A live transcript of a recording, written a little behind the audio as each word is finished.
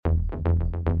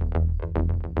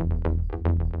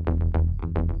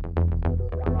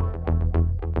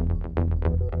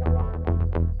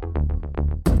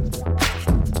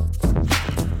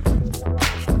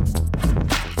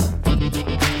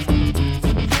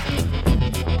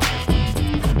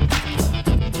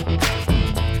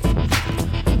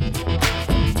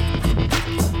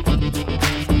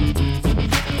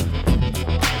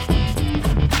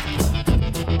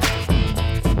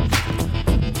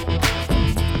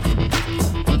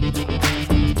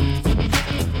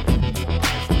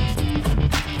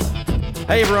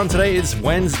Hey everyone, today is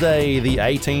Wednesday, the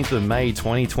 18th of May,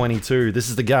 2022. This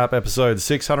is The Gap, episode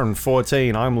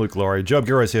 614. I'm Luke Laurie. Job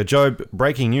Guro's here. Job,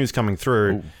 breaking news coming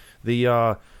through.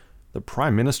 The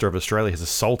Prime Minister of Australia has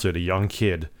assaulted a young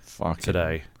kid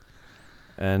today.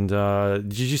 And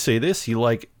did you see this?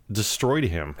 He, destroyed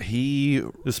him.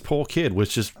 This poor kid was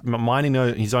just minding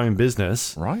his own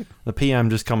business. Right. The PM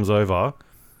just comes over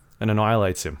and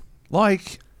annihilates him.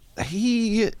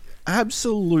 He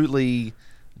absolutely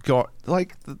got,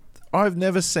 I've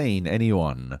never seen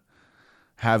anyone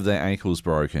have their ankles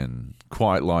broken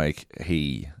quite like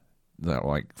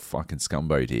that fucking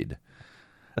scumbo did.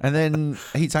 And then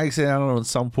he takes it out on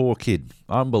some poor kid.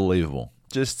 Unbelievable.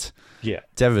 Just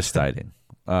devastating.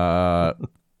 I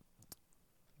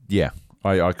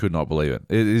could not believe it.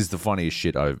 It is the funniest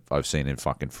shit I've seen in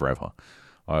fucking forever.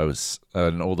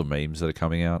 And all the memes that are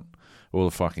coming out, all the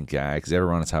fucking gags,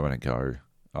 everyone is having a go.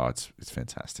 Oh, it's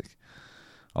fantastic.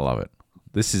 I love it.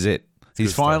 This is it.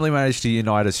 He's finally managed to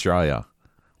unite Australia.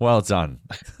 Well done.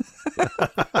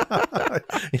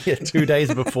 2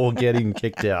 days before getting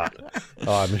kicked out.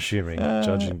 I'm assuming,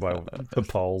 judging by the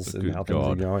polls and how things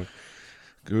are going.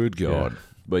 Good God.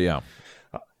 Yeah.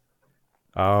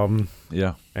 But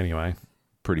yeah. Anyway.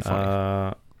 Pretty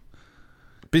funny.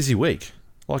 Busy week.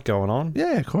 A lot going on.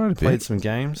 Yeah, quite a bit. Played some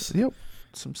games. Yep.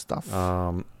 Some stuff.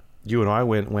 You and I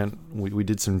we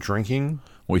did some drinking.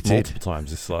 We did. Multiple times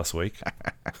this last week.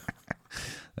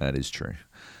 That is true.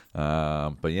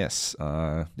 But yes,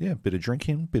 a bit of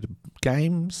drinking, bit of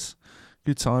games,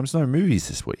 good times. No movies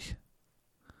this week.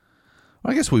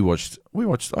 I guess we watched.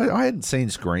 I hadn't seen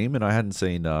Scream, and I hadn't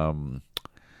seen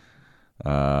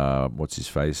what's his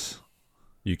face?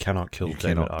 You Cannot Kill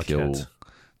David Arquette.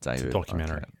 It's a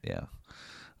documentary.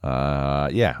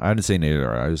 Arquette, yeah. I hadn't seen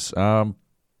either of those.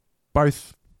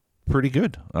 Both pretty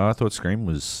good. I thought Scream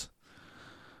was.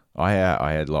 I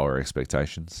had lower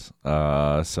expectations,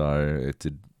 so it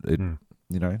did. It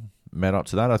met up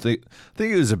to that. I think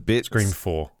it was a bit. Scream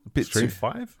 4. Scream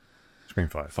 5. Scream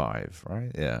 5. 5, right?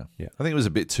 Yeah. Yeah. I think it was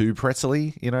a bit too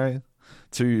pretzel-y,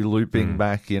 too looping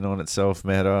back in on itself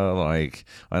meta.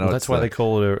 I know that's why they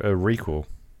call it a requel.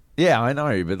 Yeah, I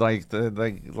know, but they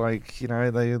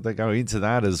go into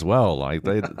that as well.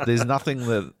 There's nothing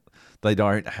that they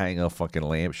don't hang a fucking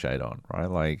lampshade on,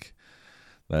 right?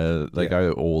 They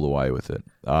go all the way with it.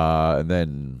 And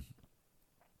then,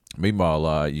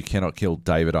 meanwhile, You Cannot Kill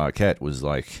David Arquette was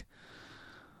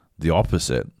the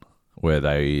opposite, where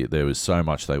there was so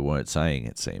much they weren't saying,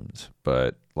 it seemed.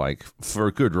 But, for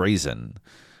a good reason,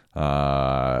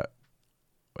 it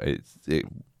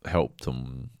helped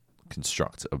them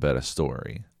construct a better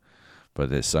story. But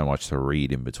there's so much to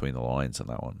read in between the lines on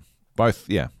that one. Both,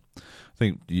 yeah. I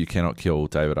think You Cannot Kill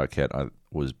David Arquette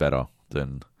was better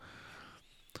than...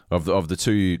 Of the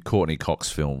two Courtney Cox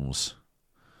films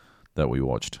that we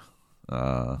watched.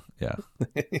 Yeah.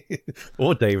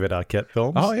 Or David Arquette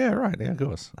films. Oh, yeah, right. Yeah, of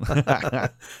course.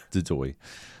 But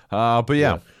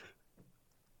yeah.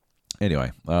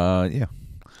 Anyway, yeah.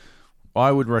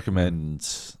 I would recommend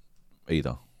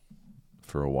either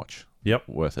for a watch. Yep.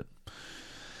 Worth it.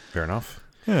 Fair enough.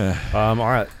 Yeah. All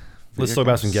right. Let's talk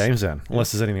about some games then.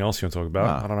 Unless there's anything else you want to talk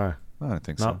about. I don't know. I don't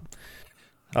think so.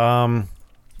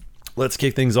 Let's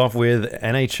kick things off with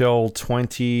NHL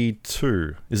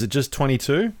 22. Is it just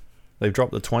 22? They've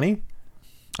dropped the 20?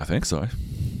 I think so.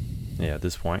 Yeah, at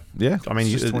this point. Yeah. I mean,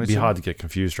 it'd be hard to get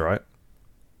confused, right?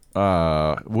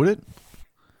 Would it?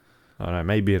 I don't know.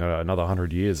 Maybe in another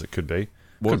 100 years it could be.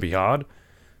 Could be hard.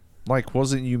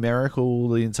 Was it numerical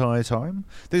the entire time?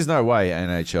 There's no way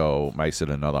NHL makes it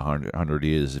another 100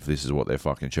 years if this is what they're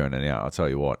fucking churning out. I'll tell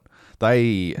you what.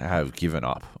 They have given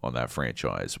up on that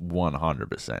franchise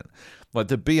 100%.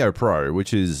 The BO Pro,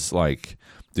 which is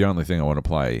the only thing I want to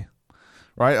play,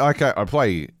 right? I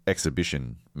play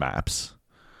exhibition matches.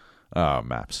 But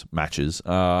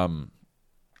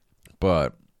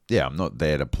yeah, I'm not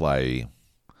there to play.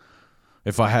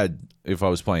 If I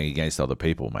was playing against other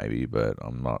people, maybe, but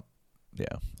I'm not.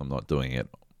 Yeah, I'm not doing it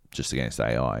just against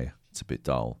AI. It's a bit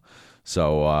dull.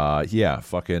 So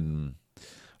fucking.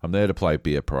 I'm there to play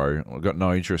Beer Pro. I've got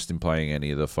no interest in playing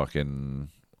any of the fucking...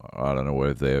 I don't know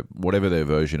whatever their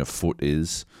version of Foot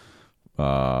is.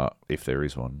 If there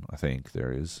is one. I think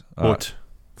there is.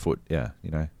 Foot, yeah,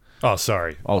 Oh,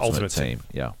 sorry. Ultimate Team,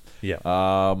 yeah.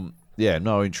 Yeah. Yeah,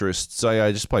 no interest. So yeah,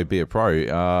 I just play Beer Pro.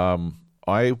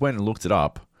 I went and looked it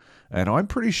up, and I'm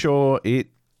pretty sure it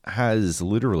has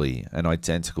literally an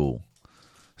identical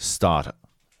starter.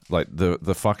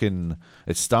 The fucking...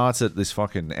 It starts at this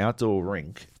fucking outdoor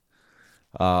rink.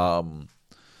 And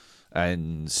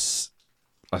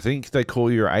I think they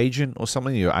call your agent or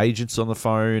something. Your agent's on the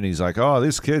phone. He's like, "Oh,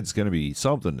 this kid's going to be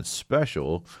something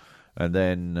special," and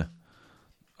then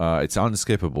it's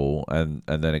unskippable, and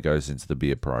then it goes into the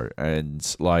Beer Pro,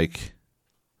 and like,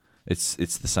 it's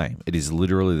the same. It is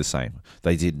literally the same.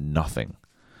 They did nothing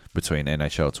between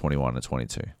NHL 21 and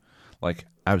 22, like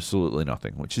absolutely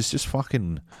nothing, which is just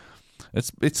fucking.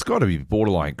 It's got to be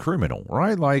borderline criminal,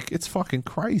 right? Like, it's fucking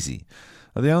crazy.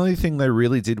 The only thing they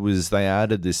really did was they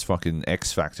added this fucking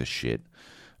X Factor shit,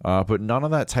 but none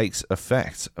of that takes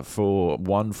effect for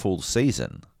one full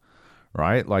season,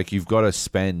 right? Like, you've got to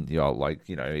spend,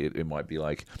 it might be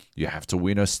like you have to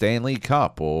win a Stanley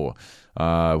Cup or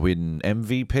win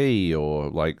MVP or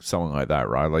like something like that,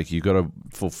 right? Like, you've got to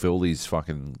fulfill these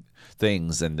fucking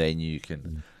things, and then you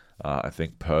can, I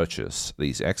think, purchase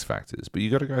these X Factors. But you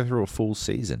got to go through a full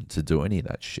season to do any of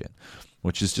that shit,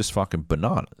 which is just fucking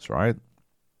bananas, right?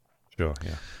 Sure,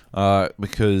 yeah.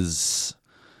 Because,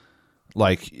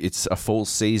 like, it's a full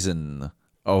season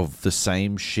of the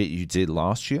same shit you did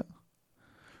last year,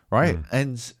 right?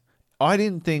 And I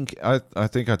didn't think, I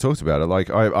think I talked about it. Like,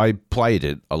 I played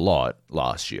it a lot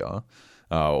last year.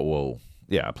 I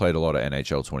played a lot of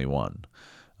NHL 21,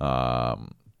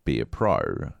 be a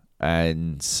pro.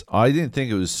 And I didn't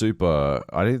think it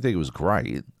was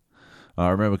great. I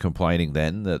remember complaining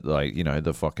then that, like,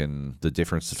 the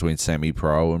difference between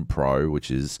semi-pro and pro,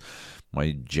 which is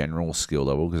my general skill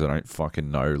level, because I don't fucking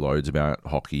know loads about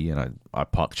hockey and I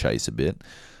puck chase a bit.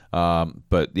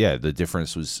 But yeah, the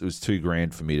difference was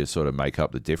 $2,000 for me to sort of make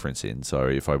up the difference in. So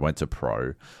if I went to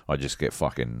pro, I'd just get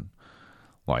fucking,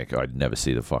 like, I'd never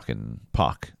see the fucking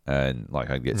puck, and like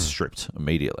I'd get stripped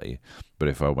immediately. But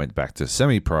if I went back to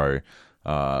semi-pro,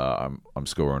 I'm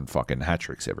scoring fucking hat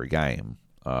tricks every game.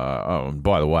 And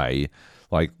by the way,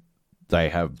 like, they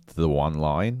have the one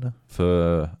line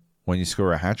for when you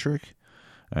score a hat trick,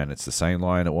 and it's the same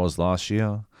line it was last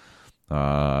year.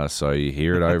 So you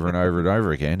hear it over and over and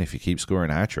over again. If you keep scoring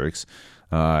hat tricks,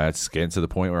 it's getting to the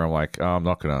point where I'm like, I'm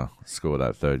not gonna score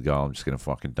that third goal. I'm just gonna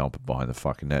fucking dump it behind the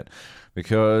fucking net,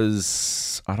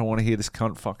 because I don't want to hear this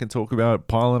cunt fucking talk about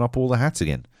piling up all the hats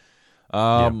again.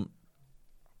 Yeah,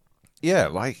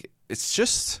 like, it's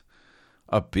just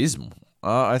abysmal.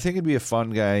 I think it'd be a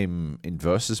fun game in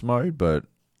versus mode, but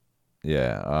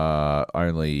yeah,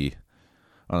 only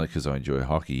because I enjoy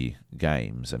hockey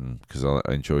games and because I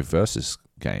enjoy versus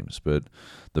games. But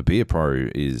the Beer Pro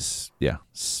is,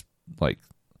 like,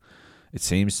 it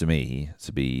seems to me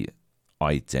to be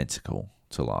identical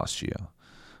to last year,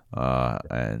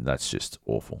 and that's just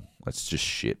awful. That's just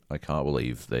shit. I can't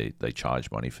believe they charge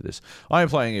money for this. I'm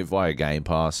playing it via Game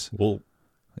Pass. Well,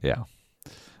 yeah.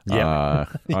 yeah.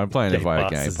 I'm playing it via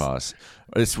Game Pass.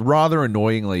 It's rather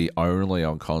annoyingly only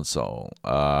on console.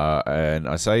 And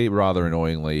I say rather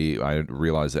annoyingly, I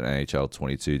realize that NHL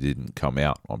 22 didn't come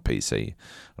out on PC.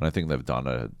 And I think they've done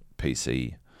a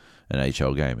PC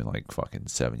NHL game in like fucking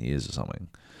 7 years or something.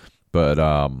 But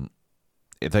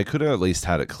if they could have at least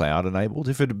had it cloud enabled.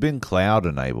 If it had been cloud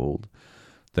enabled,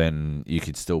 then you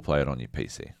could still play it on your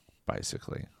PC,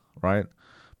 basically, right?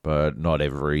 But not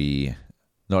every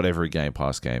Game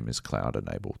Pass game is cloud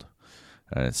enabled,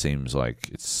 and it seems like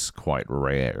it's quite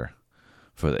rare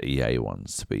for the EA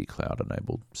ones to be cloud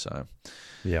enabled. So,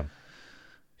 yeah,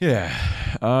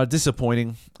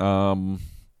 disappointing. But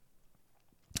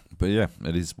yeah,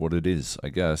 it is what it is, I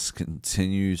guess.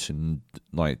 Continue to,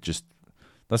 like, just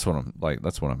that's what I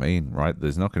mean, right?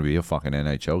 There's not going to be a fucking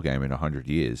NHL game in 100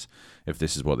 years if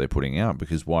this is what they're putting out,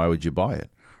 because why would you buy it,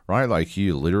 right? Like,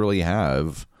 you literally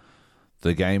have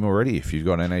the game already. If you've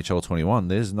got NHL 21,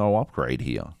 there's no upgrade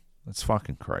here. That's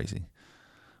fucking crazy.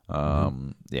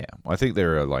 Yeah, I think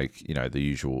there are, like, the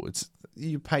usual. It's,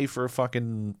 you pay for a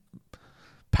fucking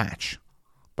patch,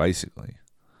 basically.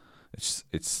 It's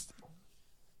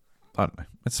I don't know.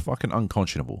 It's fucking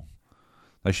unconscionable.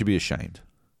 They should be ashamed.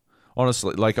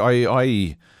 Honestly, like,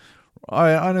 I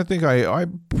don't think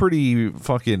I'm pretty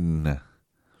fucking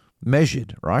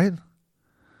measured, right?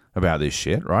 About this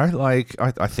shit, right? Like,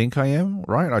 I think I am,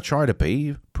 right? I try to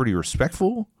be pretty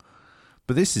respectful,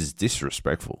 but this is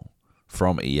disrespectful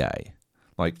from EA.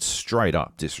 Like, straight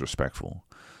up disrespectful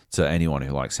to anyone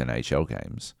who likes NHL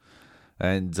games.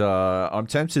 And I'm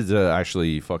tempted to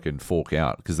actually fucking fork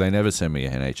out, because they never send me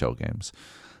NHL games.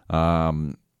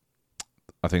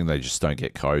 I think they just don't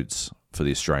get codes for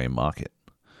the Australian market,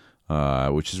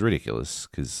 which is ridiculous,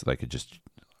 because they could just...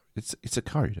 It's a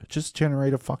code. Just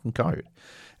generate a fucking code.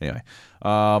 Anyway,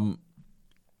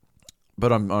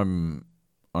 but I'm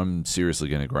seriously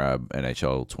going to grab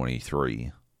NHL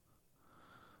 23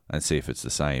 and see if it's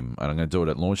the same. And I'm going to do it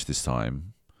at launch this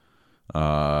time,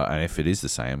 And if it is the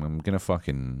same, I'm gonna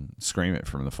fucking scream it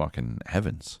from the fucking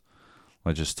heavens.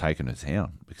 Like, just taking it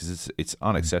down because it's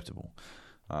unacceptable.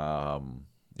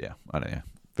 Yeah, I don't know.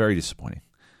 Very disappointing.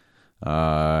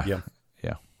 Yeah.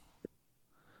 Yeah.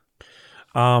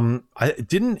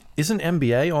 Isn't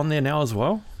NBA on there now as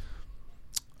well?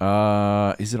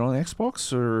 Is it on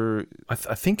Xbox or? I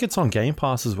think it's on Game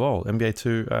Pass as well.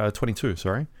 NBA 22,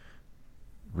 sorry.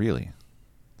 Really?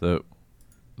 The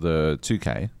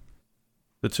 2K?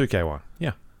 The 2K one,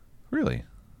 yeah. Really?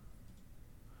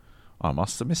 I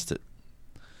must have missed it.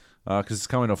 Because it's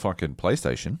coming off fucking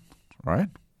PlayStation, right?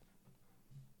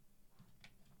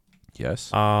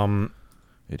 Yes.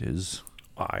 It is.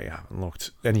 I haven't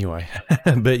looked anyway,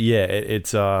 but yeah,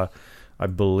 it's I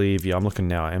believe, yeah, I'm looking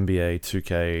now.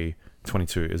 NBA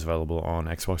 2K22 is available on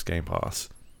Xbox Game Pass.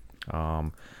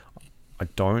 I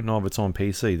don't know if it's on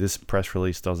PC. This press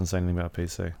release doesn't say anything about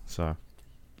PC, so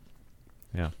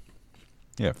yeah.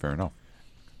 Yeah, fair enough.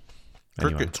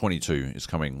 Anyway. Cricket 22 is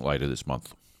coming later this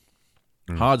month.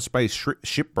 Hard Space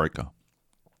Shipbreaker.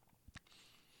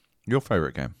 Your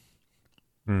favorite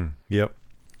game? Yep.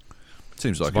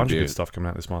 Seems like a bunch it'd of be good stuff coming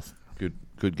out this month.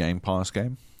 Good Game Pass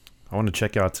game. I want to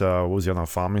check out what was the other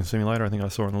farming simulator I think I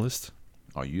saw on the list.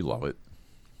 Oh, you love it.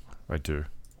 I do.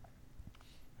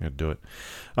 Yeah, do it.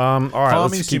 All right,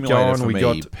 Farming let's keep Simulator going. for We me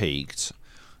got peaked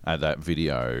at that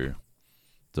video,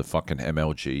 the fucking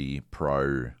MLG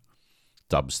Pro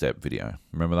dubstep video.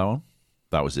 Remember that one?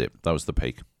 That was it. That was the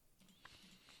peak.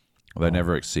 They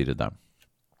never exceeded that.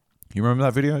 You remember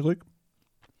that video, Luke?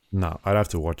 No, I'd have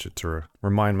to watch it to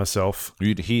remind myself.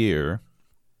 You'd hear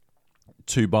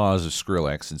 2 bars of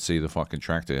Skrillex and see the fucking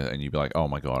tractor, and you'd be like, "Oh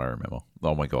my god, I remember.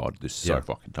 Oh my god, this is so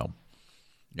fucking dumb."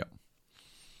 Yeah.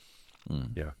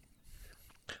 Yeah.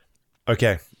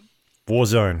 Okay,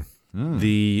 Warzone,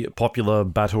 the popular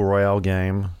battle royale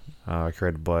game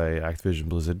created by Activision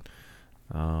Blizzard,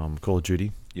 Call of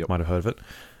Duty. Yep. Might have heard of it.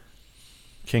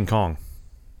 King Kong,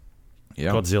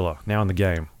 Godzilla, now in the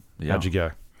game. Yeah. How'd you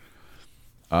go?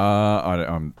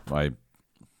 I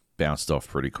bounced off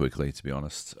pretty quickly, to be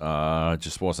honest.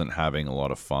 Just wasn't having a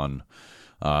lot of fun.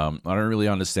 I don't really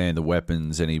understand the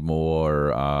weapons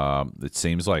anymore. It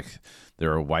seems like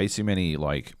there are way too many,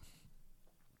 like...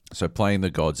 So playing the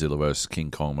Godzilla vs.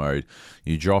 King Kong mode,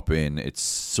 you drop in, it's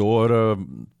sort of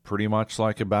pretty much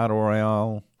like a battle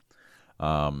royale.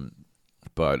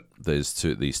 But there's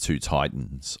these two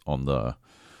titans on the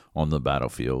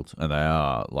battlefield, and they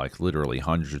are like literally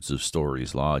hundreds of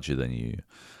stories larger than you.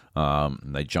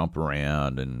 They jump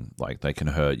around and like they can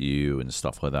hurt you and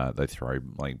stuff like that. They throw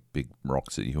like big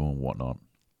rocks at you and whatnot,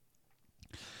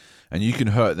 and you can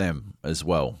hurt them as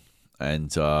well.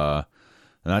 And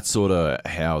that's sort of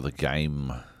how the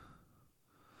game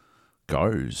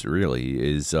goes.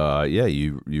 Really, is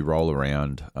you roll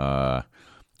around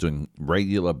doing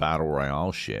regular battle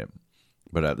royale shit.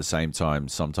 But at the same time,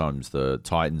 sometimes the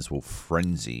Titans will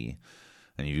frenzy,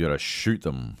 and you got to shoot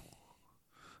them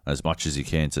as much as you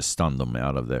can to stun them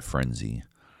out of their frenzy.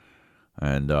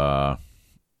 And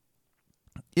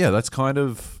that's kind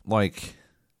of like,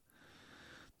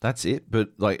 that's it. But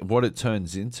like, what it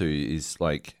turns into is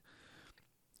like,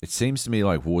 it seems to me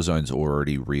like Warzone's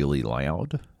already really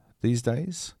loud these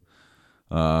days.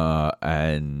 Or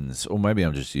maybe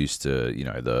I'm just used to,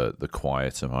 the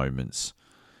quieter moments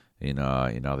in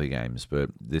other games,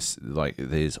 but this, like,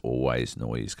 there's always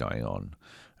noise going on,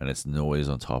 and it's noise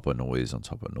on top of noise on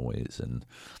top of noise, and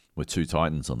with 2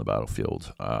 titans on the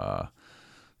battlefield,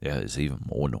 there's even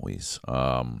more noise.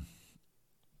 But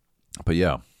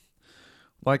yeah,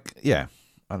 like, I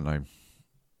don't know,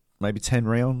 maybe 10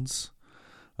 rounds,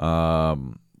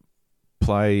 played,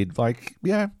 like,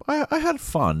 I had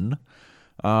fun,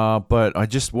 but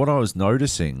what I was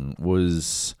noticing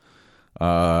was,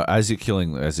 as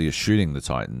you're shooting the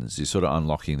Titans, you're sort of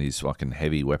unlocking these fucking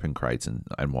heavy weapon crates and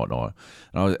whatnot.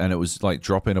 And it was like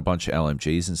dropping a bunch of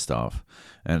LMGs and stuff.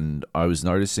 And I was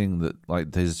noticing that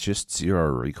like there's just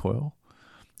 0 recoil.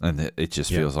 And it just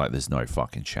feels like there's no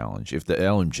fucking challenge. If the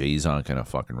LMGs aren't going to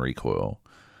fucking recoil,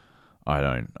 I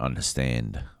don't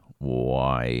understand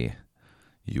why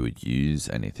you would use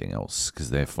anything else. Because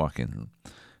they're fucking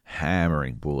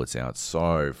hammering bullets out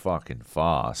so fucking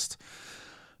fast.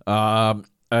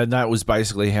 And that was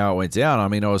basically how it went down. I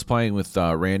mean, I was playing with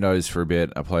randos for a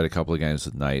bit. I played a couple of games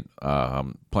with Nate.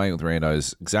 Playing with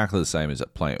randos, exactly the same as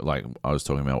playing, like I was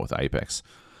talking about with Apex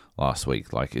last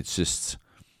week. Like, it's just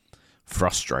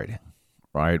frustrating,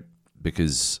 right?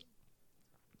 Because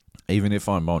even if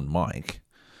I'm on mic,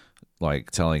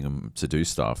 like telling them to do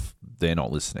stuff, they're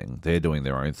not listening. They're doing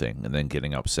their own thing and then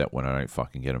getting upset when I don't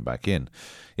fucking get them back in.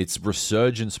 It's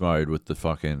resurgence mode with the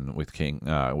fucking with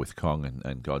Kong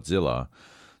and Godzilla.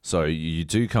 So you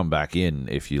do come back in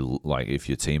if your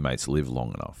teammates live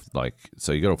long enough. Like,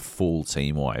 so you got a full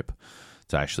team wipe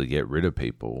to actually get rid of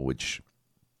people, which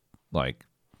like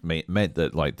meant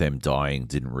that like them dying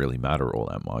didn't really matter all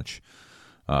that much.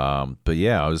 But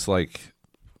yeah, I was like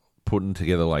putting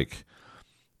together like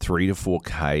 3 to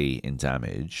 4K in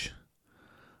damage,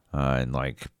 and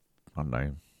like, I don't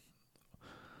know,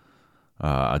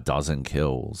 a dozen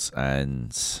kills,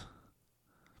 and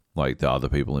like the other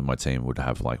people in my team would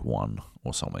have like 1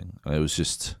 or something. And it was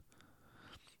just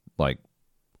like,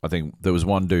 I think there was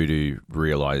one dude who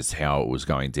realized how it was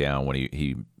going down when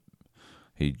he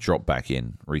dropped back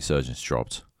in, resurgence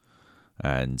dropped,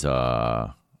 and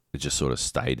it just sort of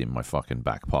stayed in my fucking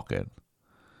back pocket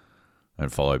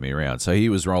and followed me around. So he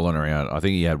was rolling around. I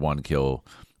think he had 1 kill,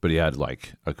 but he had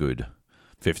like a good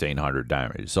 1,500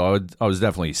 damage. So I was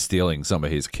definitely stealing some of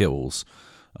his kills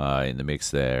in the mix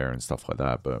there and stuff like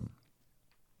that. But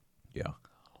yeah,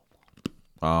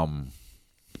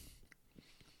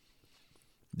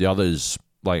 the others,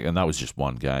 like, and that was just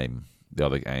one game. The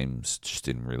other games just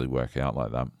didn't really work out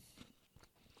like that.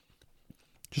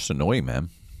 Just annoying, man.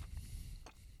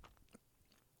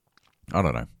 I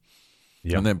don't know.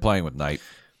 Yep. And then playing with Nate,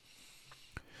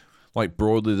 like,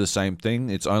 broadly the same thing.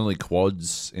 It's only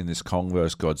quads in this Kong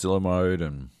vs. Godzilla mode,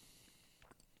 and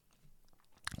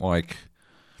like,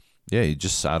 yeah, you're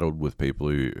just saddled with people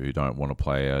who don't want to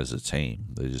play as a team.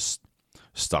 They're just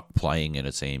stuck playing in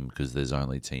a team because there's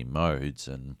only team modes,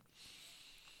 and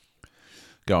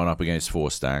going up against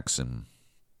 4 stacks and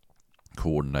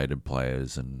coordinated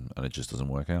players, and it just doesn't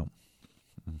work out.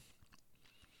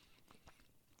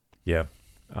 Yeah.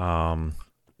 Well,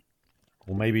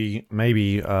 maybe.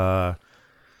 I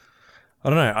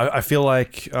don't know. I feel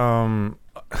like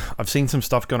I've seen some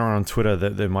stuff going on Twitter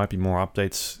that there might be more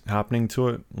updates happening to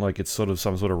it. Like, it's sort of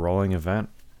some sort of rolling event.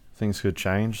 Things could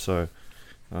change, so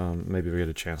maybe if we get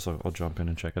a chance, I'll jump in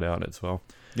and check it out as well.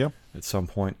 Yeah, at some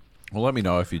point. Well, let me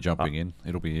know if you're jumping in.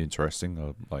 It'll be interesting.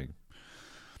 I'll, like,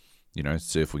 you know,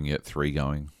 see if we can get 3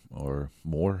 going or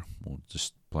more. We'll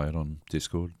just play it on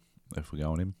Discord if we're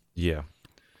going in. Yeah.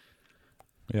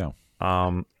 Yeah.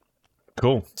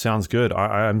 Cool. Sounds good.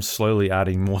 I'm slowly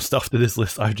adding more stuff to this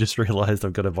list. I've just realized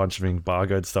I've got a bunch of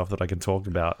embargoed stuff that I can talk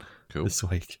about this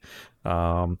week.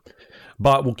 But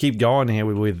we'll keep going here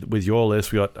with your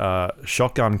list. We got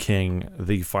Shotgun King,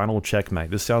 The Final Checkmate.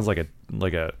 This sounds like a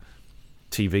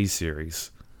TV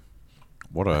series.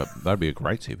 That'd be a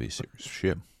great TV series.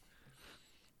 Shit.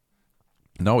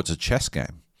 No, it's a chess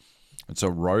game. It's a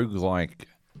roguelike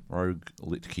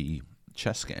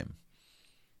chess game.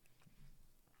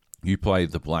 You play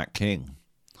the Black King,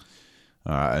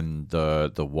 and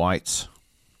the white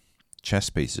chess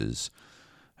pieces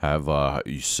have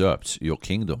usurped your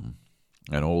kingdom,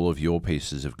 and all of your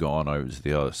pieces have gone over to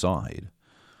the other side.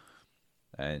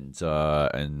 And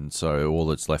so all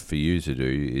that's left for you to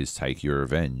do is take your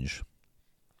revenge.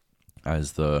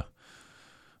 As the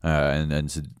and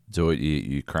to do it,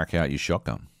 you crack out your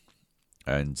shotgun,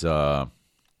 and yeah,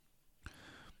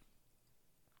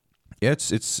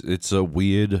 it's a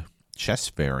weird chess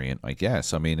variant, I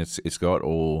guess. I mean, it's got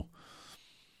all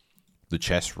the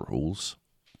chess rules,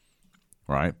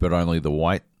 right? But only the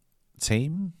white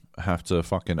team have to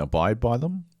fucking abide by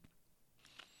them.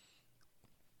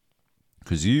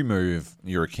 Because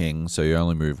you're a king, so you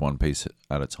only move 1 piece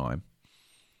at a time.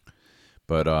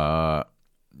 But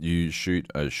you shoot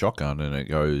a shotgun and it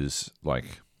goes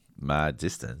like mad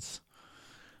distance.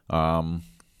 Yeah,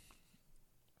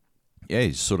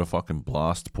 you sort of fucking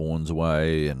blast pawns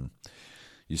away, and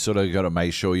you sort of got to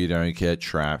make sure you don't get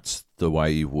trapped the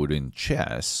way you would in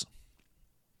chess,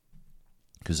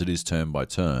 because it is turn by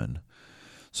turn.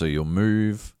 So you'll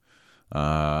move,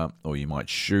 or you might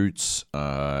shoot.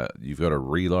 You've got to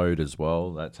reload as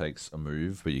well. That takes a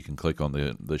move, but you can click on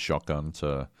the shotgun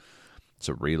to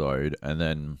reload, and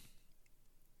then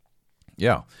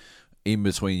yeah, in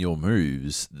between your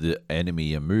moves, the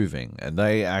enemy are moving, and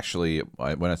they actually,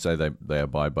 when I say they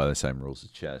abide by the same rules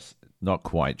as chess, not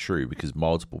quite true, because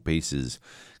multiple pieces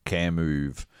can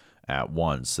move at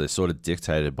once. They're sort of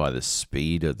dictated by the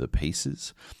speed of the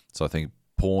pieces. So I think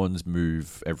pawns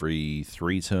move every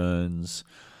 3 turns.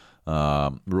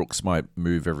 Rooks might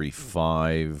move every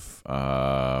 5.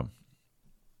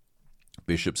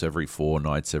 Bishops every 4.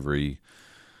 Knights every,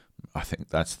 I think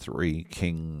that's 3.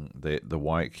 King, the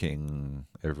white king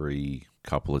every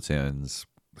couple of turns.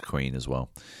 The queen as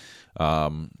well.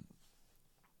 And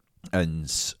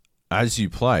as you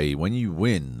play, when you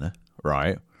win,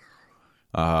 right?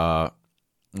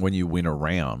 When you win a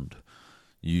round,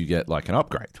 you get like an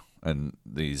upgrade. And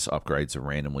these upgrades are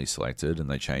randomly selected and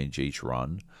they change each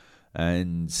run.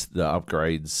 And the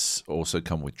upgrades also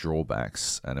come with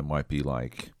drawbacks. And it might be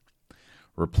like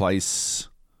replace,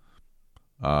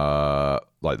 like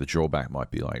the drawback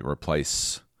might be like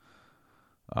replace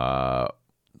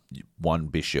one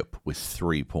bishop with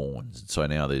 3 pawns. So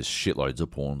now there's shitloads of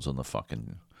pawns on the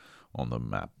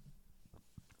map,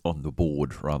 on the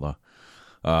board rather.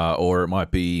 Or it might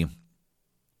be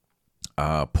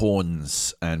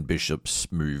pawns and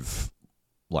bishops move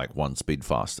like 1 speed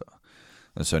faster,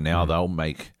 and so now they'll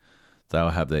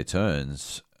have their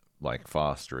turns like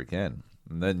faster again.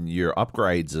 And then your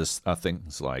upgrades are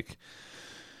things like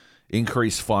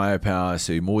increase firepower,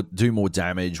 so you do more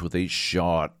damage with each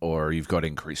shot, or you've got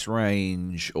increased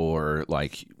range, or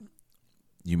like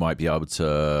you might be able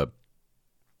to,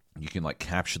 you can like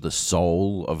capture the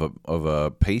soul of a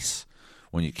piece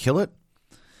when you kill it.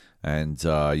 And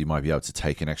you might be able to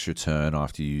take an extra turn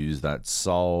after you use that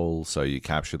soul. So you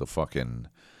capture the fucking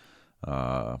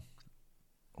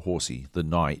horsey, the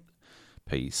knight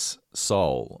piece,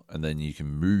 soul. And then you can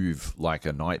move like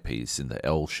a knight piece in the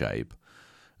L shape.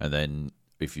 And then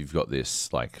if you've got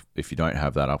this, like if you don't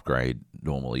have that upgrade,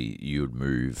 normally you would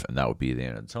move and that would be the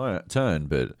end of the turn.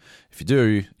 But if you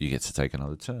do, you get to take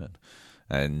another turn.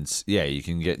 And yeah, you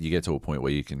get to a point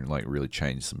where you can like really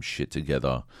change some shit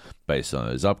together based on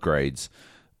those upgrades.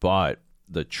 But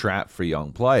the trap for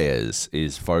young players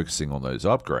is focusing on those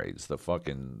upgrades.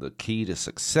 The key to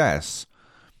success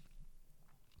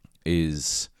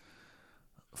is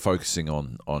focusing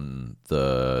on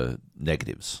the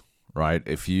negatives, right?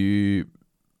 If you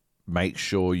make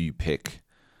sure you pick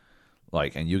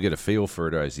like, and you'll get a feel for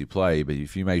it as you play, but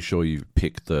if you make sure you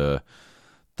pick the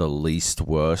least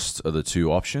worst of the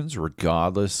 2 options,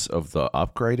 regardless of the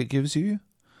upgrade it gives you,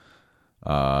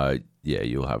 yeah,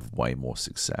 you'll have way more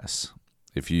success.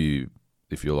 If you're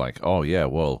like, oh yeah,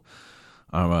 well,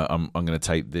 I'm gonna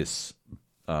take this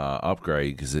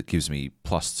upgrade because it gives me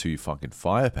 +2 fucking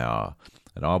firepower,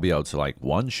 and I'll be able to like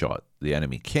one shot the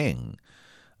enemy king.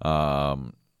 But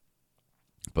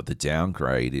the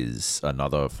downgrade is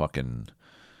another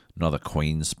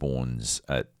queen spawns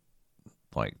at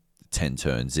like 10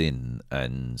 turns in,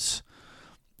 and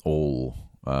all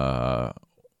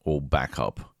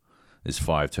backup is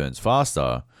 5 turns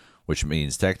faster, which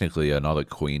means technically another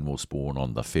queen will spawn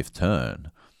on the 5th turn.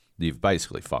 You've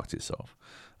basically fucked yourself,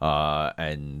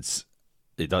 and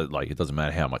it doesn't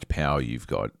matter how much power you've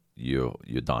got, you're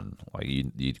done. Like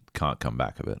you can't come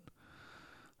back of it.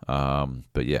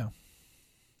 But yeah.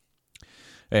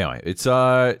 Anyway, it's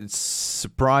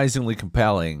surprisingly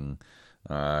compelling.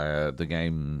 The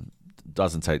game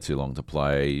doesn't take too long to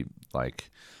play, like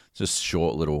just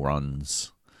short little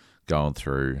runs going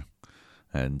through,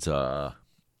 and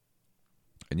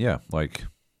yeah, like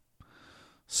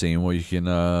seeing what you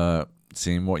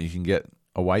can get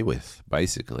away with,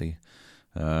 basically,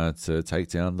 to take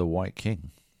down the White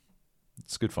King.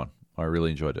 It's good fun. I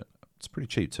really enjoyed it. It's pretty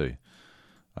cheap too.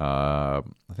 I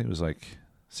think it was like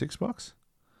 $6,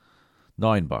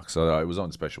 $9. It was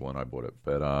on special when I bought it,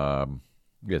 but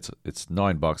yeah, it's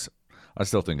 $9. I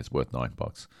still think it's worth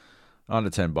 $9. Under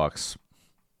 $10,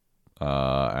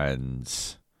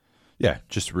 and yeah,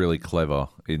 just really clever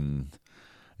in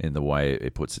the way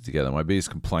it puts it together. My biggest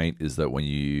complaint is that when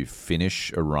you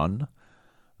finish a run,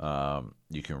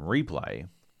 you can replay.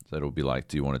 So it'll be like,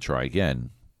 do you want to try again?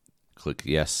 Click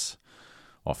yes,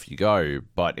 off you go.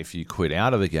 But if you quit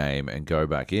out of the game and go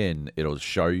back in, it'll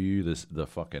show you the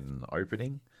fucking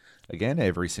opening again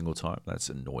every single time. That's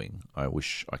annoying. I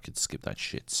wish I could skip that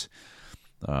shit.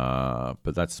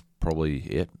 But that's probably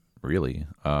it, really.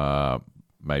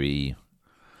 Maybe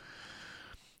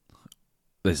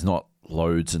there's not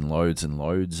loads and loads and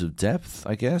loads of depth,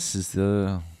 I guess, is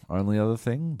the only other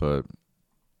thing. But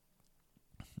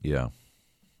yeah,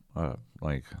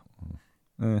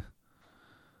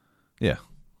 yeah.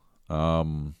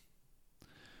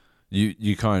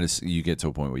 You kind of get to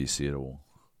a point where you see it all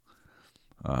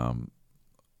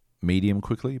medium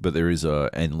quickly, but there is a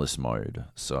endless mode.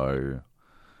 So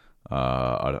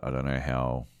I don't know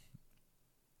how.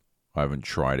 I haven't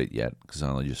tried it yet because I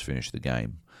only just finished the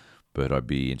game, but I'd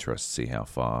be interested to see how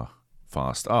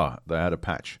fast. They had a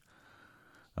patch,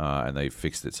 and they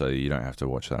fixed it so you don't have to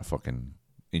watch that fucking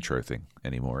intro thing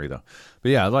anymore either.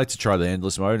 But yeah, I'd like to try the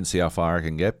endless mode and see how far I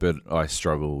can get, but I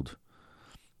struggled.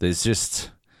 There's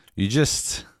just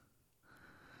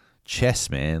chess,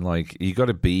 man. Like, you got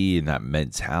to be in that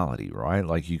mentality, right?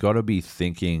 Like, you got to be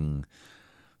thinking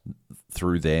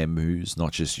through their moves,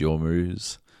 not just your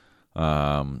moves.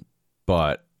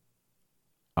 But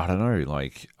I don't know,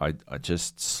 like I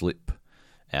just slip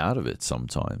out of it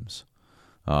sometimes.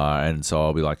 And so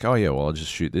I'll be like, oh yeah, well I'll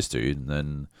just shoot this dude and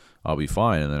then I'll be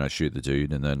fine. And then I shoot the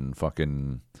dude and then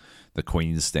fucking the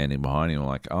queen's standing behind him. I'm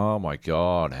like, oh my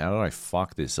God, how did I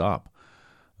fuck this up?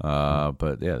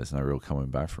 But yeah, there's no real coming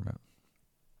back from it.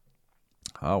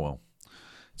 Oh well.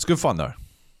 It's good fun though.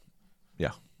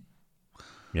 Yeah.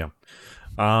 Yeah.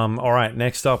 All right,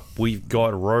 next up we've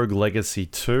got Rogue Legacy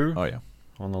 2 Oh yeah.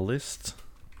 on the list.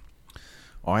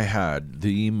 I had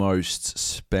the most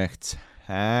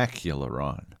spectacular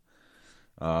run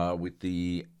with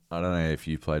the... I don't know if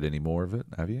you played any more of it,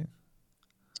 have you?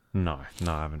 No, I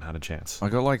haven't had a chance. I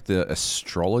got like the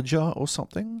Astrologer or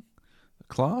something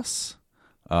class.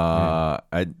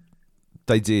 And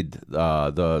they did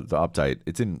the update.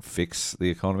 It didn't fix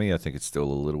the economy. I think it's still a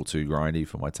little too grindy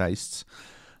for my tastes,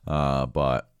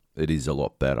 but it is a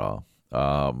lot better.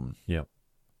 Yep.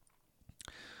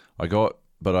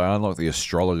 But I unlocked the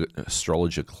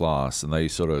astrologer class, and they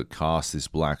sort of cast this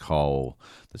black hole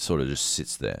that sort of just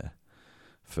sits there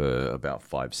for about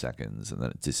 5 seconds, and then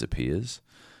it disappears.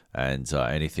 And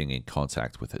anything in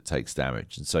contact with it takes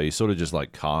damage. And so you sort of just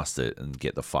like cast it and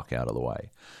get the fuck out of the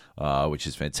way, which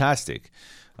is fantastic.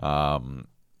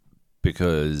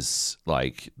 Because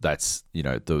like that's,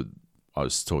 I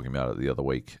was talking about it the other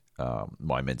week.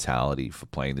 My mentality for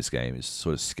playing this game is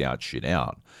sort of scout shit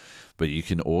out. But you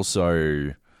can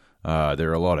also, there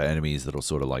are a lot of enemies that'll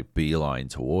sort of like beeline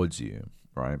towards you,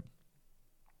 right?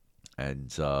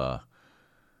 And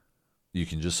you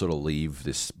can just sort of leave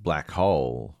this black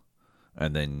hole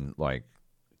and then like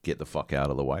get the fuck out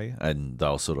of the way, and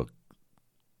they'll sort of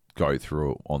go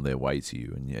through on their way to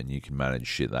you, and you can manage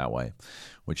shit that way,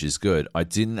 which is good. I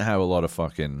didn't have a lot of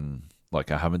fucking,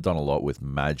 like I haven't done a lot with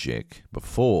magic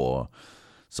before,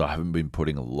 so I haven't been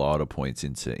putting a lot of points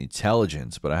into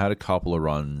intelligence, but I had a couple of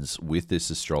runs with this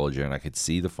astrologer and I could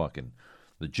see the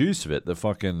juice of it, the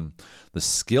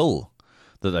skill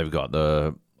that they've got,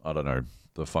 the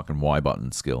fucking Y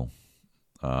button skill.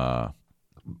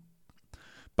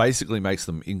 Basically makes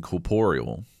them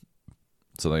incorporeal,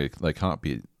 so they can't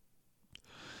be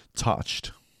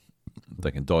touched.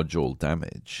 They can dodge all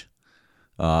damage,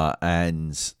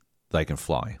 and they can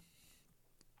fly.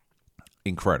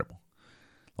 Incredible.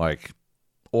 Like,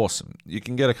 awesome. You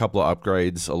can get a couple of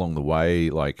upgrades along the way,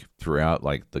 like throughout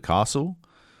like the castle,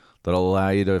 that'll allow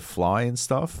you to fly and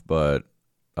stuff, but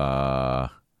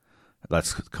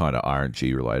that's kind of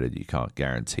RNG related. You can't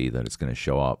guarantee that it's going to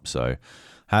show up. So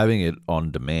having it on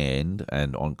demand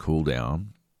and on cooldown,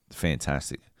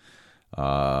 fantastic.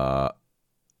 I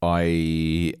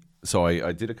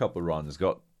did a couple of runs,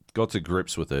 got to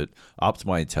grips with it, upped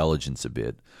my intelligence a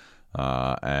bit,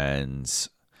 and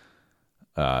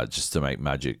just to make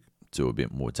magic do a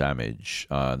bit more damage.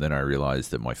 Then I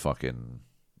realized that my fucking,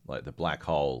 like, the black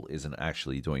hole isn't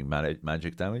actually doing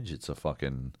magic damage. It's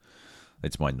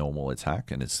my normal attack,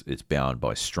 and it's bound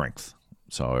by strength.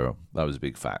 So that was a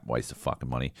big fat waste of fucking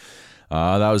money.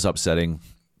 That was upsetting,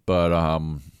 but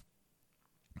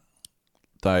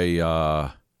they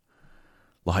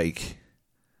like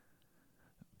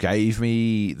gave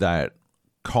me that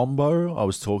combo I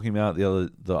was talking about the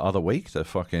other week. The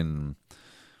fucking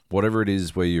whatever it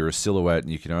is where you're a silhouette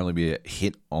and you can only be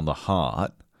hit on the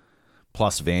heart,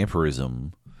 plus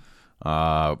vampirism.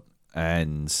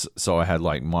 And so I had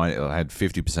like I had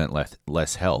 50%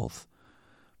 less health,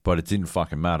 but it didn't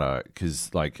fucking matter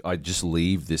because like I'd just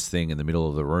leave this thing in the middle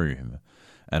of the room,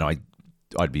 and I'd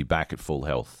be back at full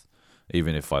health,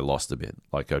 even if I lost a bit.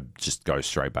 Like I'd just go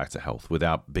straight back to health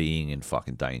without being in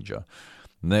fucking danger.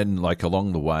 And then like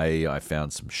along the way, I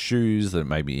found some shoes that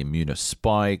made me immune to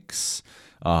spikes.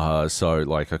 So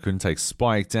like I couldn't take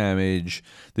spike damage.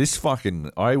 This fucking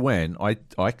I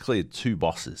cleared 2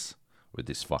 bosses with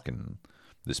this fucking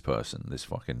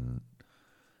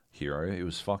hero. It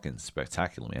was fucking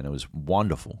spectacular, man. It was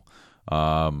wonderful.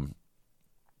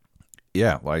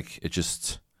 Yeah, like it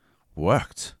just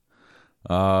worked.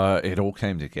 It all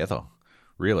came together.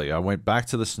 Really, I went back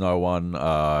to the snow one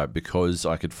because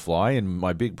I could fly, and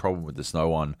my big problem with the snow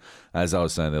one, as I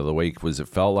was saying the other week, was it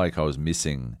felt like I was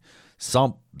missing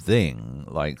something,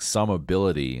 like some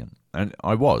ability, and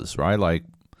I was, right? Like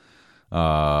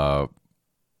I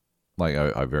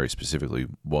very specifically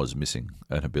was missing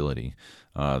an ability,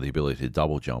 the ability to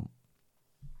double jump.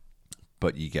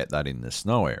 But you get that in the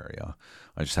snow area.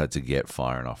 I just had to get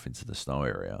far enough into the snow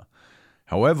area.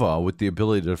 However, with the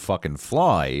ability to fucking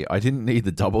fly, I didn't need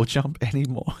the double jump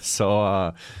anymore.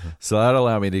 So that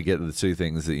allowed me to get the 2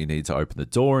 things that you need to open the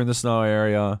door in the snow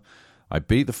area. I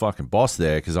beat the fucking boss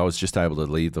there because I was just able to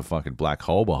leave the fucking black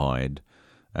hole behind,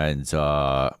 and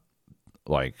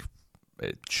like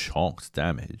it chonked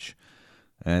damage.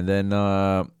 And then,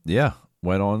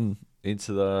 went on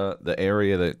into the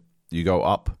area that you go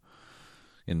up.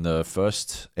 In the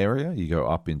first area, you go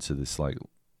up into this like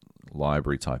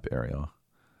library type area.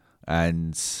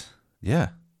 And yeah,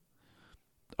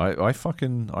 I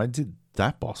did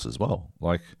that boss as well.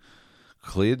 Like,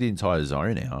 cleared the entire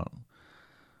zone out,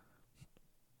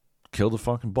 killed the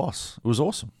fucking boss. It was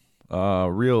awesome. I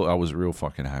was real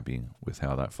fucking happy with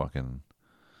how that fucking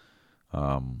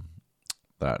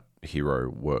that hero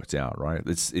worked out. Right,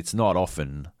 it's not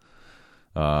often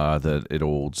that it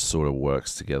all sort of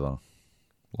works together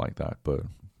like that, but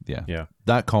yeah,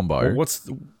 that combo. Well,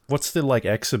 what's the like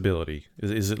X ability?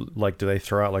 Is it like, do they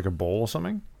throw out like a ball or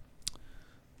something?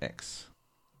 X.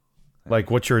 Like,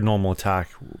 what's your normal attack?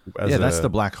 That's the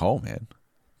black hole, man.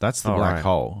 That's the black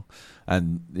hole.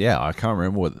 And yeah, I can't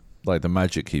remember what, like, the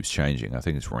magic keeps changing. I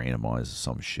think it's randomized or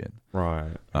some shit.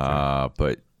 Right. Okay.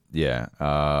 But yeah,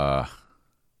 I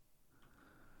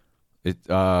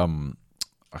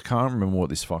can't remember what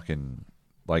this fucking,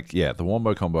 like, yeah, the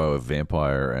wombo combo of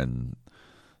vampire and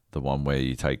the one where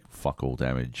you take fuck all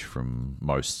damage from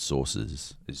most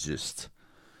sources is just,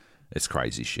 it's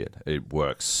crazy shit. It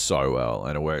works so well,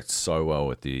 and it works so well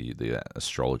with the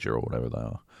astrologer or whatever they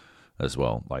are as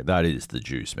well. Like, that is the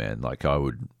juice, man. Like,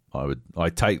 I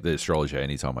take the astrologer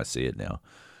anytime I see it now.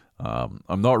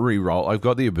 I'm not re-roll. I've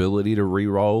got the ability to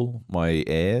re-roll my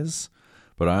airs,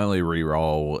 but I only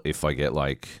re-roll if I get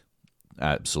like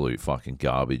absolute fucking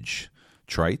garbage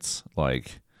traits.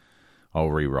 Like, I'll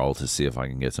re-roll to see if I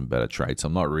can get some better traits.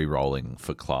 I'm not re-rolling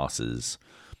for classes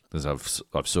because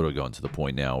I've sort of gone to the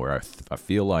point now where I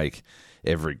feel like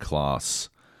every class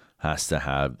has to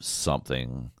have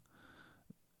something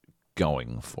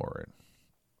going for it.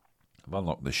 I've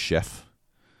unlocked the chef.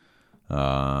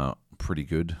 Pretty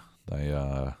good. They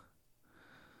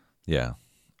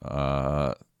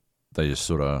they just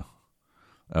sort of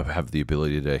have the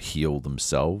ability to heal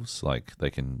themselves. Like, they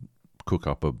can cook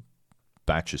up a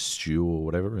batch of stew or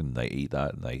whatever, and they eat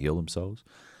that and they heal themselves,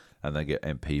 and they get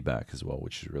MP back as well,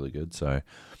 which is really good. So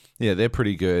yeah, they're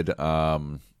pretty good.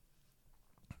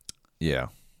 Yeah,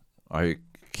 I've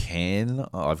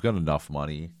got enough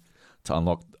money to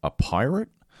unlock a pirate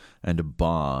and a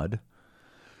bard,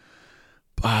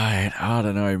 but I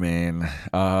don't know, man.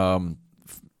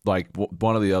 Like,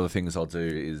 one of the other things I'll do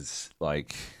is,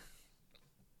 like,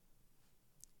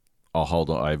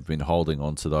 I've been holding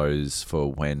on to those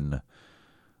for when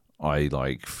I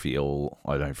don't feel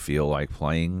like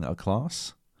playing a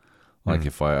class. Like,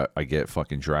 if I get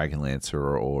fucking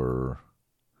Dragonlancer or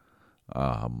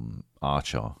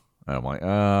Archer, and I'm like,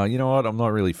 you know what, I'm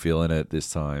not really feeling it this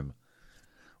time.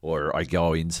 Or I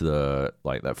go into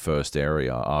that first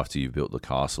area after you've built the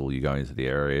castle. You go into the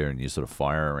area and you sort of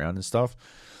fire around and stuff.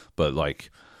 But,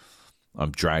 like,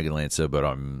 I'm Dragonlancer, but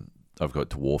I've got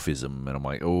Dwarfism, and I'm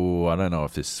like, oh, I don't know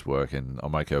if this is working. I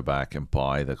might go back and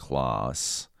buy the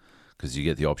class, because you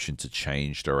get the option to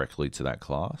change directly to that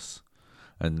class.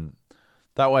 And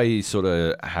that way you sort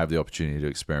of have the opportunity to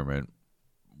experiment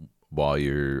while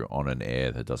you're on an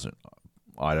air that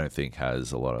I don't think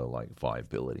has a lot of, like,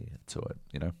 viability to it,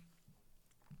 you know?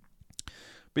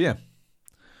 But yeah.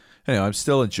 Anyway, I'm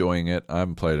still enjoying it. I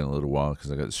haven't played it in a little while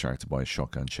because I got distracted by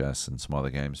Shotgun Chess and some other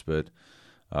games. But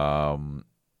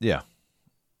yeah,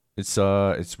 it's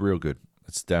real good.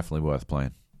 It's definitely worth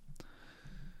playing.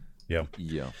 Yeah.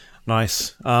 Yeah.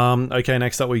 Nice. Okay,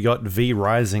 next up we got V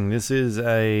Rising. This is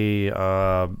it's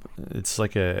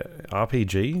like a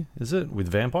RPG, is it? With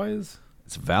vampires?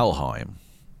 It's Valheim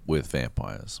with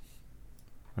vampires.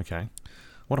 Okay.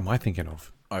 What am I thinking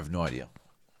of? I have no idea.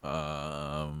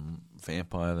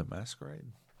 Vampire the Masquerade?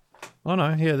 Oh,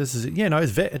 no. Yeah, this is... Yeah, no,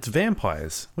 it's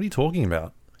vampires. What are you talking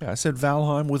about? Yeah, I said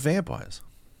Valheim with vampires.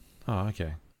 Oh,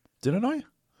 okay. Didn't I?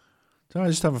 Did I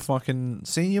just have a fucking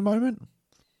senior moment?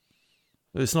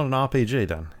 It's not an RPG,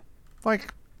 then.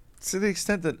 Like, to the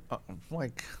extent that...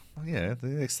 to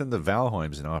the extent that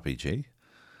Valheim's an RPG.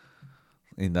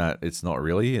 In that it's not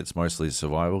really. It's mostly a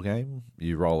survival game.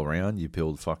 You roll around, you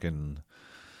build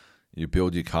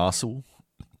your castle.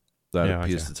 That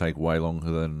appears to take way longer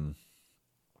than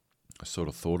I sort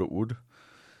of thought it would.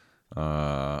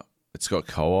 It's got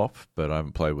co-op, but I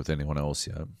haven't played with anyone else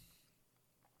yet.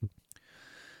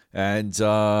 And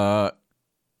I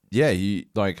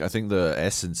think the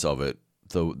essence of it,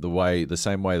 the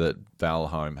same way that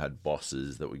Valheim had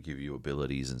bosses that would give you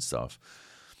abilities and stuff,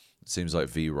 it seems like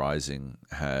V Rising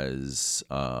has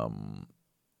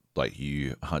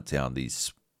you hunt down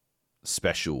these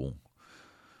special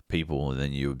people, and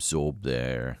then you absorb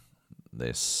their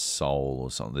soul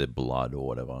or something, their blood or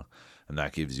whatever, and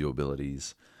that gives you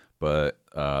abilities. But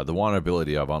the one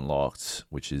ability I've unlocked,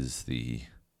 which is the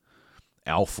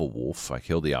Alpha Wolf, I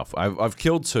killed the Alpha. I've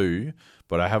killed 2,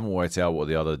 but I haven't worked out what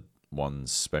the other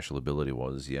one's special ability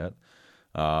was yet.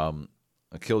 I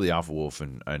killed the Alpha Wolf,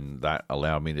 and that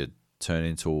allowed me to turn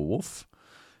into a wolf.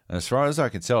 And as far as I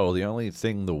can tell, the only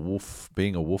thing the wolf,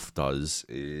 being a wolf, does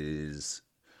is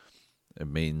it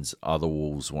means other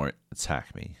wolves won't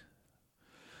attack me.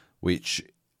 Which,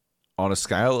 on a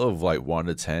scale of like 1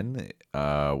 to 10,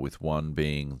 with 1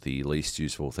 being the least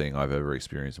useful thing I've ever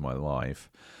experienced in my life,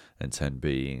 and 10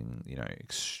 being,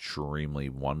 extremely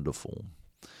wonderful,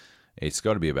 it's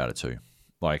got to be about a 2.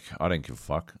 Like, I don't give a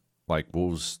fuck. Like,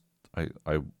 wolves, I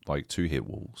like 2-hit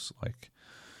wolves. Like,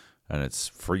 and it's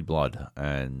free blood,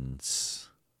 and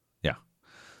yeah.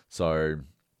 So,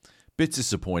 bit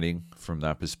disappointing from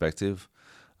that perspective.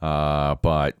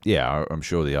 But yeah, I'm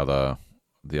sure the other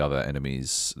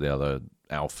enemies, the other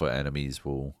alpha enemies,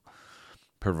 will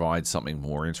provide something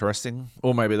more interesting,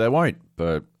 or maybe they won't.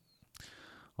 But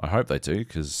I hope they do,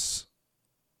 because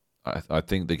I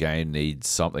think the game needs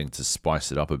something to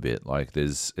spice it up a bit. Like,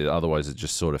 otherwise it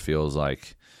just sort of feels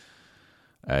like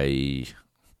a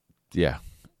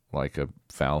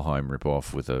Valheim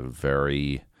ripoff with a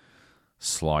very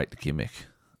slight gimmick.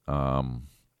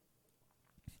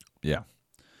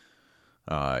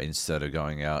 Instead of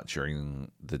going out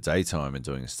during the daytime and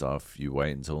doing stuff, you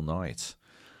wait until night.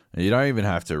 And you don't even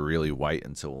have to really wait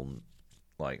until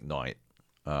like night.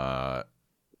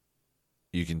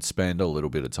 You can spend a little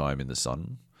bit of time in the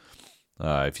sun.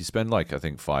 If you spend I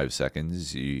think 5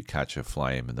 seconds, you catch a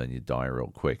flame and then you die real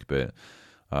quick. But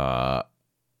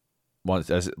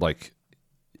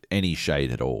any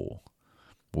shade at all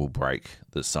will break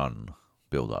the sun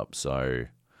build up. So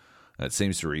it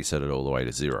seems to reset it all the way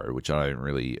to 0, which I don't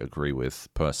really agree with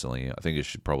personally. I think it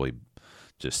should probably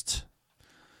just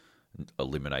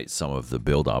eliminate some of the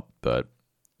build up, but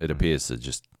it appears to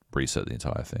just reset the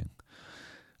entire thing.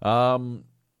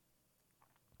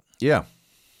 Yeah.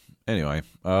 Anyway,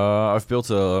 I've built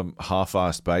a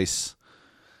half-assed base,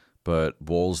 but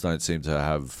walls don't seem to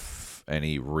have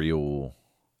any real.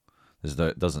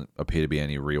 Doesn't appear to be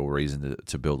any real reason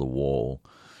to build a wall.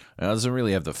 And it doesn't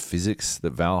really have the physics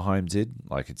that Valheim did.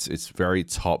 Like, it's very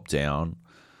top down,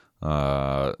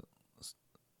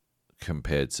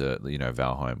 compared to,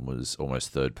 Valheim was almost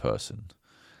third person.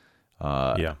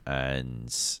 Yeah.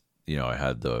 And I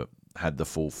had the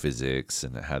full physics,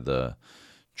 and it had the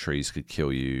trees could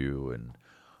kill you, and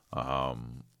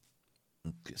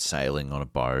sailing on a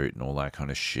boat and all that kind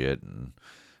of shit. And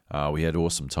we had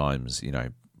awesome times,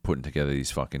 putting together these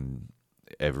fucking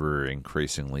ever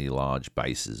increasingly large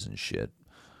bases and shit.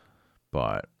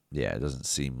 But yeah, it doesn't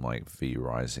seem like V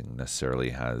Rising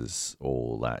necessarily has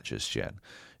all that just yet.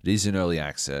 It is in early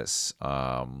access.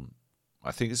 I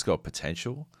think it's got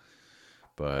potential,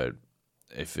 but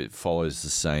if it follows the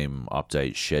same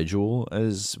update schedule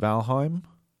as Valheim,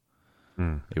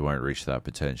 it won't reach that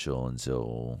potential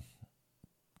until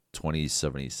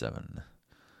 2077.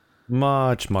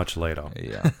 Much later.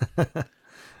 Yeah.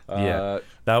 Yeah,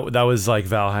 that was like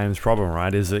Valheim's problem,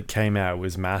 right? Is it came out, it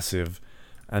was massive,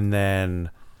 and then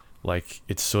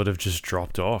it sort of just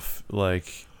dropped off.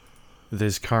 Like,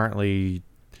 there's currently,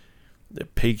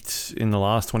 it peaked in the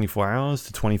last 24 hours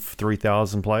to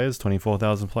 23,000 players,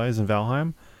 24,000 players in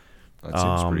Valheim. That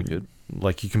seems pretty good.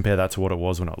 Like, you compare that to what it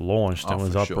was when it launched, it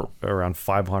was up around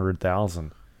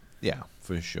 500,000. Yeah,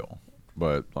 for sure.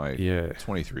 But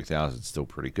 23,000 is still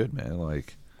pretty good, man.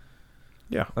 Like,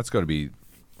 yeah, that's got to be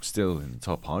still in the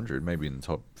top 100, maybe in the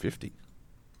top 50,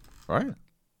 right?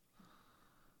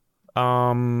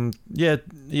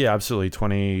 Yeah, absolutely.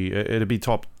 20. It'd be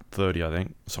top 30, I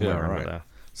think, somewhere around there.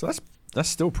 So that's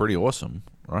still pretty awesome,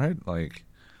 right? Like,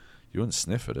 you wouldn't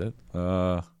sniff at it.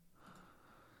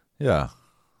 Yeah.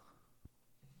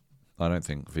 I don't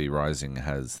think V Rising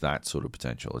has that sort of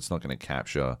potential. It's not going to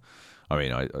capture. I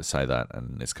mean, I say that,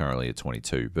 and it's currently at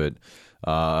 22, but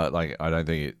I don't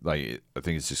think I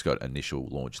think it's just got initial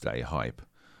launch day hype.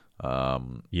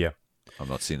 Yeah, I'm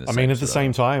not seeing the. I mean, at the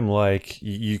same time,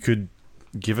 you could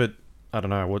give it. I don't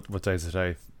know what day is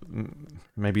today.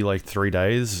 Maybe 3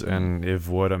 days, and if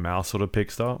word of mouth sort of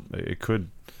picks up, it could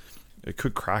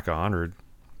crack 100.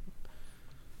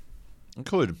 It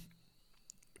could.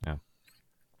 Yeah.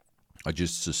 I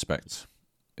just suspect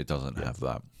it doesn't have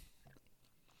that.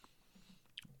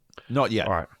 Not yet.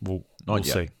 All right, we'll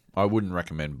see. I wouldn't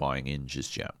recommend buying in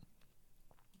just yet.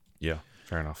 Yeah,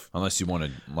 fair enough. Unless you want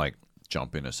to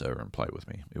jump in a server and play with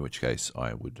me, in which case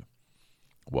I would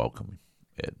welcome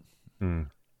it.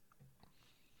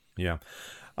 Yeah.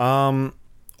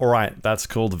 All right, that's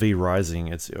called V Rising.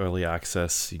 It's early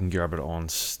access. You can grab it on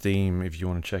Steam if you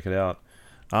want to check it out.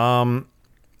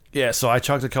 Yeah, so I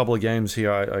chucked a couple of games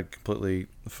here. I completely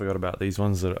forgot about these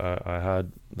ones that I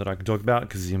had that I could talk about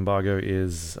because the embargo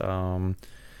is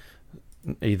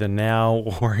either now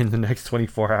or in the next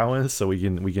 24 hours, so we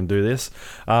can do this.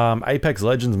 Apex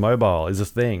Legends Mobile is a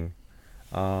thing.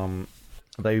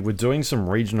 They were doing some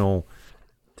regional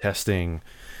testing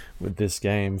with this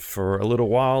game for a little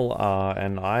while,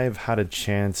 and I've had a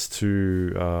chance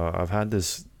to I've had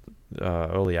this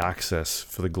early access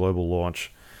for the global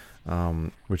launch,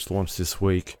 which launched this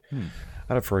week.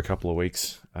 Had it for a couple of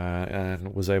weeks,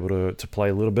 and was able to play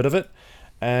a little bit of it.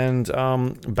 And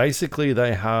basically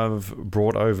they have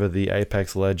brought over the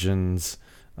Apex Legends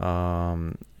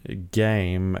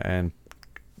game and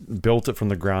built it from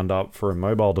the ground up for a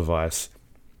mobile device.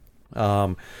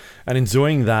 And in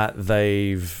doing that,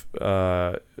 they've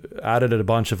added a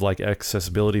bunch of like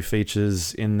accessibility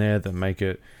features in there that make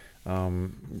it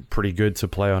pretty good to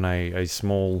play on a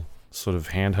small sort of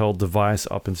handheld device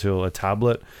up until a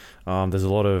tablet. There's a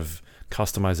lot of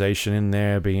customization in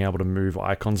there, being able to move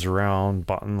icons around,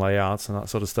 button layouts, and that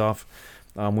sort of stuff,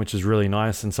 which is really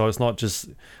nice. And so it's not just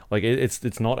like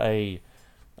it's not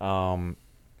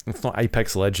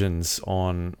Apex Legends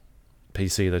on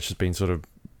PC that's just been sort of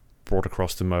brought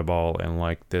across to mobile and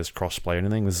like there's crossplay or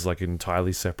anything. This is like an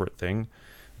entirely separate thing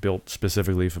built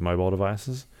specifically for mobile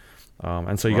devices.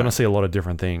 And so you're going to see a lot of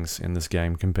different things in this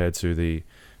game compared to the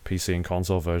PC and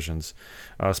console versions,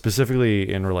 specifically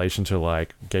in relation to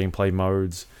like gameplay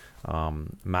modes,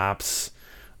 maps,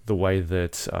 the way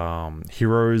that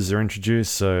heroes are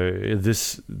introduced. So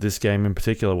this game in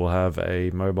particular will have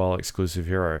a mobile exclusive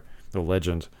hero, the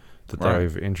legend that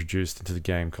they've introduced into the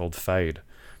game called Fade.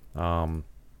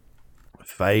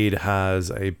 Fade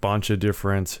has a bunch of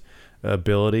different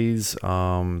abilities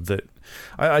that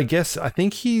I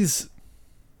think he's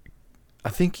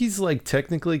like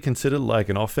technically considered like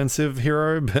an offensive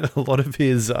hero, but a lot of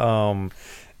his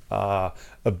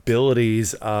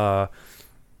abilities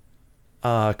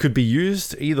could be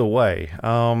used either way.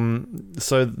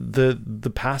 So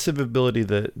the passive ability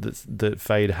that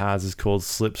Fade has is called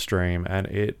Slipstream, and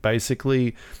it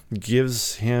basically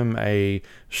gives him a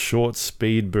short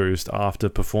speed boost after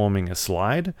performing a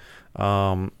slide,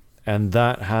 and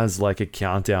that has like a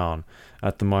countdown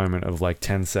at the moment of like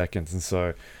 10 seconds. And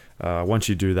so once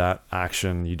you do that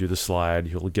action, you do the slide,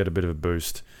 you'll get a bit of a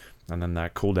boost, and then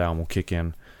that cooldown will kick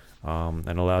in,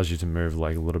 and allows you to move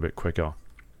like a little bit quicker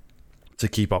to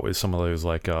keep up with some of those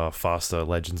like faster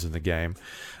legends in the game.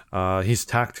 His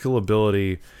tactical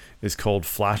ability is called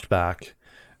Flashback,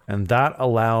 and that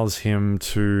allows him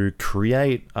to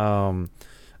create a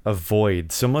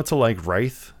void similar to like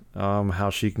Wraith, how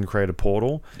she can create a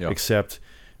portal, except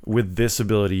with this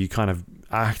ability you kind of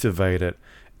activate it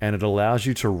and it allows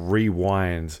you to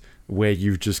rewind where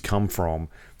you've just come from.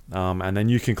 And then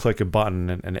you can click a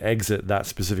button and exit that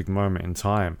specific moment in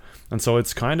time. And so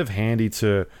it's kind of handy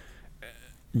to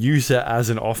use it as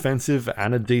an offensive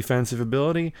and a defensive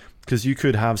ability, because you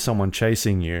could have someone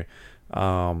chasing you,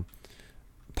 pop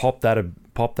that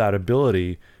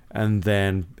ability, and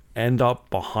then end up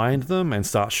behind them and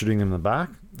start shooting them in the back.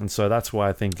 And so that's why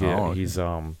I think he's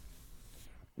you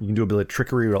can do a bit of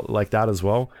trickery like that as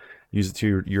well. Use it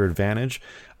to your advantage.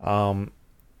 And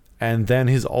then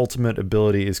his ultimate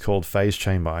ability is called Phase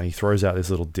Chamber, and he throws out this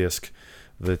little disc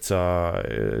that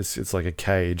it's like a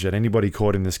cage, and anybody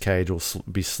caught in this cage will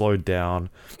be slowed down,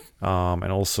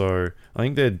 and also I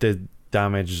think they're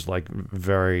damaged like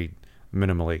very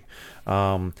minimally,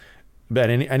 but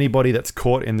anybody that's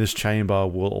caught in this chamber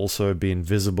will also be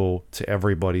invisible to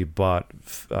everybody but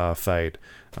Fade,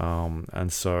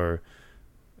 and so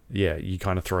yeah, you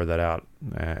kind of throw that out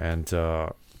and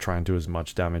try and do as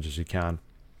much damage as you can,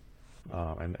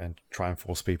 and try and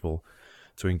force people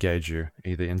to engage you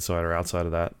either inside or outside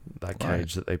of that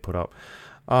cage that they put up.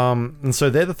 And so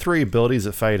they're the three abilities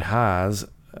that Fade has.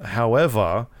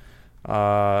 However,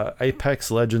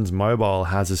 Apex Legends Mobile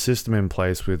has a system in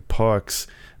place with perks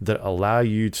that allow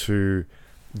you to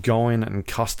go in and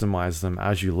customize them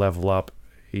as you level up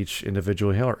each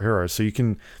individual hero. So you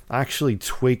can actually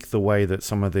tweak the way that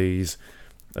some of these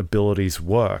abilities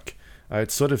work.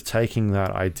 It's sort of taking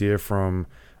that idea from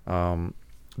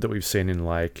that we've seen in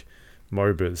like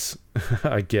MOBAs,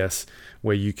 I guess,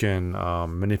 where you can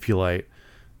manipulate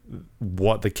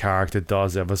what the character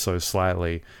does ever so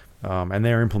slightly, and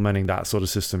they're implementing that sort of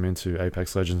system into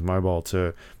Apex Legends Mobile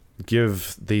to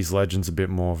give these legends a bit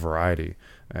more variety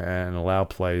and allow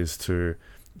players to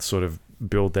sort of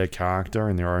build their character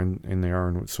in their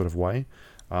own sort of way.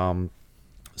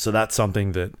 So that's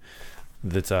something that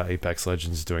that Apex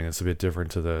Legends is doing that's a bit different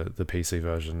to the PC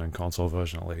version and console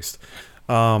version at least.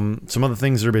 Some other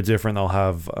things are a bit different. They'll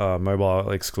have mobile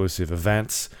exclusive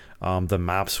events. The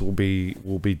maps will be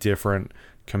different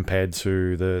compared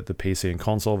to the PC and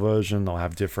console version. They'll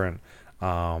have different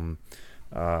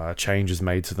changes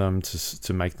made to them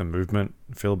to make the movement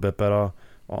feel a bit better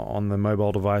on the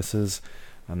mobile devices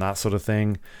and that sort of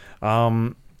thing.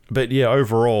 But yeah,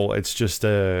 overall, it's just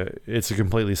it's a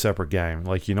completely separate game.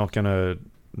 Like, you're not gonna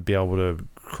be able to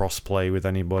cross-play with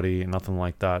anybody, nothing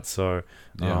like that. So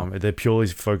they're purely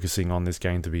focusing on this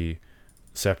game to be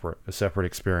a separate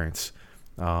experience,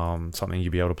 something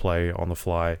you'll be able to play on the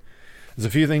fly. There's a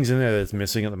few things in there that's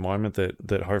missing at the moment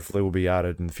that hopefully will be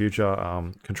added in the future.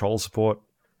 Control support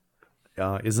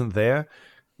isn't there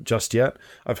just yet.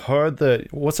 I've heard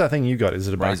that. What's that thing you got? Is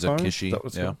it a Razer backbone? Kishi,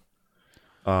 yeah.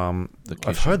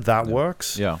 I've heard that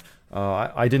works. Yeah.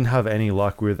 I didn't have any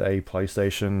luck with a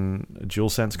PlayStation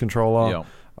DualSense controller. Yeah.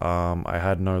 I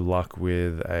had no luck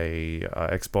with a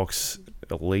Xbox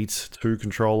Elite 2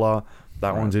 controller.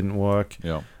 That one didn't work.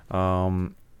 Yeah.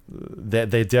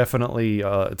 They're definitely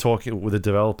talking with the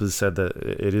developers, said that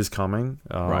it is coming.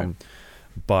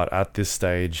 But at this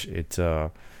stage, it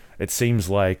seems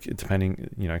like, depending,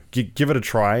 give it a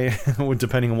try,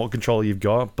 depending on what controller you've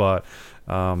got. But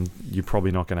you're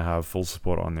probably not going to have full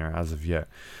support on there as of yet.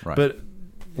 Right. But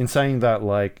in saying that,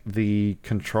 like, the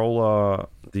controller,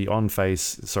 the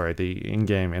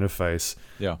in-game interface,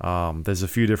 there's a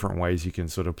few different ways you can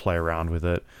sort of play around with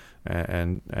it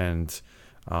and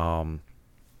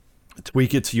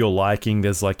tweak it to your liking.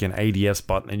 There's like an ADS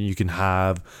button you can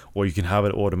have, or you can have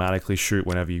it automatically shoot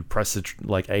whenever you press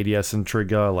the ADS and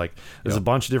trigger. Like, there's a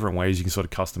bunch of different ways you can sort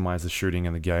of customize the shooting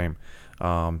in the game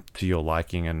to your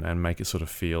liking and make it sort of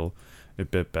feel a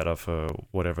bit better for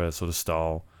whatever sort of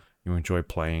style you enjoy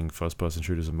playing first-person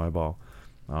shooters and mobile.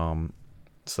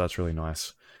 So that's really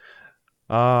nice.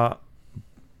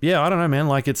 Yeah, I don't know, man.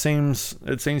 Like, it seems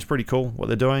pretty cool what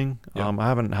they're doing. I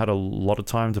haven't had a lot of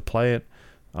time to play it,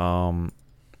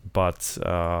 but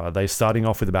they're starting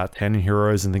off with about 10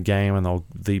 heroes in the game, and they'll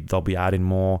be adding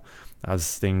more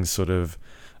as things sort of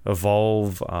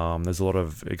evolve. There's a lot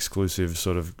of exclusive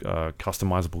sort of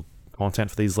customizable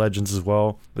content for these legends as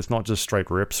well. It's not just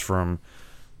straight rips from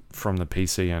the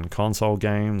PC and console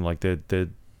game. Like, they're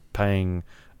paying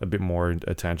a bit more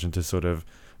attention to sort of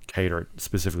cater it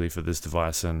specifically for this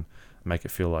device and make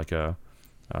it feel like a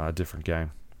different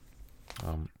game,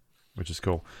 which is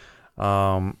cool.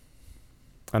 And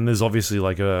there's obviously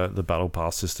like the battle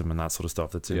pass system and that sort of stuff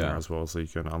that's in there as well, so you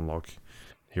can unlock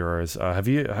heroes. Have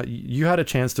you had a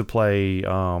chance to play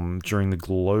during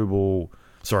the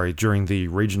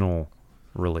regional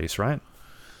release, right?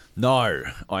 No,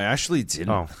 I actually didn't.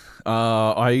 Oh.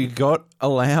 I got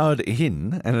allowed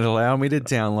in, and it allowed me to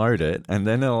download it, and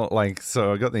then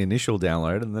so I got the initial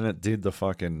download, and then it did the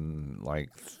fucking like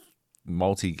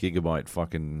multi-gigabyte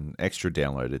fucking extra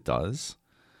download it does.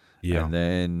 Yeah. And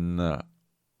then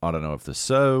I don't know if the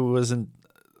server wasn't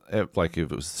if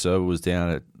the server was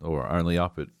down or only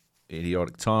up at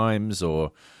idiotic times,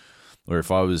 or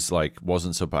if I was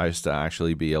wasn't supposed to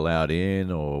actually be allowed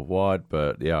in or what.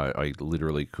 But yeah, I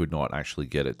literally could not actually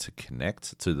get it to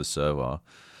connect to the server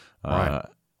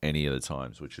any of the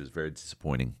times, which is very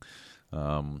disappointing.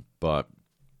 But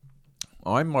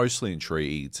I'm mostly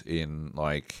intrigued in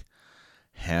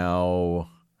how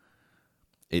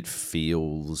it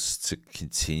feels to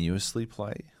continuously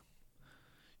play.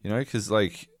 Because I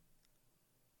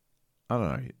don't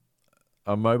know,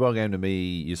 a mobile game to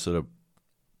me, you sort of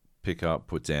pick up,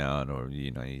 put down, or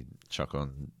you chuck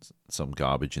on some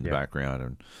garbage in the background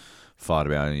and fart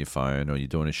about on your phone, or you're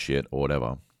doing a shit or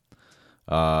whatever.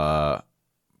 But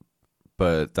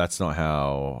that's not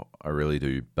how I really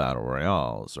do battle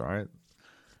royales, right?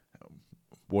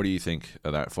 What do you think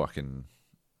of that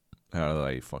how do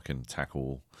they fucking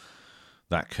tackle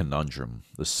that conundrum,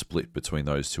 the split between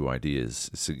those two ideas?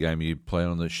 Is it a game you play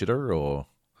on the shitter, or?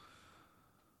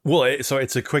 Well, so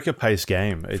it's a quicker paced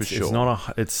game. It's sure. It's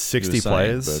not it's 60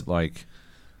 players. But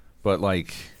I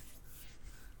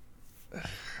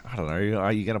don't know.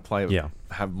 Are you going to play? Yeah.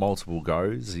 Have multiple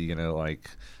goes? Are you going to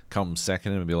come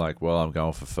second and be like, well, I'm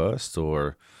going for first,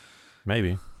 or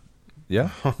maybe?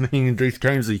 Yeah. I mean, these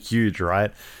games are huge,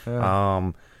 right?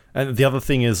 Yeah. And the other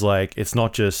thing is it's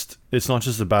not just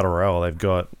a battle royale. They've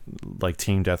got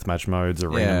team deathmatch modes,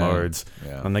 arena modes,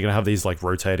 and they're gonna have these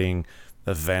rotating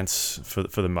events for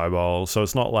the mobile. So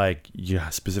it's not like you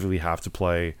specifically have to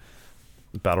play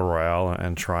battle royale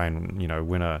and try and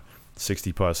win a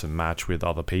 60-person match with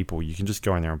other people. You can just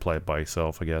go in there and play it by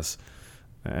yourself, I guess,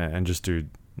 and just do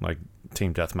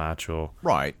team deathmatch or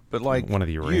right. But one of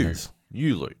the arenas.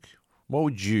 You, Luke. What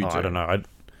would you do? I don't know.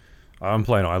 I'm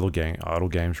playing idle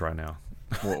games right now.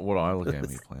 What idle game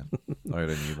are you playing? I got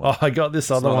a new Oh, one. I got this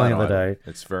other one the other day.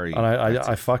 It's very... And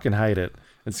I fucking hate it.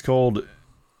 It's called...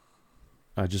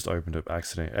 I just opened it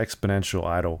accidentally. Exponential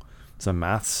Idle. It's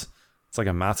like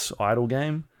a maths idle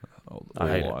game. All I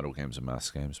hate it. idle games are maths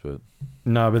games, but...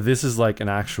 No, but this is like an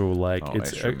actual, like...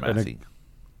 it's extra mathy.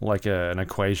 like an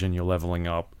equation you're leveling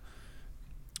up.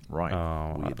 Right.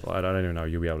 I don't even know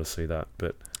you'll be able to see that,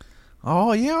 but...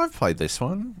 Oh, yeah, I've played this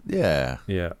one. Yeah.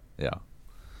 Yeah. Yeah.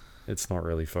 It's not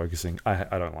really focusing.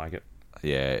 I don't like it.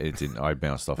 Yeah, it didn't. I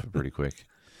bounced off it pretty quick.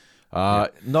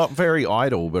 Not very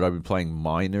idle, but I've been playing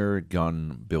Miner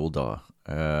Gun Builder.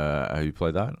 Have you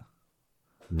played that?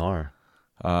 No.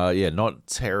 Yeah, not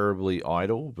terribly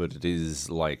idle, but it is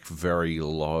like very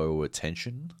low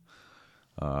attention.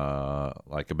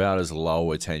 Like about as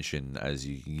low attention as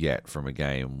you can get from a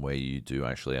game where you do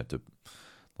actually have to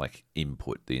like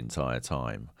input the entire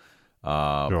time.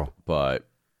 Sure. But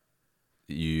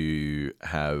you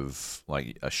have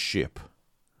like a ship,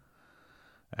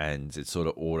 and it sort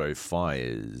of auto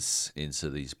fires into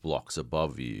these blocks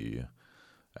above you,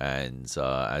 and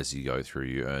as you go through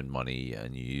you earn money,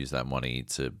 and you use that money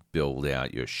to build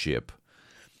out your ship.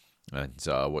 And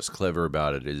what's clever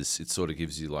about it is it sort of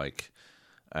gives you like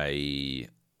a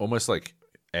almost like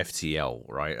FTL,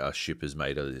 right? A ship is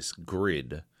made of this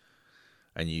grid,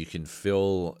 and you can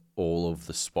fill all of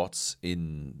the spots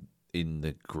in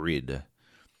the grid,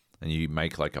 and you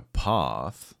make like a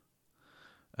path,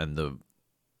 and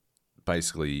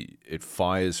basically it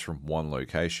fires from one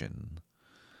location,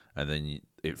 and then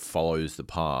it follows the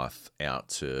path out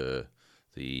to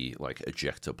the like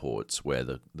ejector ports where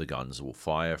the guns will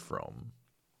fire from.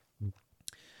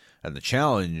 And the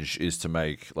challenge is to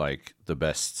make like the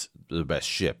best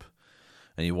ship,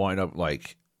 and you wind up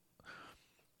like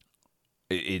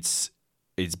it's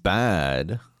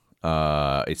bad.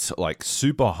 It's like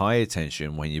super high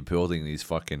attention when you're building these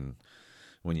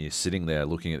when you're sitting there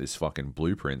looking at this fucking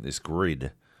blueprint, this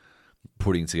grid,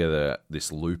 putting together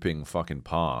this looping fucking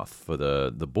path for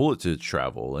the bullet to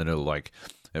travel, and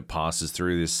it passes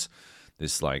through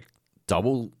this like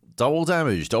double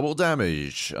damage,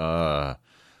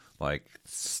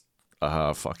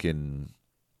 fucking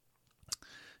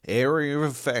area of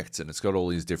effect, and it's got all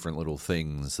these different little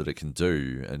things that it can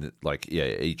do, and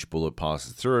each bullet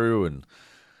passes through, and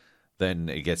then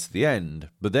it gets to the end.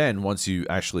 But then once you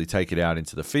actually take it out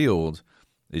into the field,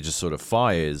 it just sort of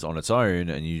fires on its own,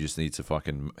 and you just need to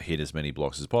fucking hit as many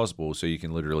blocks as possible. So you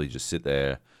can literally just sit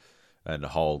there and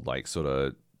hold like sort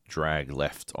of drag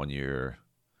left on your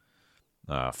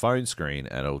phone screen,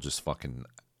 and it'll just fucking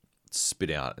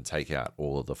spit out and take out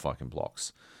all of the fucking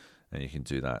blocks. And you can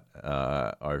do that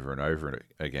over and over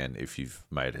again if you've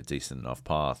made a decent enough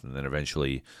path. And then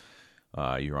eventually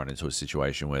you run into a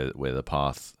situation where the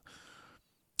path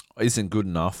isn't good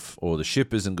enough, or the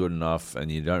ship isn't good enough,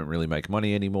 and you don't really make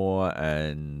money anymore,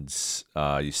 and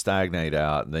you stagnate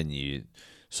out, and then you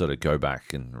sort of go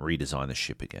back and redesign the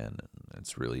ship again. And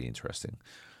it's really interesting.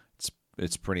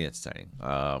 It's pretty entertaining.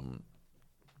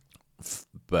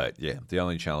 But yeah, the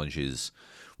only challenge is,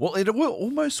 well, it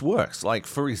almost works, like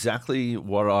for exactly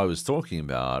what I was talking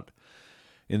about,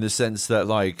 in the sense that,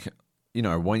 like, you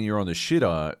know, when you're on the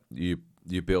shitter, you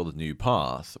build a new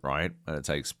path, right? And it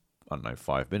takes, I don't know,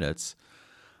 5 minutes.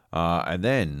 And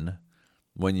then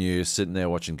when you're sitting there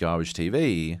watching garbage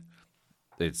TV,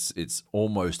 it's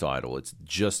almost idle. It's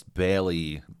just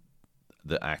barely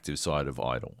the active side of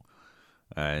idle.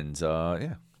 And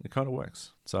yeah, it kind of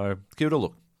works. So give it a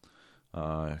look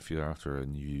if you're after a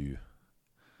new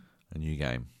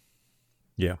game.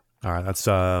 Yeah. All right. That's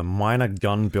Miner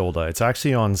Gun Builder. It's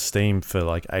actually on Steam for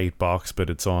like $8, but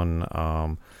it's on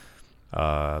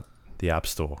the App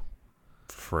Store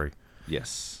for free.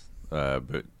 Yes.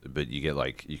 But you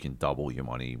get you can double your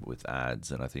money with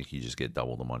ads, and I think you just get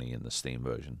double the money in the Steam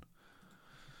version.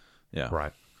 Yeah.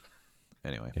 Right.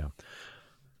 Anyway. Yeah.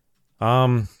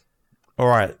 All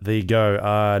right, there you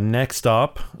go. Next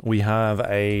up, we have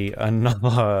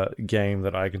another game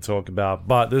that I can talk about,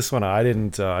 but this one I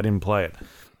didn't play it.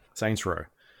 Saints Row,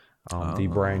 the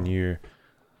brand new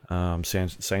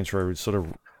Saints Row sort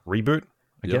of reboot,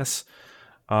 I guess.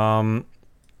 I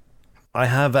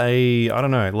have I don't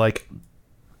know, like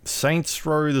Saints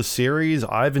Row the series.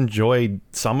 I've enjoyed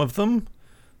some of them,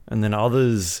 and then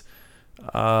others,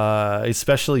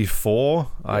 especially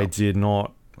 4, I did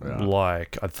not.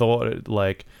 Like I thought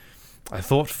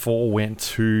 4 went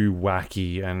too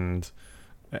wacky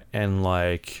and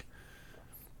like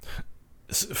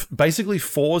basically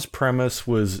four's premise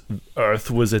was Earth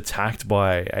was attacked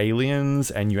by aliens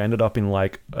and you ended up in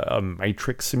like a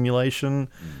Matrix simulation.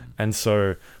 And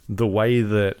so the way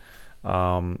that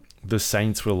the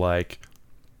Saints were like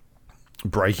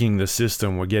breaking the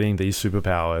system were getting these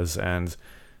superpowers, and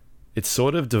it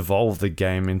sort of devolved the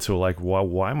game into like,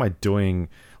 why am I doing,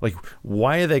 like,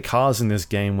 why are there cars in this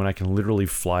game when I can literally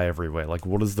fly everywhere? Like,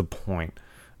 what is the point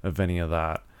of any of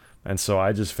that? And so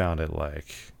I just found it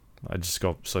like, I just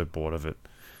got so bored of it.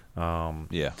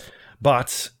 Yeah.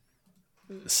 But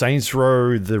Saints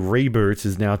Row, the reboot,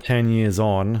 is now 10 years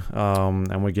on,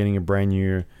 and we're getting a brand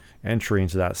new entry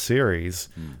into that series.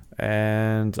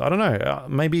 And I don't know,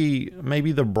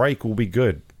 maybe the break will be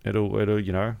good. It'll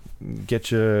you know,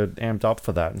 get you amped up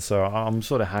for that. And so I'm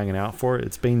sort of hanging out for it.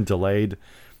 It's been delayed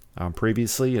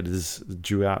previously. It is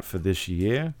due out for this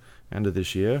year, end of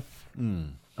this year.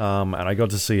 And I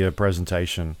got to see a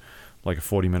presentation, like a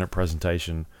 40-minute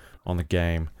presentation on the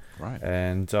game. Right.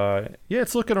 And yeah,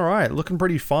 it's looking all right. Looking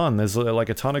pretty fun. There's like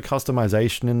a ton of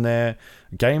customization in there.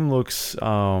 Game looks...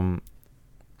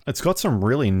 it's got some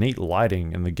really neat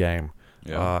lighting in the game.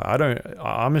 Yeah.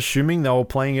 I'm assuming they were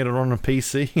playing it on a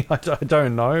PC. I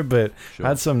don't know, but Sure.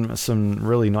 had some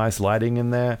really nice lighting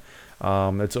in there.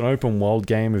 It's an open world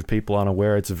game. If people aren't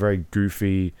aware, it's a very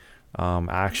goofy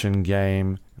action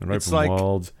game. It's open like-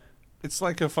 world. It's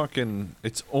like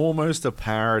it's almost a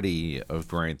parody of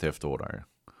Grand Theft Auto,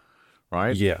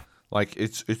 right? Yeah. Like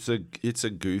it's a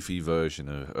goofy version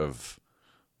of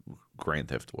Grand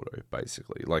Theft Auto,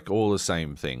 basically. Like all the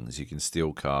same things. You can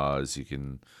steal cars, you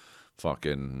can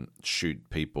fucking shoot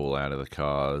people out of the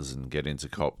cars and get into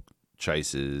cop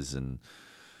chases, and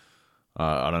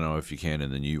I don't know if you can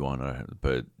in the new one,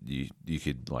 but you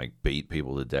could like beat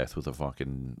people to death with a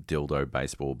fucking dildo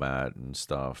baseball bat and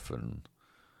stuff, and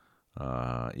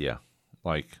yeah,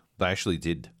 like they actually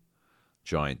did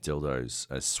giant dildos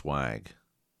as swag,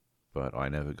 but I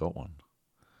never got one.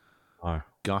 Oh.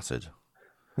 Gutted.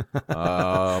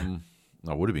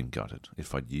 I would have been gutted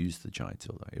if I'd used the giant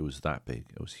dildo. It was that big.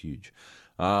 It was huge.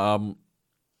 Yeah.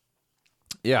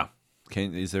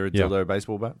 Is there a dildo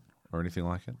baseball bat or anything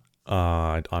like it?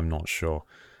 I'm not sure.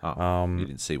 Oh, you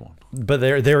didn't see one. But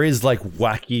there is like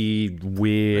wacky,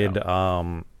 weird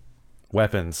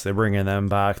weapons. They're bringing them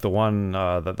back. The one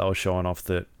that they were showing off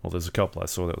there's a couple I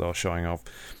saw that they were showing off.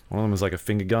 One of them was like a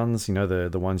finger guns, you know,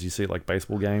 the ones you see at like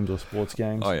baseball games or sports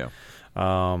games. Oh, yeah.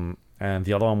 And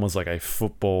the other one was like a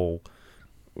football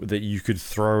that you could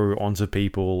throw onto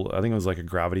people. I think it was like a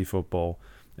gravity football,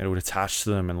 and it would attach to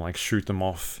them and like shoot them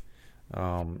off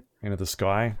into the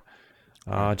sky.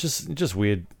 Just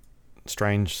weird,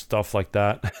 strange stuff like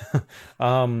that.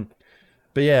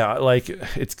 But yeah, like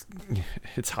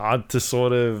it's hard to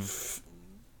sort of,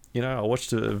 you know, I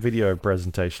watched a video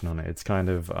presentation on it. It's kind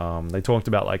of they talked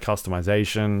about like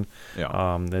customization.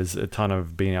 Yeah. There's a ton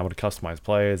of being able to customize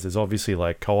players. There's obviously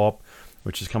like co-op,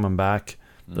 which is coming back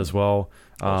as well.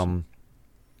 Awesome.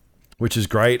 Which is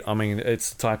great. I mean,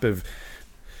 it's the type of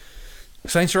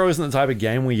Saints Row isn't the type of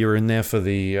game where you're in there for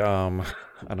the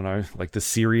I don't know, like the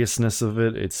seriousness of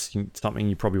it. It's something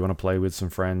you probably want to play with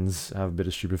some friends, have a bit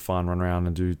of stupid fun, run around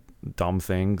and do dumb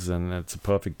things, and it's a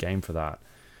perfect game for that,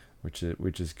 which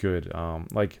is good.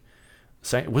 Like,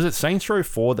 was it Saints Row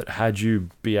 4 that had you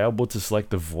be able to select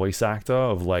the voice actor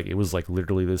of like, it was like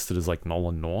literally listed as like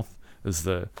Nolan North as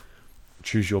the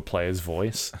choose your player's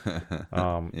voice.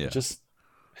 Yeah. Just,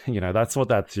 you know, that's what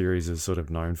that series is sort of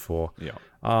known for. Yeah.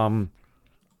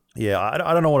 Yeah,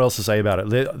 I don't know what else to say about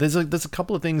it. There's a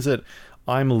couple of things that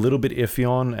I'm a little bit iffy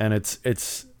on, and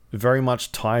it's very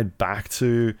much tied back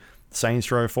to Saints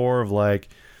Row 4 of like,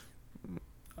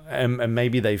 and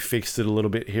maybe they fixed it a little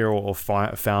bit here or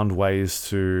found ways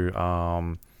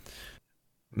to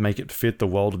make it fit the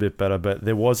world a bit better. But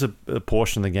there was a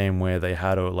portion of the game where they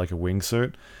had a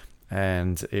wingsuit,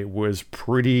 and it was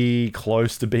pretty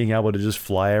close to being able to just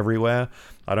fly everywhere.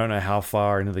 I don't know how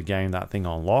far into the game that thing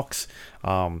unlocks,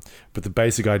 but the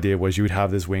basic idea was you would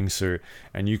have this wingsuit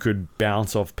and you could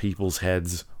bounce off people's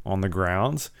heads on the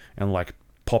ground and like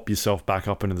pop yourself back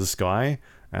up into the sky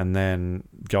and then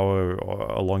go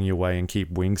along your way and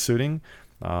keep wingsuiting.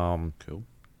 Cool.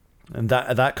 And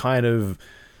that kind of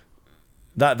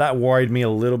that worried me a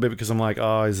little bit because I'm like,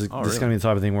 is this really? going to be the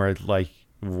type of thing where it's like,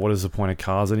 what is the point of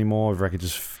cars anymore if I could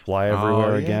just fly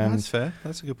everywhere again? That's fair.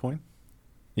 That's a good point.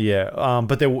 Yeah,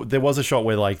 but there was a shot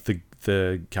where like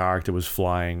the character was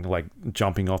flying, like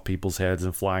jumping off people's heads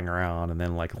and flying around, and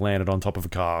then like landed on top of a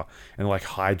car and like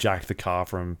hijacked the car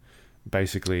from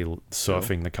basically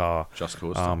surfing the car. Just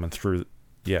Cause. And through,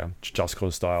 Just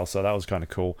Cause style. So that was kind of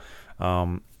cool.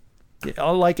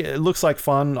 I like it. It looks like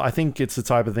fun. I think it's the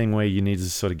type of thing where you need to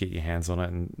sort of get your hands on it,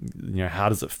 and how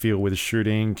does it feel with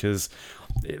shooting? Because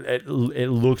it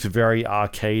looked very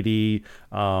arcadey.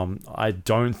 I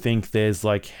don't think there's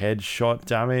like headshot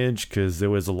damage, because there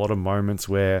was a lot of moments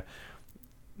where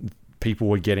people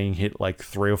were getting hit like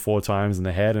 3 or 4 times in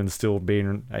the head and still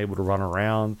being able to run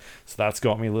around. So that's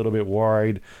got me a little bit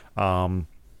worried.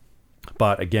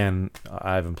 But again,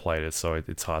 I haven't played it, so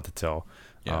it's hard to tell.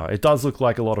 Yeah. It does look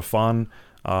like a lot of fun.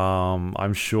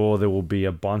 I'm sure there will be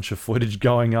a bunch of footage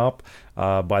going up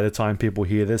by the time people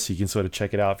hear this. You can sort of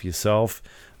check it out for yourself.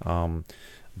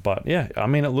 But yeah, I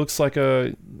mean, it looks like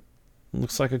a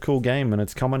cool game, and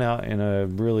it's coming out in a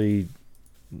really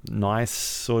nice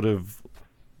sort of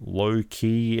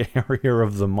low-key area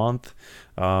of the month,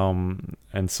 and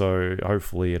so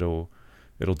hopefully it'll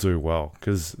do well,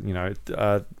 because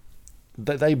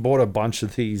they bought a bunch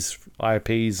of these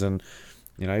IPs, and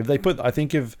if they put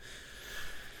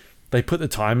the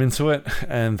time into it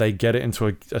and they get it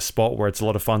into a spot where it's a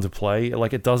lot of fun to play,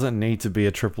 like, it doesn't need to be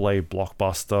a AAA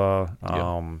blockbuster,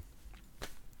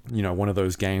 one of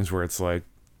those games where it's like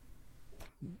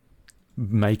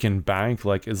making bank.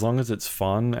 Like, as long as it's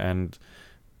fun, and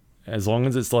as long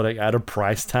as it's like at a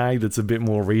price tag that's a bit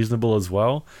more reasonable as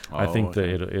well, I think that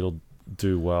it'll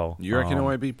do well. You reckon it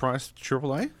won't be priced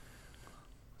AAA?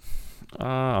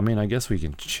 I mean, I guess we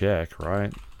can check,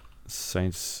 right?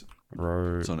 Saints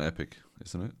Row. It's on Epic,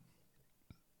 isn't it?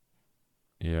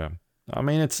 Yeah. I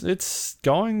mean, it's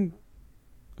going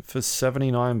for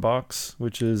 $79,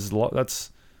 which is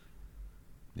that's.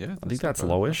 Yeah, I think that's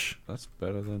lowish. That's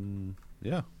better than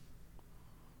yeah.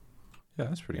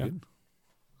 That's pretty good.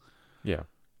 Yeah.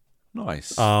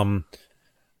 Nice.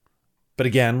 But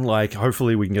again, like,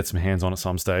 hopefully we can get some hands on at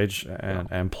some stage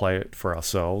and play it for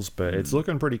ourselves. But it's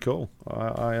looking pretty cool.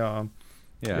 I'm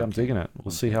digging it.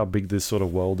 We'll see how big this sort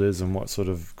of world is and what sort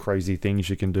of crazy things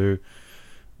you can do.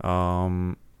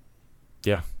 I'm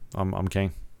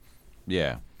keen.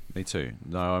 Yeah, me too.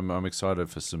 No, I'm excited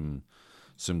for some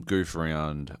goof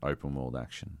around open world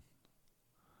action.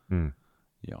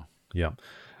 Yeah.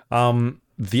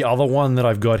 The other one that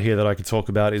I've got here that I could talk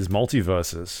about is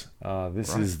Multiverses.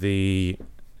 This is the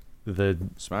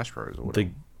Smash Bros. Or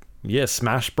whatever.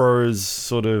 Smash Bros.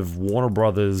 Sort of Warner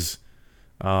Brothers.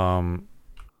 What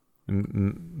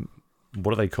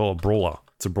do they call it? Brawler.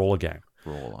 It's a brawler game.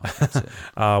 Brawler. That's it.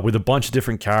 With a bunch of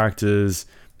different characters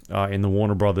in the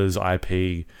Warner Brothers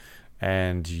IP,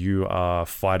 and you are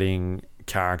fighting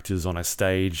characters on a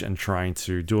stage and trying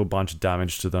to do a bunch of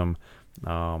damage to them.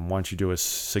 Once you do a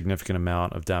significant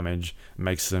amount of damage, it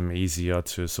makes them easier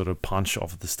to sort of punch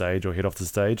off the stage or hit off the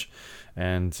stage.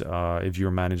 And if you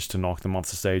manage to knock them off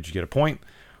the stage, you get a point.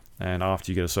 And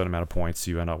after you get a certain amount of points,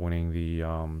 you end up winning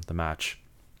the match.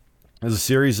 There's a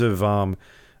series of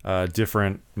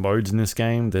different modes in this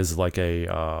game. There's like a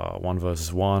 1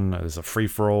 versus 1. There's a free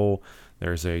for all.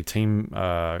 There's a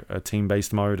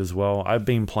team-based mode as well. I've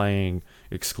been playing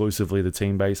exclusively the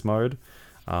team-based mode.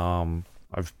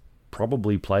 I've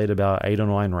probably played about 8 or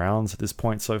 9 rounds at this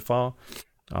point so far.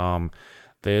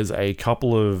 There's a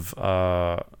couple of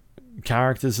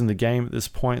characters in the game at this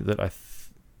point that I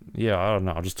don't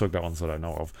know. I'll just talk about ones that I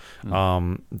know of.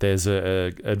 There's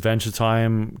a Adventure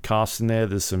Time cast in there.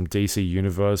 There's some DC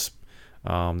Universe.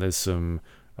 There's some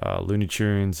Looney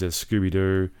Tunes. There's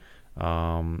Scooby-Doo.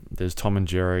 There's Tom and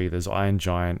Jerry. There's Iron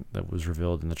Giant that was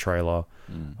revealed in the trailer.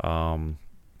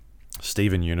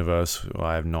 Steven Universe,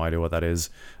 I have no idea what that is.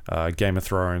 Game of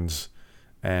Thrones,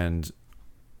 and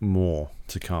more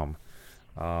to come.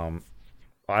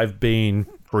 I've been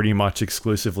pretty much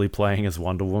exclusively playing as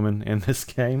Wonder Woman in this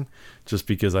game, just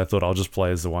because I thought I'll just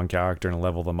play as the one character and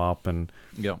level them up and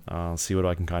see what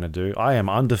I can kind of do. I am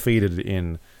undefeated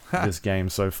in this game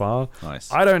so far.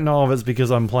 Nice. I don't know if it's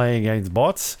because I'm playing against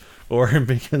bots or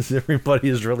because everybody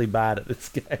is really bad at this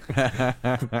game.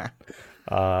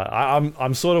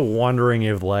 I'm sort of wondering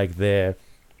if like they're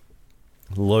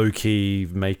low key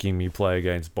making me play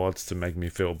against bots to make me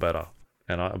feel better,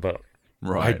 I don't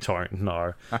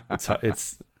know.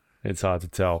 It's hard to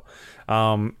tell.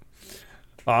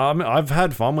 I've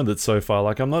had fun with it so far.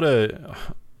 Like,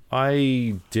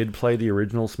 I did play the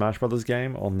original Smash Brothers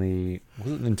game on the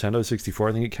Nintendo 64.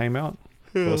 I think it came out.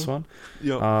 First one.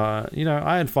 Yeah.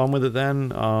 I had fun with it then.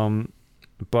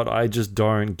 But I just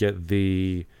don't get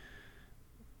the.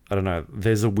 I don't know.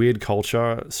 There's a weird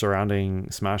culture surrounding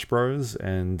Smash Bros.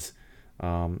 And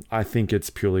I think it's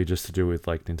purely just to do with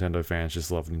like Nintendo fans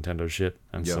just love Nintendo shit.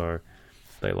 And so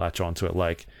they latch onto it.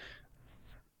 Like,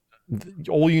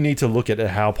 all you need to look at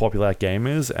how popular that game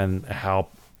is and how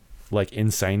like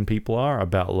insane people are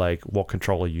about like what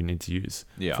controller you need to use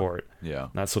for it. Yeah.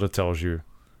 And that sort of tells you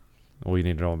all you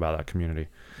need to know about that community.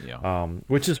 Yeah.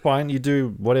 Which is fine. You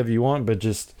do whatever you want, but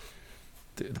just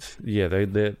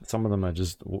they some of them are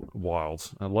just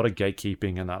wild. A lot of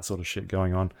gatekeeping and that sort of shit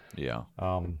going on. Yeah.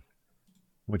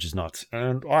 Which is nuts.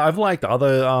 And I've liked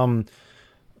other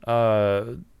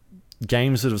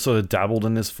games that have sort of dabbled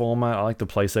in this format. I like the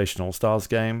PlayStation All Stars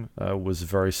game. Was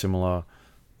very similar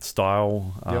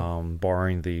style,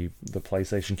 borrowing the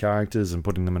PlayStation characters and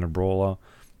putting them in a brawler.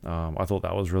 I thought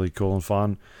that was really cool and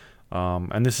fun.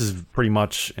 And this is pretty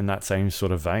much in that same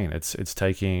sort of vein. It's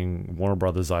taking Warner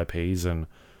Brothers IPs and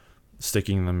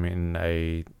sticking them in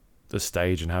a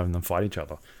stage and having them fight each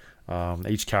other.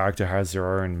 Each character has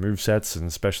their own movesets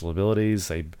and special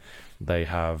abilities. They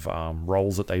have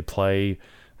roles that they play,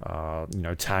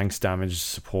 tanks, damage,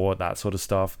 support, that sort of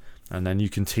stuff. And then you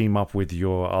can team up with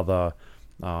your other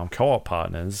co-op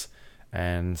partners,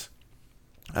 and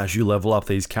as you level up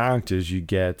these characters, you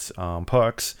get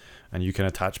perks, and you can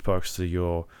attach perks to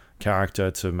your character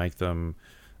to make them,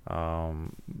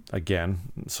 again,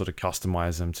 sort of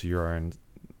customize them to your own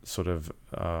sort of,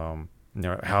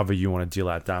 however you want to deal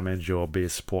out damage or be a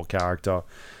support character,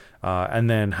 and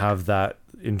then have that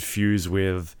infuse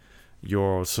with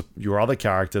your other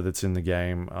character that's in the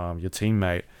game, your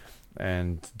teammate,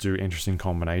 and do interesting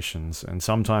combinations. And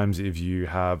sometimes if you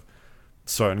have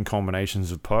certain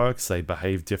combinations of perks, they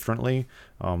behave differently.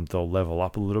 They'll level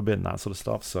up a little bit and that sort of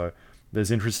stuff. So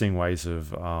there's interesting ways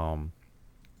of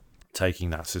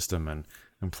taking that system and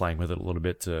playing with it a little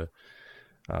bit to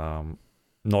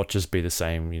not just be the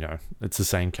same, it's the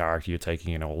same character you're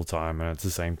taking in all the time, and it's the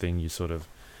same thing you sort of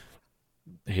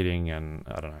hitting, and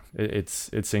I don't know.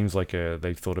 It seems like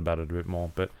they've thought about it a bit more,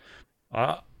 but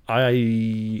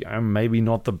I am maybe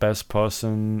not the best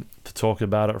person to talk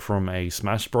about it from a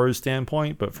Smash Bros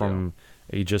standpoint, but from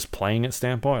a just playing it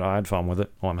standpoint, I had fun with it,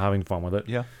 or I'm having fun with it.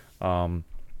 Yeah.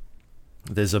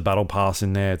 There's a battle pass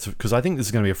in there, because I think this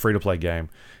is going to be a free-to-play game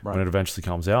when it eventually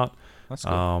comes out. That's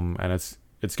cool. And it's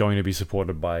going to be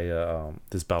supported by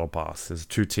this battle pass. There's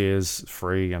 2 tiers,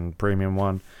 free and premium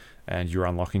one, and you're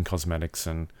unlocking cosmetics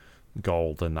and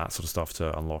gold and that sort of stuff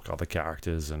to unlock other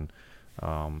characters and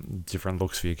different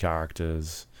looks for your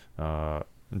characters,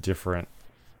 different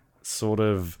sort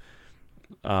of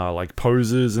like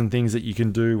poses and things that you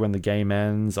can do when the game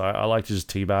ends. I like to just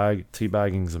teabag.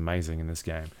 Teabagging is amazing in this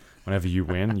game. Whenever you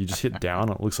win, you just hit down,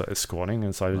 and it looks like they're squatting,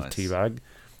 and so I just teabag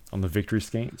on the victory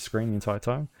screen the entire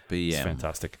time. It's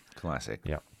fantastic. Classic.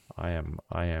 Yeah, I am.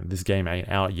 This game ain't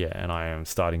out yet, and I am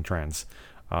starting trends.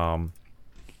 I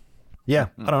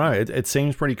don't know. It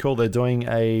seems pretty cool. They're doing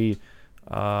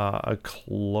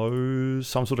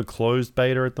some sort of closed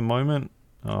beta at the moment,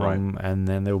 and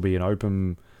then there will be an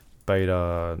open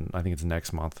beta. I think it's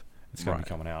next month. It's going to be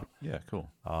coming out. Yeah, cool.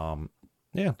 I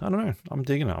don't know. I'm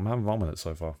digging it. I'm having fun with it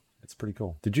so far. It's pretty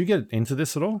cool. Did you get into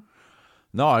this at all?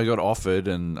 No, I got offered,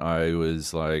 and I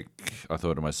was like, I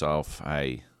thought to myself,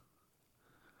 hey,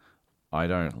 I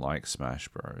don't like Smash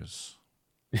Bros.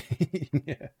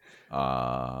 Yeah.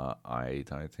 I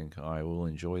don't think I will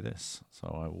enjoy this, so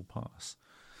I will pass.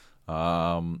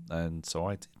 And so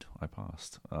I did. I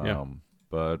passed.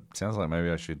 But it sounds like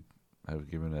maybe I should have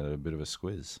given it a bit of a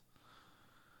squiz.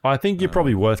 I think you're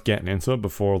probably worth getting into it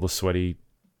before all the sweaty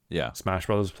Smash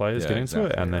Brothers players get into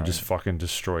it, and then just fucking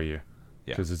destroy you.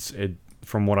 Because it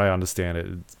from what I understand,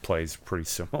 it plays pretty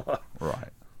similar. Right.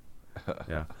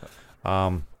 Yeah.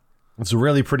 It's a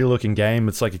really pretty looking game.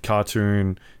 It's like a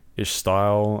cartoon-ish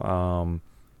style.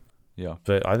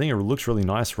 But I think it looks really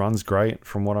nice. Runs great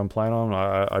from what I'm playing on.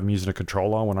 I'm using a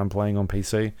controller when I'm playing on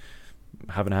PC.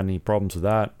 Haven't had any problems with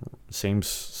that. Seems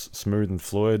smooth and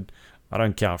fluid. I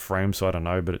don't count frames, so I don't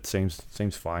know, but it seems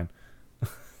fine.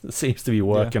 It seems to be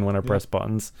working when I press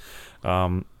buttons.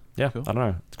 Cool. I don't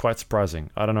know. It's quite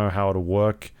surprising. I don't know how it'll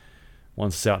work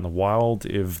once it's out in the wild,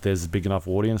 if there's a big enough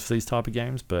audience for these type of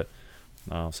games, but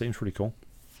seems pretty cool.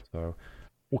 So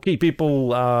we'll keep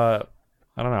people, up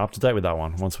to date with that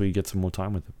one once we get some more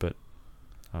time with it, but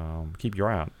keep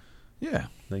your eye out. Yeah.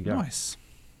 There you go. Nice.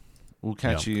 We'll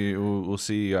catch you. We'll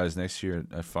see you guys next year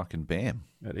at fucking BAM.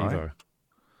 At Evo. Right?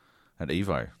 At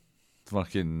Evo.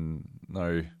 Fucking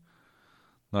no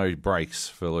breaks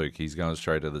for Luke. He's going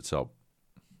straight to the top.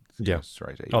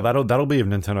 Straight to Evo. Oh, that'll be if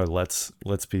Nintendo lets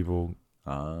people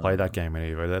play that game at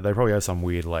Evo. They probably have some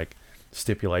weird like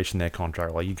stipulation in their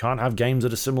contract, like you can't have games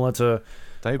that are similar to.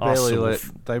 They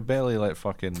barely let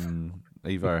fucking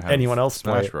Evo have anyone else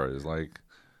Smash play Bros. Like,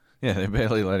 yeah, they're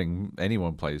barely letting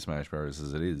anyone play Smash Bros.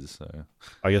 As it is. So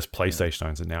I guess PlayStation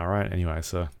owns it now, right? Anyway,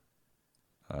 so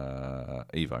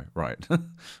Evo, right?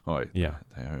 Oh, Yeah,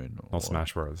 they own not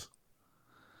Smash Bros.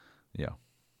 Yeah.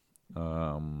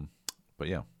 But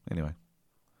yeah. Anyway.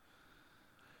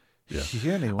 Yeah.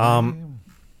 Anyway.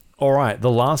 All right.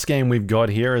 The last game we've got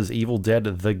here is Evil Dead: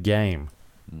 The Game,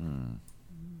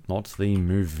 not the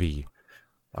movie.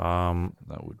 That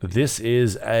would be. This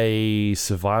is a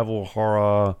survival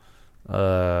horror,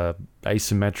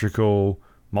 asymmetrical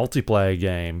multiplayer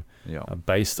game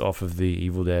based off of the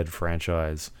Evil Dead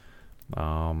franchise,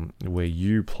 where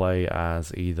you play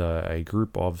as either a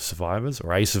group of survivors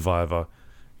or a survivor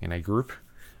in a group,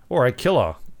 or a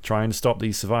killer trying to stop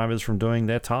these survivors from doing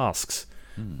their tasks.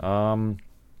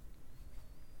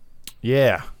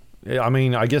 Yeah. I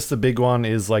mean, I guess the big one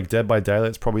is like Dead by Daylight.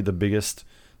 It's probably the biggest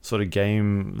sort of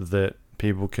game that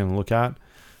people can look at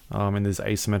in these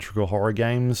asymmetrical horror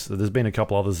games. There's been a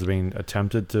couple others that have been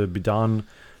attempted to be done.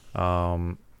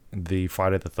 The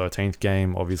Friday the 13th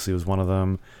game obviously was one of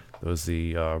them. There was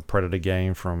the Predator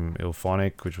game from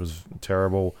Ilphonic, which was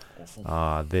terrible.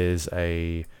 There's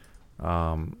a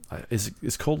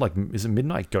it's called like, is it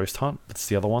Midnight Ghost Hunt? That's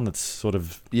the other one that's sort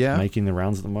of making the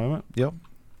rounds at the moment. Yep,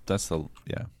 that's the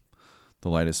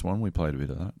latest one. We played a bit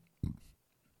of that.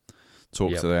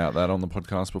 Talked about that on the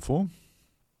podcast before.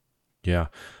 Yeah.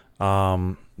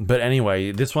 But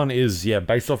anyway, this one is,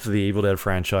 based off of the Evil Dead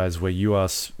franchise, where you are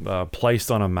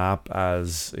placed on a map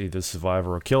as either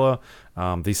survivor or killer.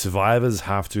 These survivors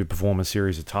have to perform a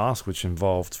series of tasks, which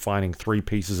involved finding 3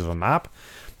 pieces of a map.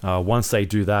 Once they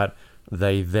do that,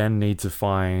 they then need to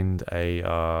find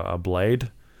a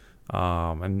blade.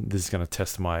 And this is going to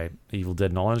test my Evil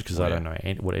Dead knowledge, because I don't know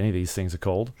what any of these things are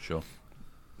called. Sure.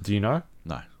 Do you know?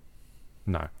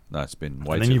 No, it's been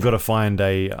way And then too you've long. got to find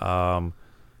the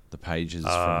pages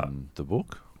from the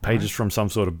book. Pages from some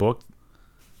sort of book.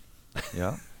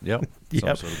 Yeah. Yep.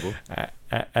 Some sort of book.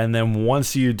 And then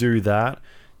once you do that,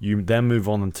 you then move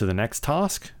on to the next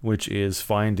task, which is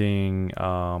finding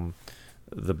where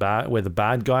the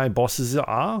bad guy bosses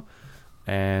are.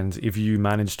 And if you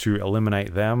manage to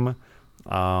eliminate them,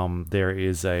 there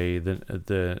is is it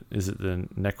the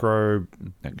necro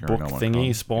book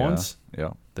thingy spawns?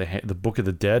 Yeah. The Book of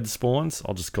the Dead spawns.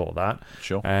 I'll just call it that.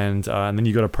 Sure. And then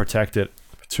you got to protect it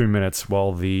for 2 minutes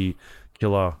while the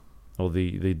killer, or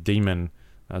the demon,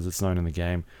 as it's known in the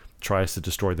game, tries to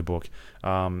destroy the book.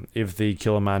 If the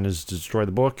killer manages to destroy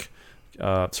the book,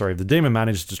 if the demon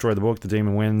manages to destroy the book, the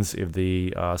demon wins. If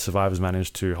the survivors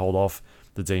manage to hold off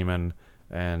the demon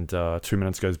and 2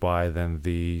 minutes goes by, then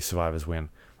the survivors win.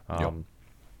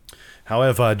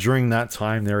 However, during that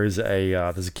time, there's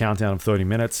a countdown of 30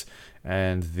 minutes,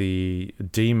 and the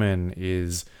demon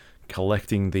is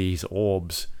collecting these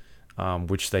orbs,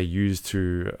 which they use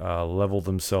to level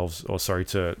themselves,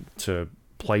 to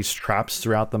place traps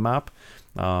throughout the map.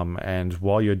 And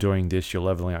while you're doing this, you're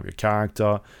leveling up your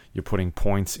character. You're putting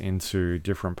points into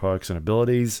different perks and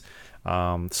abilities.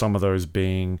 Some of those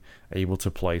being able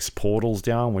to place portals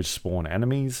down, which spawn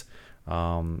enemies.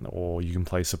 Or you can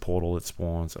place a portal that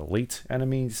spawns elite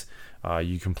enemies.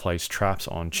 You can place traps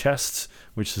on chests,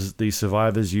 which is the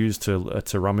survivors use to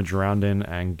rummage around in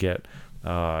and get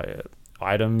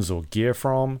items or gear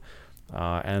from.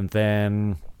 And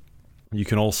then you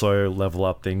can also level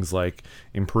up things like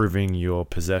improving your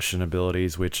possession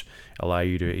abilities, which allow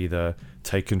you to either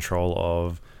take control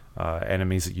of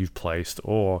enemies that you've placed,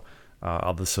 or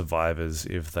other survivors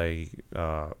if they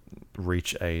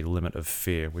reach a limit of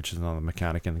fear, which is another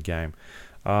mechanic in the game.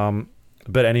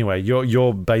 But anyway,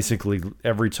 you're basically,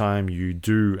 every time you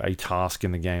do a task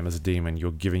in the game as a demon,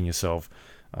 you're giving yourself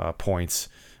points,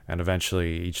 and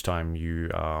eventually each time you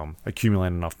accumulate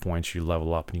enough points, you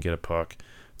level up and you get a perk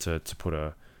to put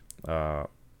a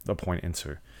point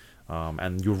into.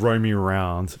 And you're roaming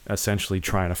around essentially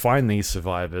trying to find these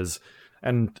survivors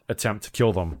and attempt to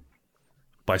kill them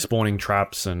by spawning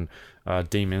traps and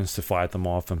demons to fight them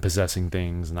off, and possessing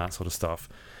things and that sort of stuff.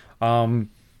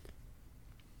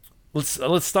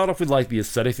 Let's start off with like the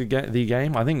aesthetic of the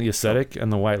game. I think the aesthetic and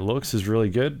the way it looks is really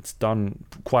good. It's done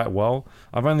quite well.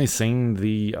 I've only seen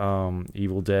the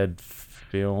Evil Dead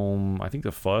film. I think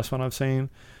the first one I've seen,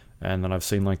 and then I've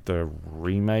seen like the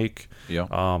remake. Yeah.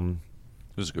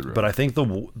 It was a good remake. But I think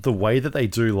the way that they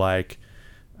do, like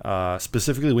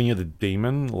specifically when you're the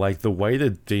demon, like the way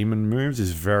the demon moves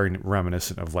is very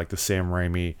reminiscent of like what Sam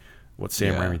Raimi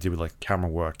did with like camera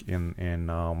work in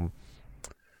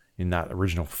that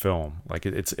original film. Like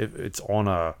it's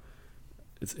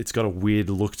got a weird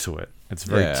look to it. It's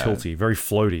very tilty, very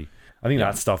floaty. I think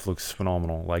that stuff looks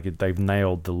phenomenal. Like they've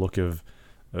nailed the look of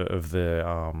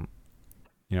the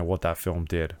what that film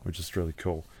did, which is really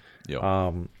cool.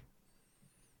 Yeah.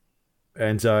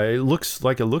 and it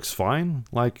looks fine.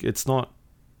 Like it's not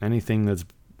anything that's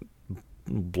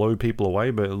blow people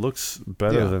away, but it looks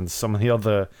better than some of the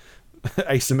other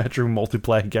asymmetrical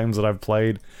multiplayer games that I've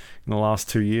played in the last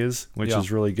 2 years, which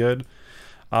is really good.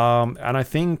 And I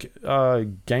think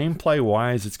gameplay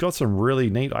wise, it's got some really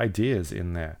neat ideas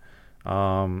in there.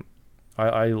 I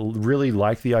really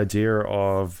like the idea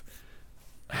of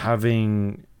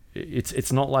having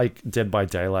it's not like Dead by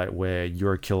Daylight where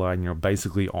you're a killer and you're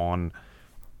basically on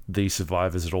the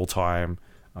survivors at all time,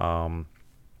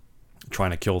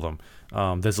 trying to kill them.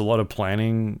 There's a lot of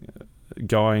planning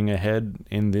going ahead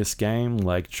in this game,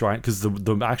 like because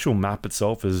the actual map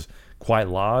itself is quite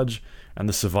large, and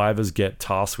the survivors get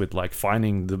tasked with like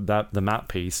finding the map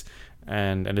piece,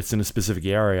 and it's in a specific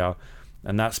area,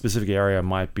 and that specific area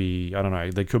might be, I don't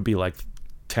know, there could be like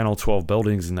 10 or 12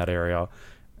 buildings in that area,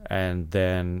 and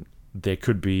then there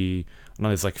could be, I know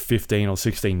there's like 15 or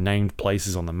 16 named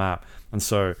places on the map, and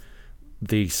so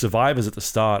the survivors at the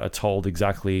start are told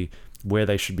exactly where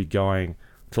they should be going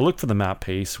to look for the map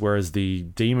piece, whereas the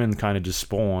demon kind of just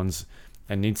spawns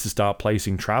and needs to start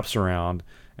placing traps around,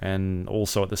 and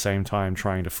also at the same time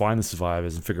trying to find the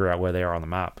survivors and figure out where they are on the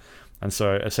map. And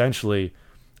so essentially,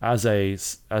 as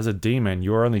a demon,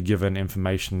 you're only given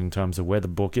information in terms of where the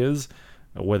book is,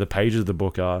 where the pages of the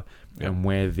book are, and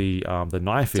where the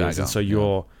knife is. And so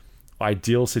your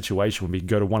ideal situation would be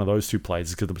go to one of those two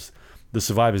places, because the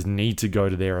survivors need to go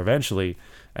to there eventually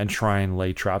and try and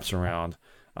lay traps around,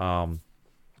 and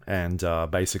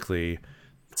basically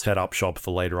set up shop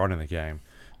for later on in the game.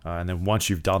 And then once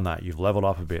you've done that, you've leveled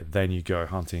up a bit, then you go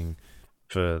hunting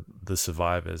for the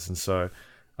survivors. And so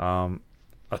I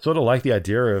sort of like the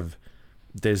idea of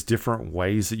there's different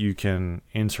ways that you can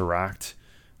interact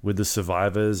with the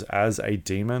survivors as a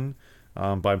demon,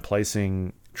 by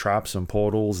placing traps and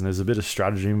portals, and there's a bit of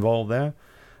strategy involved there.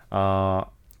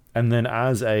 And then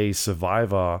as a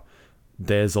survivor,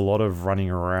 there's a lot of running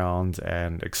around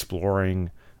and exploring,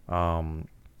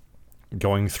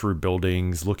 going through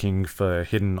buildings, looking for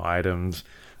hidden items,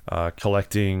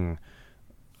 collecting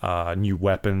new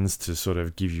weapons to sort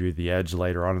of give you the edge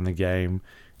later on in the game,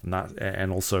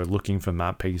 and also looking for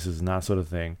map pieces and that sort of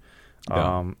thing.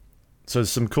 So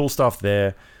there's some cool stuff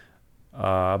there,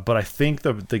 but I think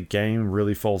the game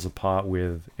really falls apart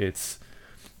with its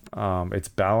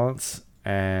balance,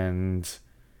 and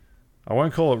I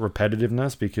won't call it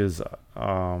repetitiveness, because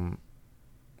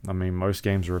I mean, most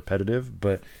games are repetitive,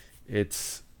 but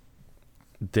there's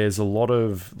a lot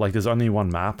of, like, there's only one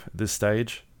map at this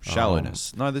stage.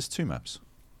 Shallowness. No, there's 2 maps.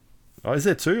 Oh, is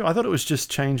there 2? I thought it was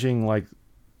just changing, the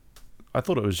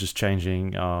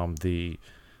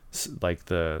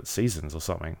seasons or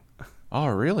something. Oh,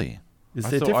 really? Is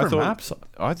there different maps?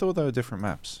 I thought they were different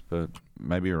maps, but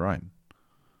maybe you're right.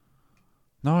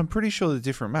 No, I'm pretty sure they're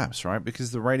different maps, right?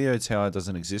 Because the radio tower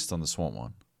doesn't exist on the swamp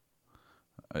one.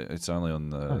 It's only on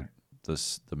the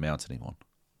mountainy one.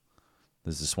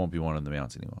 There's the swampy one and the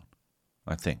mountainy one,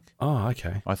 I think. Oh,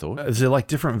 okay. I thought. Is there like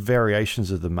different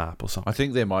variations of the map or something? I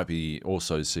think there might be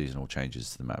also seasonal changes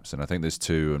to the maps, and I think there's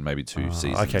 2 and maybe 2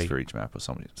 seasons for each map or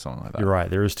something like that. You're right.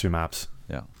 There is 2 maps.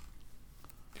 Yeah.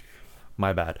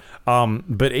 My bad.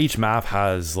 But each map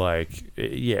has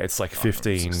it's like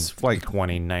 15, it's like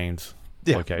 20 named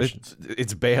locations.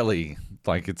 It's barely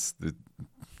like it's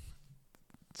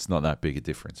not that big a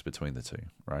difference between the 2,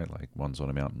 right? Like one's on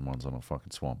a mountain, one's on a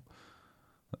fucking swamp.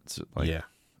 That's like,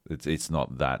 it's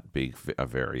not that big a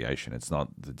variation. It's not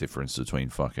the difference between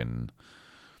fucking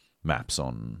maps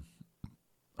on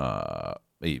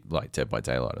like Dead by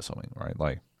Daylight or something, right?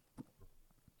 Like,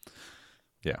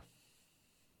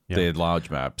 they're large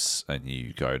maps, and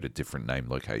you go to different named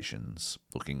locations,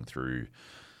 looking through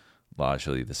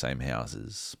largely the same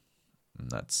houses,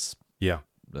 and that's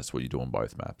what you do on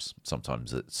both maps.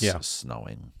 Sometimes it's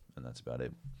snowing, and that's about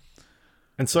it.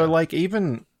 And so, like,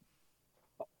 even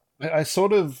I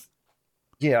sort of,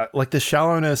 like the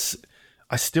shallowness,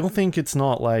 I still think it's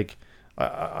not like,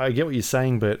 I get what you're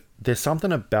saying, but there's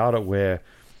something about it where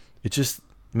it just,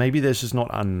 maybe there's just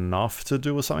not enough to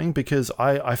do or something, because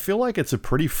I feel like it's a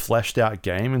pretty fleshed out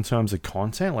game in terms of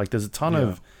content. Like, there's a ton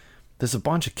of, there's a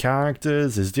bunch of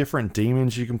characters, there's different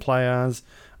demons you can play as,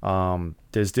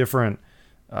 there's different,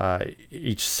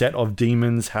 each set of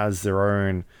demons has their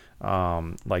own,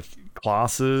 like,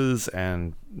 classes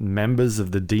and members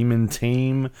of the demon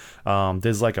team.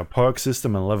 There's like a perk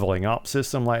system and leveling up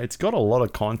system. Like, it's got a lot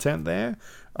of content there,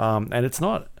 and it's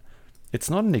not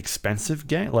an expensive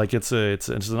game. Like, it's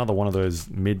another one of those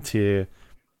mid-tier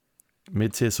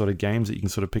sort of games that you can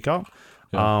sort of pick up.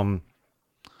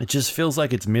 It just feels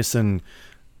like it's missing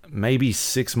maybe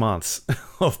 6 months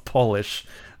of polish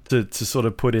to sort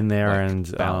of put in there Like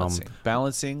and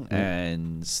balancing,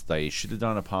 and they should have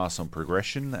done a pass on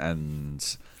progression. And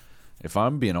if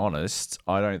I'm being honest,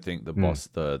 I don't think the boss,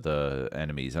 the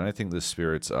enemies, I don't think the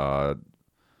spirits are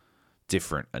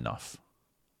different enough.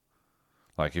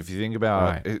 Like if you think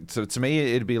about it, to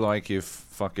me, it'd be like if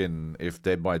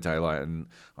Dead by Daylight, and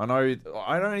I know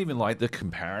I don't even like the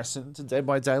comparison to Dead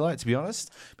by Daylight, to be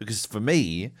honest, because for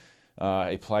me,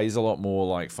 it plays a lot more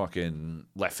like fucking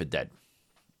Left 4 Dead,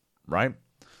 right?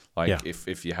 Like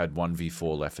if you had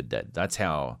 1v4 Left 4 Dead, that's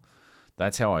how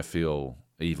I feel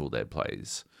Evil Dead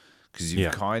plays, because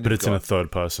you've but it's in a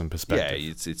third person perspective.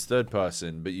 Yeah, it's third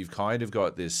person, but you've kind of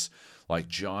got this like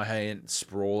giant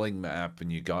sprawling map,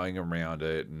 and you're going around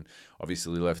it, and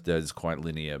obviously Left 4 Dead is quite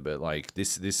linear, but like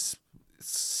this,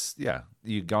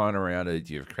 you're going around it,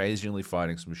 you're occasionally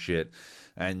fighting some shit,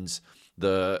 and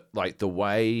the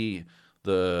way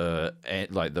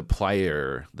the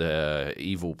player, the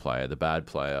evil player, the bad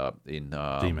player in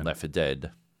Left 4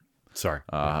 Dead,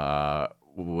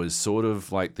 was sort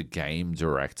of like the game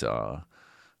director,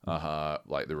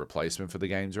 like the replacement for the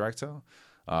game director.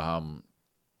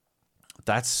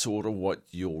 That's sort of what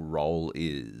your role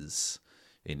is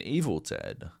in Evil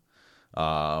Dead.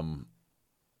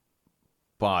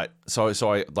 But so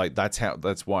I like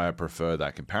that's why I prefer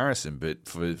that comparison. But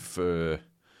for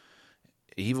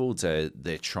Evil Dead,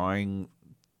 they're trying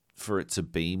for it to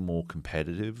be more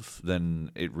competitive than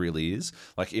it really is.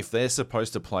 Like if they're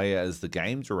supposed to play as the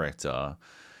game director,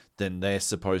 then they're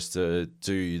supposed to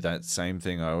do that same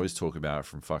thing I always talk about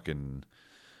from fucking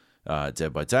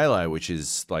Dead by Daylight, which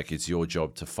is like it's your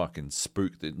job to fucking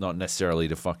spook, not necessarily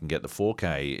to fucking get the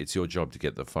 4K. It's your job to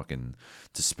get to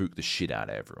spook the shit out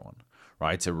of everyone,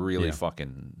 right? To really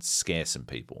fucking scare some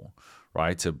people,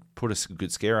 right? To put a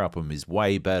good scare up them is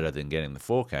way better than getting the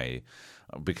 4K,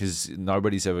 because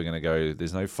nobody's ever going to go.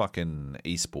 There's no fucking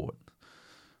esport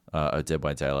of Dead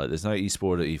by Daylight. There's no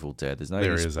esport of Evil Dead. There's no.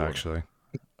 There esport is actually.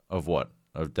 Of what?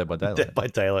 Of Dead by Daylight. Dead by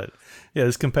Daylight. Yeah,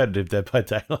 there's competitive Dead by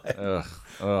Daylight.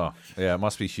 Oh, yeah, it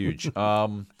must be huge.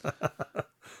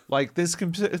 Like there's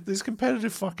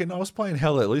competitive fucking. I was playing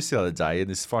Hell Let Loose the other day, and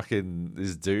this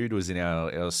dude was in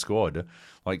our squad,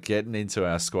 like getting into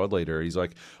our squad leader. He's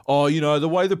like, "Oh, the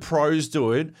way the pros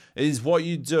do it is what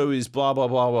you do is blah blah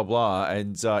blah blah blah,"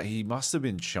 and he must have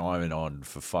been chiming on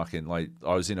for fucking like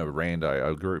I was in a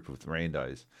group with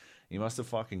randos. He must have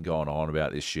fucking gone on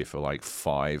about this shit for like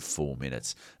 5 full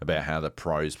minutes about how the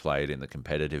pros played in the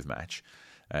competitive match.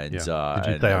 And Did you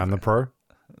say I'm the pro?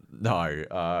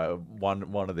 No,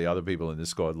 one of the other people in the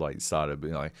squad like started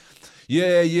being like,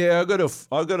 yeah, I got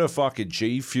a fucking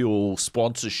G Fuel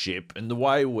sponsorship, and the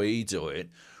way we do it,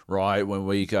 right, when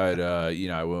we go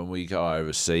to when we go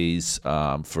overseas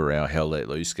for our Hell Let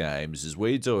Loose games, is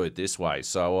we do it this way.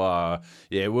 So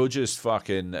we'll just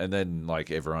fucking, and then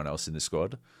like everyone else in the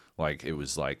squad. Like it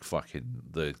was like fucking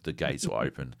the gates were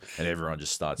open and everyone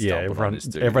just starts dumping on this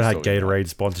dude. Everyone had Gatorade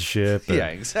sponsorship. Yeah,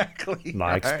 exactly.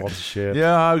 Nike sponsorship.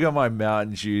 Yeah, I've got my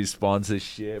Mountain Dew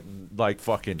sponsorship. Like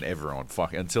fucking everyone.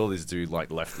 Fucking until this dude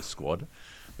like left the squad.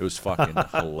 It was fucking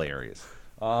hilarious.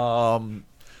 But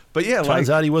yeah, turns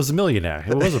out he was a millionaire.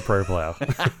 He was a pro player.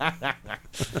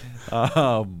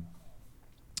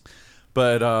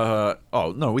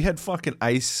 We had fucking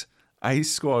Ace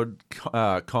squad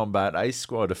combat, Ace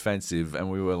squad offensive, and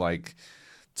we were like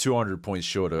 200 points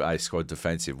short of Ace squad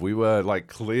defensive. We were like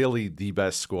clearly the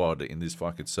best squad in this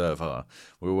fucking server.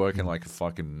 We were working like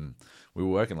fucking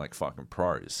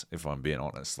pros, if I'm being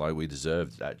honest. Like we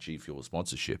deserved that G Fuel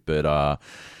sponsorship. But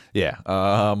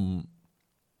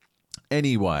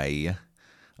anyway,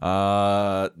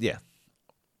 there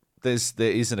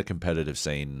isn't a competitive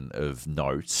scene of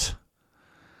note,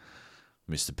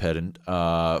 Mr. Pedant,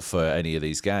 for any of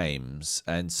these games.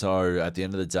 And so at the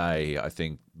end of the day, I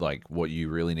think like what you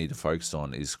really need to focus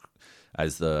on is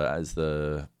as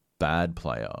the bad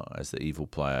player, as the evil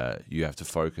player, you have to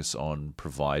focus on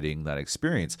providing that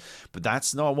experience. But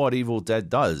that's not what Evil Dead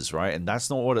does, right? And that's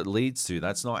not what it leads to.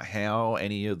 That's not how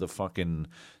any of the fucking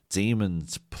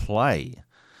demons play.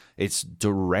 It's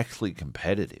directly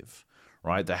competitive,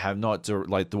 right? They have not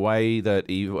like the way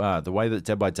that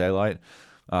Dead by Daylight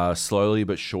slowly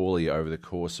but surely over the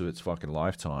course of its fucking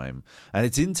lifetime. And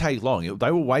it didn't take long.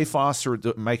 They were way faster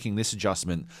at making this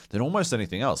adjustment than almost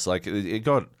anything else. Like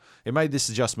it made this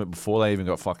adjustment before they even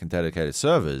got fucking dedicated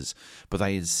servers, but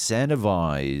they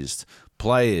incentivized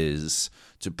players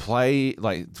to play,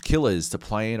 like killers to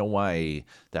play in a way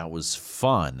that was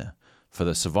fun for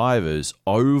the survivors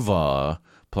over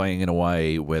playing in a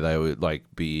way where they would like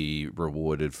be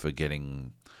rewarded for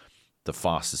getting the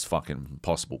fastest fucking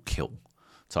possible kill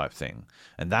type thing.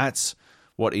 And that's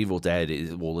what Evil Dead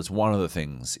is. Well, it's one of the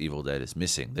things Evil Dead is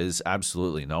missing. There's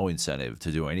absolutely no incentive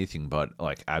to do anything but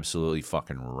like absolutely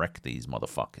fucking wreck these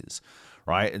motherfuckers,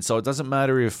 right? And so it doesn't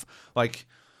matter if like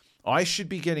I should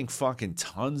be getting fucking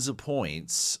tons of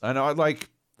points, and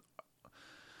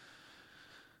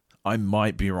I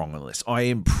might be wrong on this. I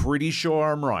am pretty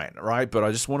sure I'm right? But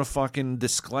I just want to fucking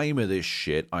disclaimer this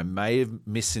shit. I may have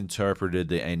misinterpreted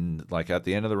the end. Like at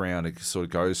the end of the round, it sort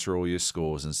of goes through all your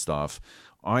scores and stuff.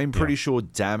 I'm pretty sure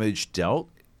damage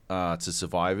dealt to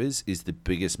survivors is the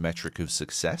biggest metric of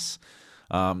success.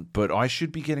 But I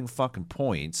should be getting fucking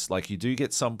points. Like you do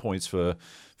get some points for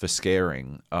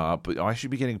scaring, but I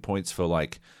should be getting points for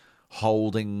like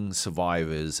holding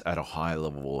survivors at a high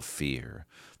level of fear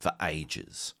for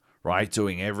ages. Right,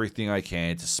 doing everything I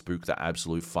can to spook the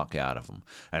absolute fuck out of them,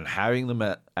 and having them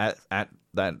at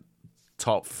that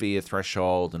top fear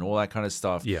threshold and all that kind of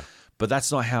stuff. Yeah. But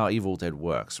that's not how Evil Dead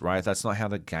works, right? That's not how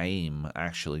the game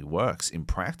actually works in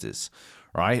practice,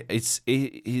 right?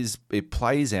 It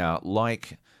plays out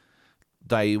like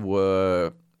they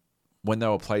were when they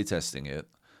were playtesting it.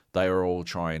 They were all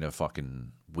trying to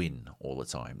fucking win all the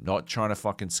time, not trying to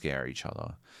fucking scare each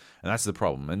other. And that's the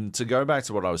problem. And to go back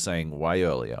to what I was saying way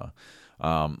earlier,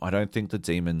 I don't think the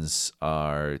demons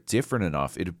are different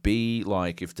enough. It'd be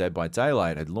like if Dead by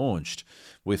Daylight had launched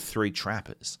with 3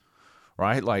 trappers,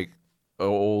 right? Like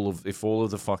if all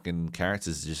of the fucking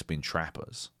characters had just been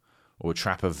trappers or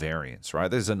trapper variants,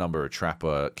 right? There's a number of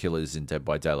trapper killers in Dead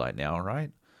by Daylight now, right?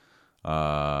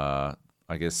 I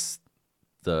guess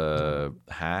the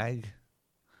Hag.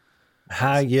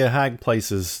 Hag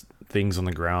places things on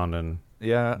the ground and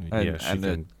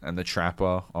and the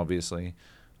trapper, obviously.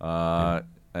 And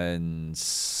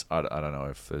I don't know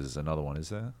if there's another one, is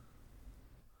there?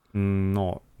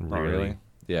 Not really.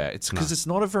 Yeah, it's because it's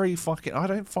not a very fucking. I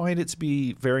don't find it to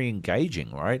be very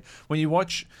engaging, right? When I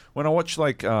watch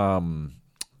like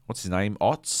what's his name,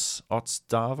 Otz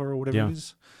Dava or whatever it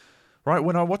is, right?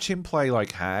 When I watch him play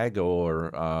like Hag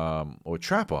or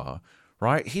Trapper,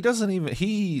 right? He doesn't even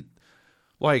he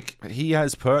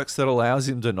has perks that allows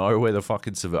him to know where the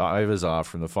fucking survivors are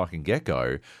from the fucking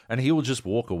get-go, and he will just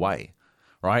walk away,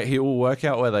 right? He will work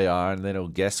out where they are, and then he'll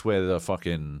guess where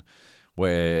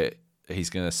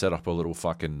he's going to set up a little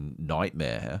fucking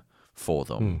nightmare for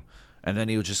them. And then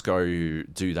he'll just go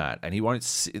do that. And he won't,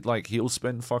 he'll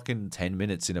spend fucking 10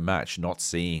 minutes in a match not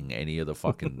seeing any of the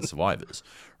fucking survivors,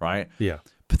 right? Yeah.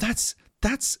 But that's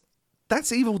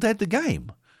Evil Dead the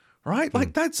game. Right?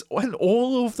 Like, that's when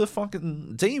all of the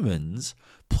fucking demons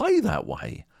play that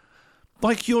way.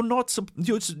 Like, you don't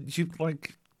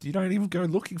even go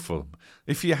looking for them.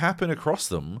 If you happen across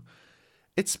them,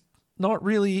 it's not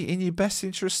really in your best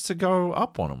interest to go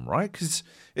up on them, right? Because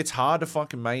it's hard to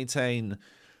fucking maintain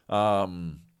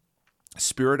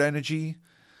spirit energy.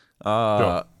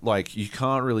 Like, you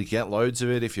can't really get loads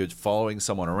of it if you're following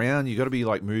someone around. You got to be,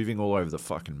 like, moving all over the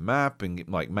fucking map and,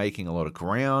 like, making a lot of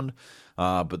ground.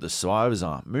 But the survivors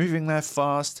aren't moving that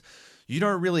fast. You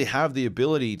don't really have the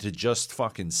ability to just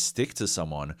fucking stick to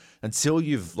someone until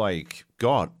you've like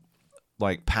got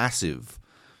like passive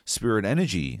spirit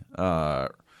energy coming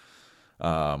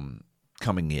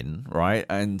in, right?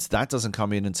 And that doesn't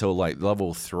come in until like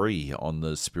level 3 on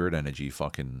the spirit energy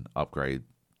fucking upgrade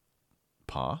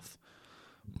path.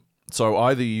 So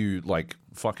either you like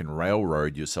fucking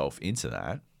railroad yourself into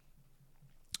that,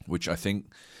 which I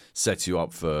think sets you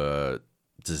up for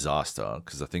disaster,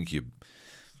 because I think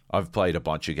I've played a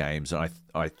bunch of games, and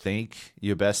I think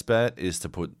your best bet is to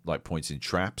put like points in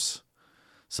traps,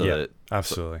 so that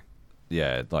absolutely,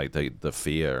 like the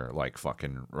fear like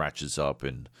fucking ratchets up,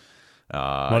 and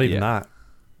not even that,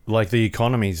 like the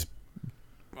economy's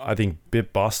I think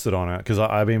bit busted on it, because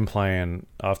I've been playing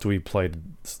after we played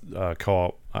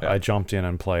co-op. I jumped in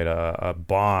and played a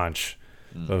bunch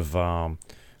of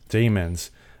demons.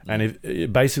 And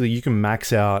basically you can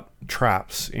max out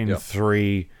traps in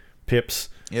 3 pips.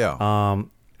 Yeah.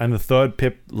 And the 3rd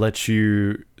pip lets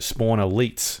you spawn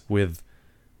elites with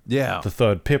the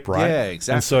 3rd pip, right? Yeah,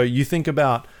 exactly. And so you think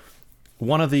about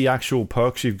one of the actual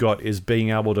perks you've got is being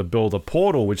able to build a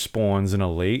portal which spawns an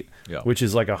elite, which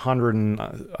is like 100 and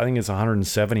I think it's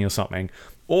 170 or something.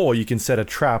 Or you can set a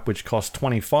trap which costs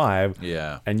 25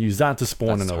 and use that to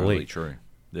spawn an elite. That's totally true.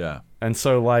 Yeah. And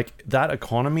so like that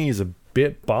economy is a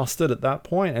bit busted at that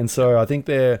point, and so I think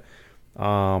they're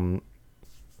I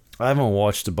haven't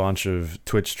watched a bunch of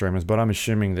Twitch streamers, but I'm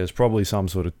assuming there's probably some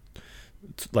sort of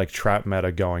like trap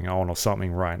meta going on or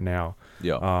something right now.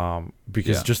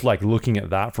 Because just like looking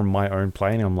at that from my own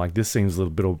playing, I'm like, this seems a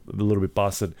little bit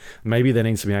busted. Maybe there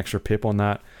needs to be an extra pip on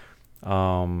that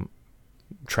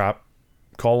trap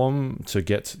column to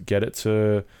get it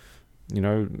to You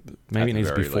know, maybe it needs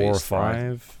to be 4 or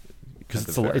 5 because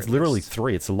it's literally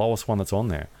 3. It's the lowest one that's on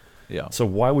there. Yeah. So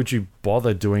why would you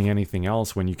bother doing anything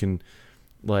else when you can?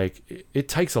 Like, it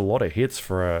takes a lot of hits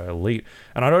for a elite,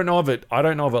 and I don't know if it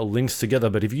links together.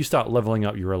 But if you start leveling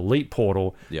up your elite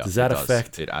portal, does that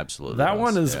affect it? Absolutely, that does.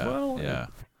 one as well. Yeah.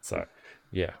 So,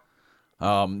 yeah.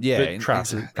 Yeah.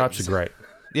 Traps are great.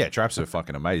 Yeah, traps are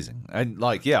fucking amazing, and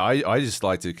like, yeah, I just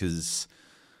liked it because,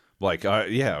 like, I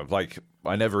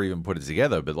never even put it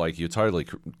together, but like, you're totally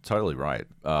right.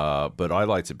 But I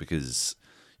liked it because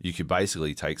you could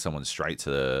basically take someone straight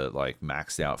to like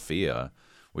maxed out fear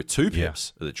with 2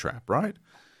 pips of the trap, right?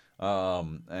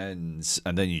 And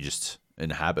then you just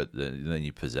inhabit, then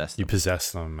you possess them. You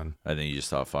possess them, and then you just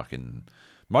start fucking.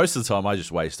 Most of the time, I just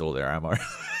waste all their ammo.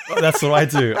 That's what I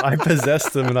do. I possess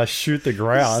them and I shoot the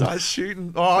ground. I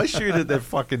shoot at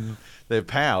their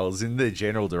pals in their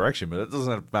general direction, but it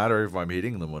doesn't matter if I'm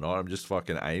hitting them or not. I'm just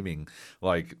fucking aiming,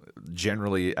 like,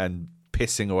 generally, and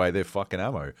pissing away their fucking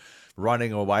ammo,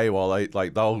 running away while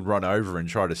they'll run over and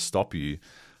try to stop you.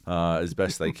 As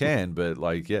best they can, but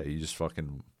like, yeah, you're just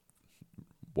fucking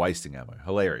wasting ammo.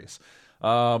 Hilarious.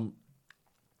 But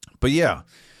yeah,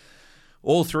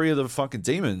 all 3 of the fucking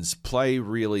demons play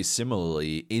really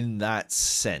similarly in that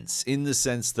sense. In the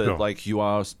sense that like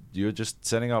you're just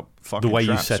setting up fucking the way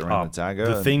traps you set around up the dagger.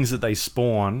 The things that they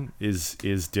spawn is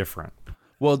different.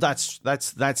 Well, that's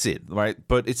it, right?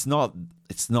 But it's not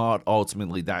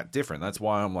ultimately that different. That's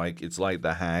why I'm like, it's like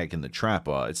the hag and the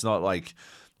trapper. It's not like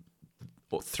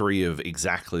 3 of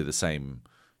exactly the same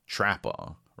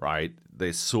trapper, right?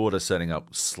 They're sort of setting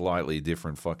up slightly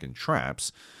different fucking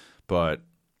traps, but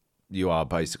you are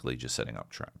basically just setting up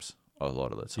traps a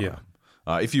lot of the time.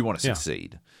 If you want to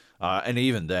succeed. And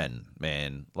even then,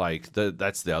 man, like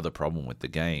that's the other problem with the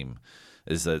game,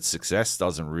 is that success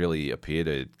doesn't really appear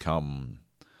to come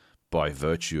by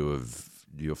virtue of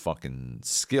your fucking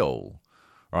skill,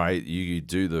 right? You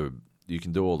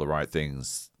can do all the right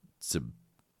things to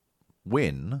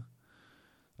win,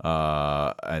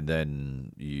 and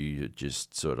then you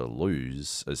just sort of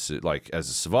lose. As a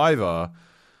survivor,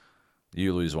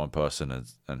 you lose one person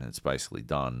and it's basically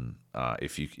done.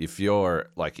 If you're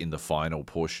like in the final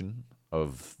portion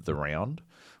of the round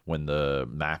when the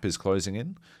map is closing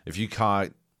in, if you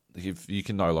can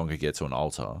no longer get to an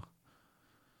altar,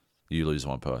 you lose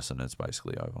one person. It's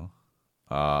basically over.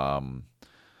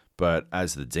 But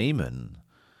as the demon,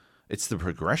 it's the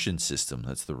progression system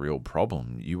that's the real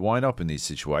problem. You wind up in these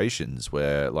situations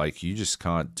where, like, you just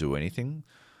can't do anything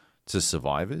to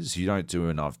survivors. You don't do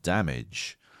enough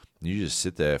damage. You just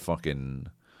sit there fucking...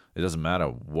 It doesn't matter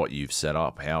what you've set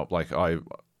up. How, like, I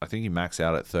think you max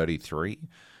out at 33,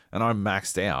 and I'm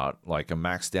maxed out, like a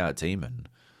maxed out demon.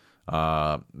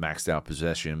 Maxed out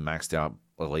possession, maxed out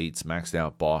elites, maxed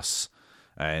out boss,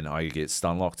 and I get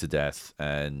stun locked to death,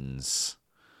 and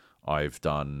I've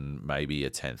done maybe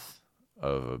 1/10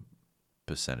 of a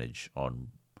percentage on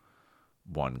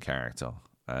one character,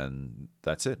 and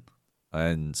that's it.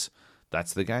 And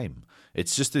that's the game.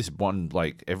 It's just this one,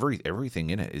 like, everything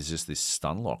in it is just this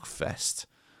stun lock fest.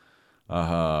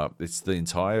 It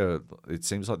seems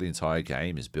like the entire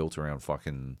game is built around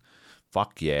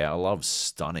fuck yeah, I love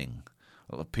stunning.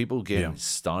 People getting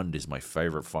stunned is my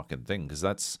favorite fucking thing, because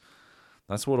that's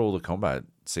what all the combat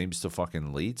seems to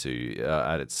fucking lead to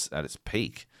at its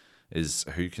peak, is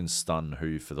who can stun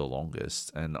who for the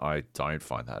longest, and I don't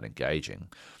find that engaging.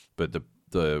 But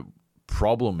the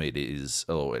problem it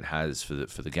has for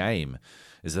the game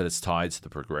is that it's tied to the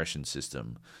progression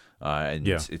system, and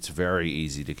it's very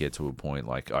easy to get to a point.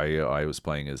 Like I was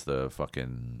playing as the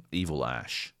fucking evil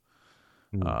Ash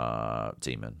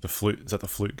demon. The flute, is that the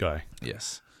flute guy?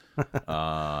 Yes.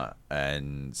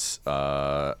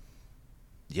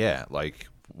 Yeah, like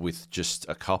with just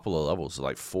a couple of levels,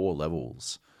 like 4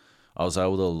 levels, I was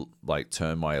able to like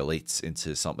turn my elites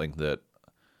into something that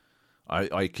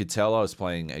I could tell I was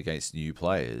playing against new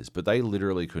players, but they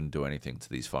literally couldn't do anything to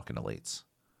these fucking elites.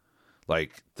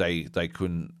 Like they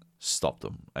couldn't stop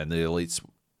them, and the elites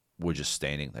were just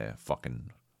standing there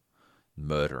fucking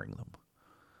murdering them.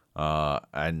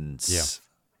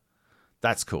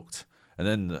 That's cooked. And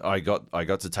then I got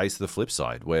to taste the flip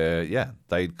side, where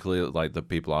they'd clearly, like, the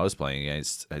people I was playing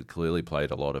against had clearly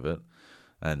played a lot of it,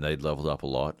 and they'd leveled up a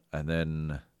lot, and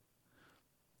then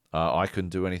I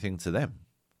couldn't do anything to them,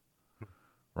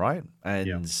 right?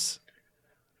 And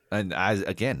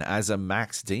as a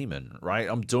max demon, right,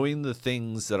 I'm doing the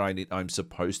things that I'm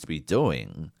supposed to be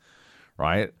doing,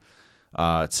 right,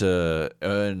 to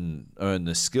earn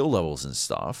the skill levels and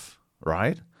stuff,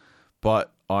 right?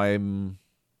 But I'm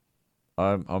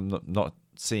not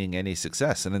seeing any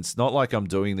success, and it's not like I'm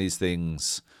doing these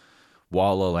things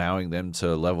while allowing them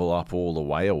to level up all the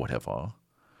way or whatever,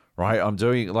 right? I'm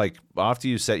doing, like, after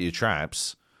you set your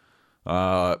traps,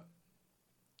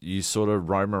 you sort of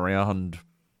roam around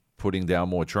putting down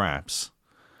more traps,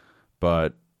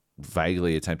 but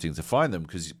vaguely attempting to find them,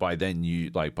 because by then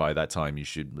by that time you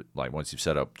should, like, once you've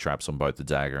set up traps on both the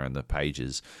dagger and the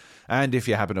pages, and if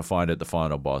you happen to find it, the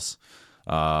final boss,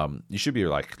 you should be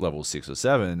like level 6 or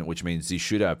 7, which means you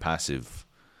should have passive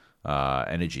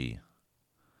energy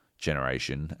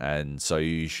generation, and so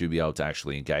you should be able to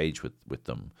actually engage with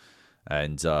them,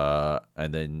 and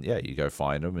then you go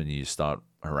find them and you start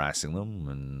harassing them,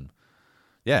 and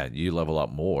you level up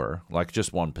more. Like,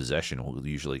 just one possession will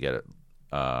usually get it.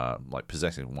 Like,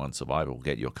 possessing one survivor will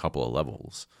get you a couple of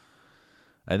levels,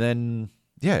 and then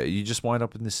you just wind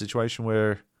up in this situation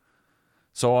where.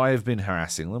 So I have been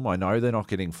harassing them. I know they're not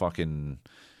getting fucking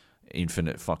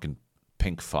infinite fucking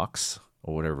pink fucks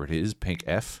or whatever it is, pink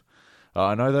F.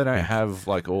 I know they don't have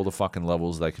like all the fucking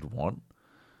levels they could want,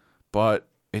 but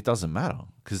it doesn't matter,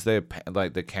 because they're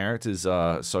like, the characters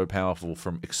are so powerful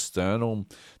from external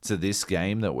to this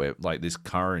game that we're like, this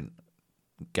current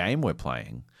game we're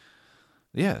playing.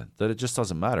 Yeah, that it just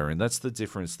doesn't matter, and that's the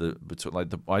difference between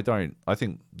like I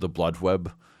think the Blood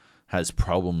Web has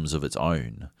problems of its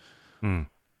own.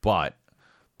 But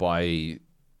the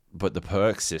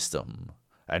perk system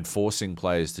and forcing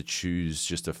players to choose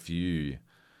just a few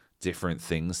different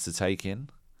things to take in,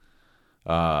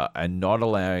 and not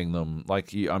allowing them,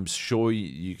 like, I'm sure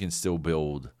you can still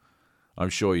build. I'm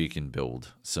sure you can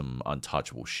build some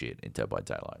untouchable shit in Dead by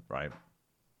Daylight, right?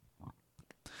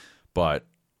 But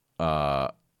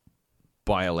by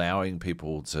allowing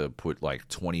people to put like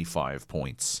 25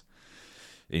 points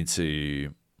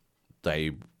into,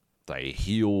 they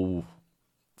heal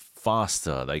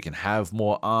faster, they can have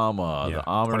more armor, the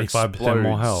armor 25% explodes.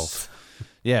 More health.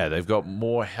 Yeah, they've got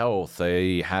more health,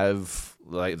 they have,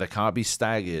 like, they can't be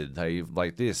staggered, they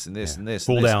like this and this and this.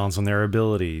 Cooldowns on their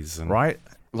abilities. Right?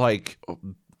 Like,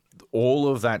 all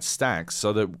of that stacks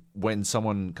so that when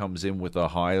someone comes in with a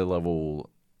higher level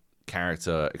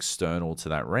character external to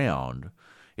that round,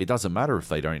 it doesn't matter if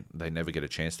they never get a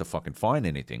chance to fucking find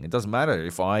anything. It doesn't matter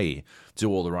if I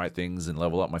do all the right things and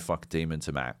level up my fucking demon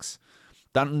to max.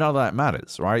 None of that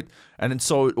matters, right? And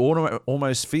so it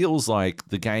almost feels like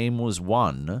the game was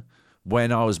won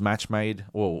when I was match made,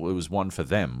 well, it was won for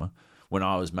them when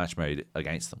I was match made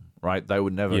against them, right? They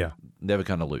would never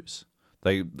going to lose.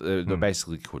 They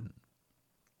basically couldn't.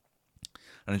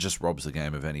 And it just robs the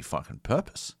game of any fucking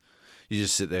purpose. You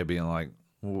just sit there being like,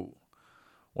 well,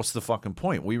 what's the fucking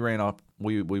point? We ran up,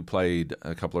 we played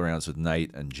a couple of rounds with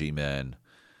Nate and G-Man,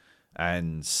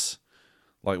 and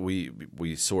like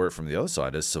we saw it from the other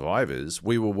side as survivors.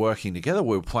 We were working together.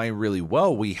 We were playing really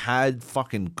well. We had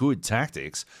fucking good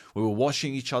tactics. We were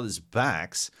watching each other's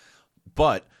backs,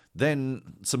 but then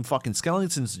some fucking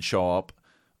skeletons would show up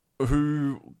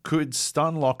who could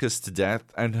stun lock us to death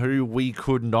and who we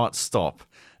could not stop.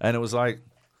 And it was like,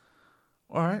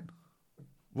 all right,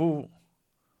 well,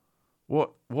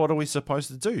 what are we supposed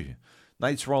to do?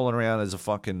 Nate's rolling around as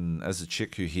a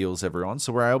chick who heals everyone,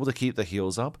 so we're able to keep the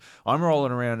heals up. I'm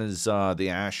rolling around as the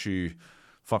Ash who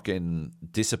fucking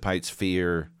dissipates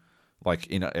fear like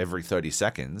in every 30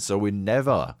 seconds, so we're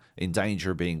never in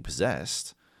danger of being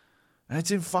possessed. And it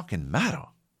didn't fucking matter.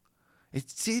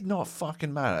 It did not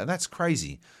fucking matter, and that's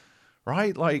crazy,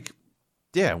 right? Like,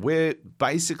 yeah, we're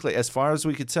basically, as far as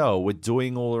we could tell, we're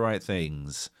doing all the right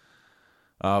things,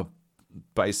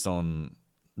 based on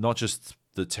not just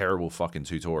the terrible fucking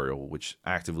tutorial, which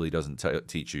actively doesn't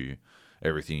teach you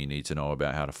everything you need to know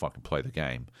about how to fucking play the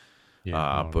game.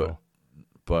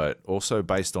 But also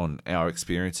based on our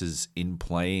experiences in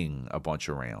playing a bunch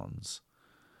of rounds.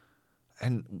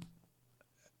 And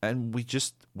we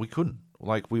couldn't.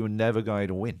 Like, we were never going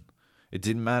to win. It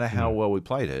didn't matter how well we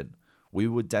played it. We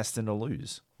were destined to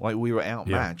lose. Like, we were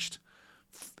outmatched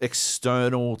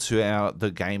external to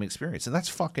the game experience. And that's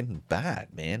fucking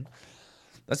bad, man.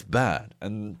 That's bad.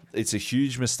 And it's a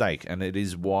huge mistake. And it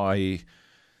is why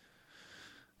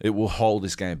it will hold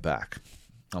this game back.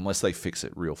 Unless they fix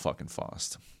it real fucking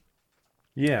fast.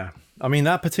 Yeah. I mean,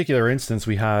 that particular instance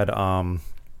we had,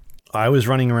 I was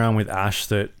running around with Ash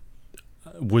that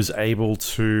was able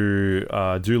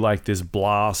to do like this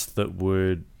blast that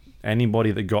would,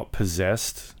 anybody that got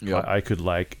possessed, I could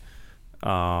like,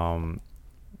 I'd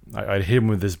hit him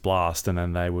with this blast and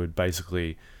then they would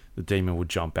basically, the demon would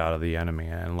jump out of the enemy,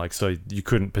 and like, so you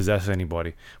couldn't possess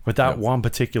anybody. But that one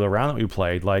particular round that we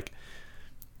played, like,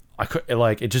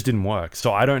 it just didn't work.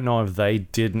 So I don't know if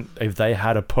they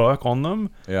had a perk on them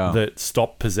that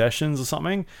stopped possessions or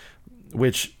something,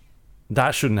 which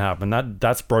That shouldn't happen.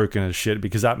 That's broken as shit,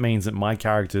 because that means that my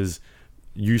character's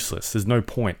useless. There's no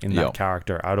point in that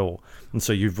character at all. And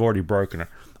so you've already broken it.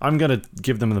 I'm going to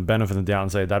give them the benefit of the doubt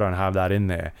and say they don't have that in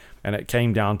there. And it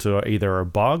came down to either a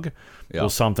bug or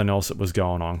something else that was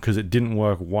going on, because it didn't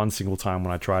work one single time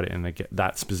when I tried it in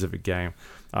that specific game.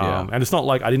 And it's not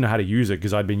like I didn't know how to use it,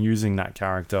 because I'd been using that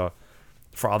character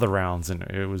for other rounds and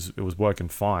it was working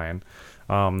fine.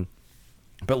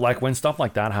 But like when stuff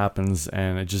like that happens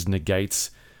and it just negates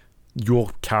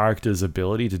your character's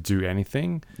ability to do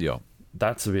anything,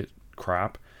 that's a bit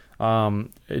crap.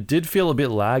 It did feel a bit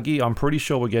laggy. I'm pretty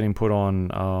sure we're getting put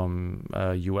on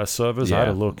US servers. Yeah, I had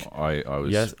a look. I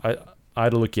was. Yes, I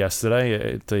had a look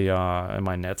yesterday at at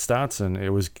my net stats, and it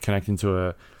was connecting to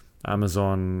a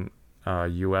Amazon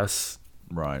US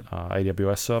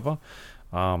AWS server.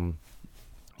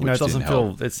 You know, it doesn't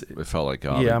feel. It felt like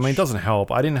garbage. Yeah, I mean, it doesn't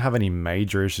help. I didn't have any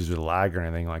major issues with lag or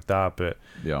anything like that, but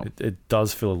it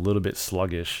does feel a little bit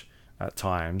sluggish at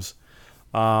times.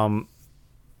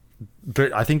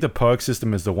 But I think the perk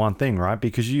system is the one thing, right?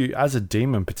 Because you, as a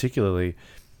demon particularly,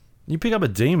 you pick up a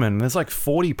demon and there's like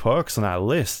 40 perks on that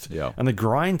list. And the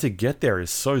grind to get there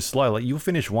is so slow. Like, you'll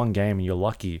finish one game and you're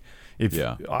lucky.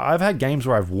 I've had games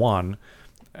where I've won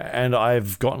and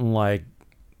I've gotten like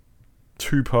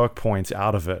 2 perk points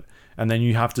out of it, and then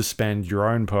you have to spend your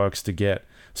own perks to get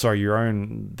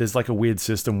there's like a weird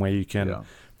system where you can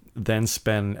then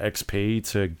spend XP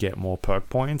to get more perk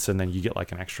points, and then you get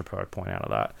like an extra perk point out of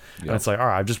that. And it's like, all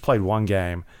right, I've just played one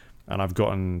game and I've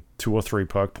gotten 2 or 3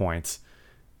 perk points,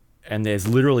 and there's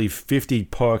literally 50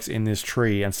 perks in this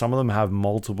tree, and some of them have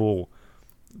multiple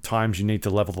times you need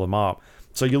to level them up.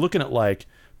 So you're looking at like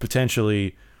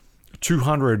potentially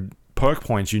 200 perk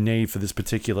points you need for this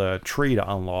particular tree to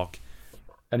unlock,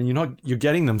 and you're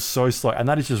getting them so slow, and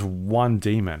that is just one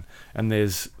demon, and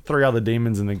there's 3 other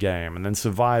demons in the game, and then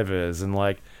survivors, and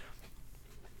like,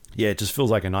 it just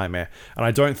feels like a nightmare. And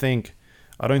I don't think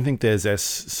there's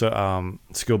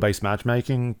skill-based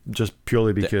matchmaking, just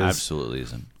purely because there absolutely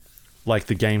isn't. Like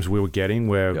the games we were getting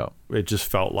where it just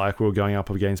felt like we were going up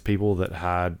against people that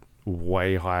had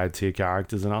way higher tier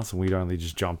characters than us, and we'd only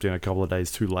just jumped in a couple of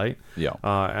days too late.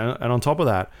 And on top of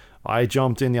that, I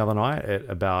jumped in the other night at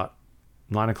about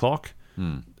 9 o'clock,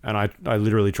 and I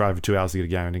literally tried for 2 hours to get a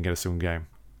game and didn't get a single game.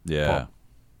 But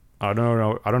I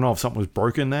don't know if something was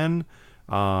broken then,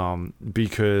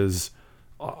 because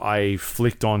I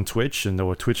flicked on Twitch and there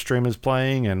were Twitch streamers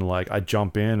playing, and like I'd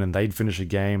jump in and they'd finish a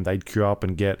game, they'd queue up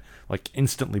and get like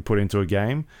instantly put into a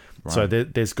game. So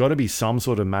there's got to be some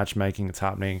sort of matchmaking that's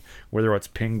happening, whether it's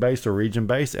ping-based or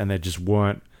region-based, and there just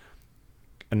weren't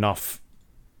enough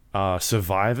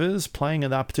survivors playing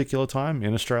at that particular time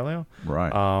in Australia.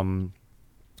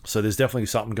 So there's definitely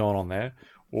something going on there.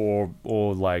 Or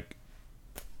like,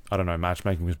 I don't know,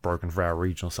 matchmaking was broken for our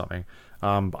region or something.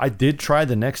 I did try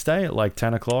the next day at like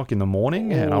 10 o'clock in the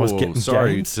morning, and I was getting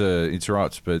sorry games. to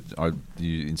interrupt, but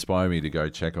you inspire me to go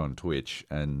check on Twitch,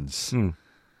 and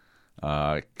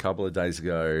a couple of days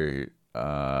ago,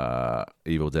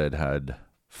 Evil Dead had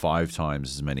 5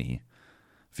 times as many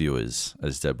viewers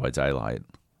as Dead by Daylight.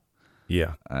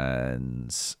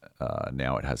 And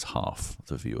now it has half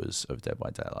the viewers of Dead by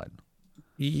Daylight.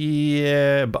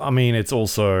 Yeah, but I mean, it's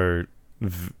also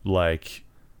like,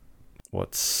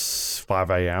 what's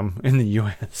 5 a.m. in the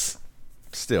US?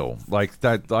 Still, like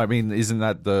that. I mean, isn't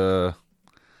that the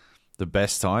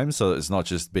best time? So it's not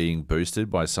just being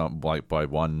boosted by by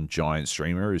one giant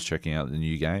streamer who's checking out the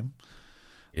new game.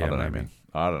 I don't know, man.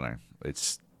 I don't know.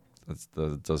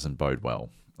 That doesn't bode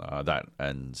well. That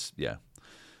and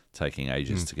taking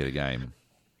ages to get a game.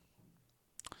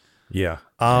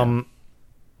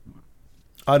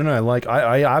 I don't know. Like,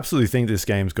 I absolutely think this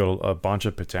game's got a bunch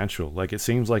of potential. Like, it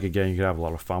seems like a game you could have a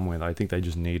lot of fun with. I think they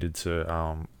just needed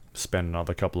to spend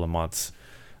another couple of months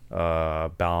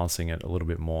balancing it a little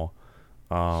bit more.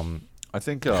 I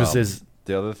think because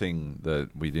the other thing that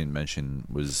we didn't mention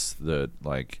was that,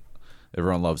 like,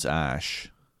 everyone loves Ash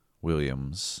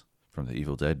Williams from the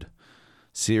Evil Dead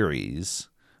series,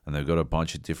 and they've got a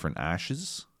bunch of different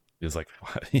Ashes. There's like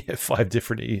 5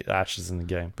 different Ashes in the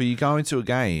game. But you go into a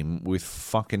game with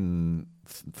fucking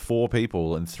 4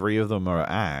 people, and 3 of them are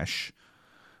Ash,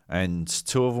 and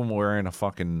 2 of them are wearing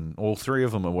all 3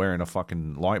 of them are wearing a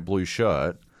fucking light blue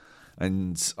shirt,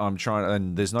 and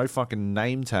and there's no fucking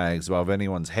name tags above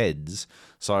anyone's heads.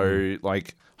 So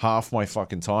like half my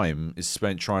fucking time is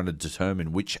spent trying to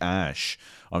determine which Ash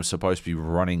I'm supposed to be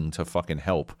running to fucking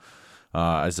help,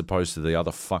 as opposed to the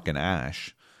other fucking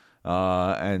Ash.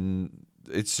 And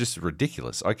it's just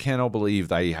ridiculous. I cannot believe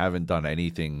they haven't done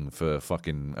anything for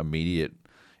fucking immediate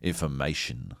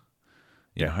information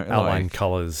You know, outline like,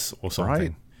 colors or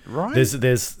something. Right.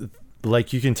 There's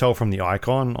like, you can tell from the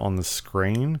icon on the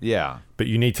screen. Yeah. But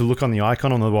you need to look on the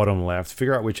icon on the bottom left,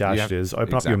 figure out which ash it is,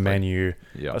 open up your menu.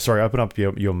 Yeah. Open up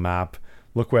your map,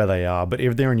 look where they are. But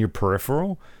if they're in your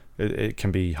peripheral, it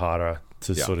can be harder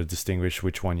to sort of distinguish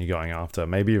which one you're going after.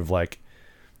 Maybe if like,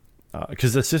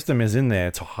 because the system is in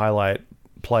there to highlight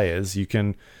players, you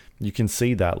can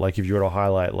see that. Like if you were to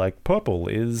highlight like purple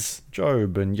is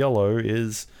Job and yellow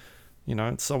is,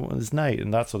 someone is Nate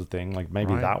and that sort of thing. Like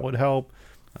maybe that would help.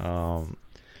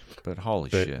 But holy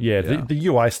shit. Yeah, the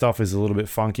UI stuff is a little bit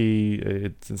funky.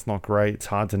 It's not great. It's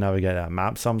hard to navigate that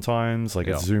map sometimes. Like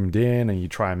it's zoomed in and you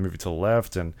try and move it to the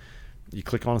left and you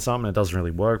click on something, it doesn't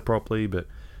really work properly. But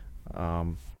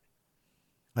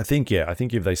I think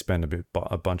if they spend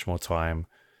a bunch more time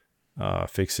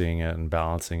fixing it and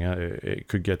balancing it, it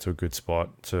could get to a good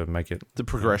spot to make it. The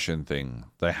progression thing,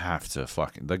 they have to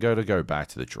go back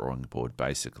to the drawing board,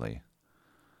 basically.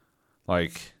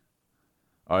 Like,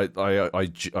 I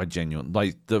genuinely,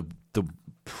 like, the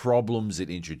problems it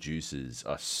introduces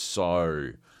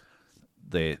are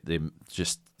they're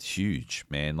just huge,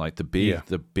 man. Like the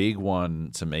big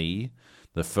one to me,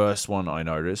 the first one I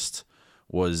noticed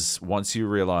was once you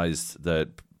realized that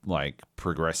like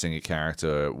progressing a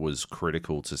character was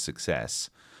critical to success,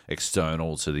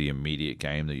 external to the immediate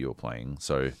game that you were playing.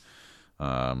 So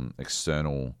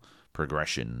external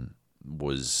progression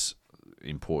was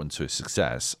important to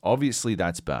success. Obviously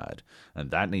that's bad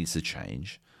and that needs to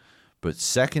change. But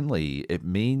secondly, it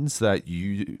means that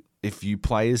if you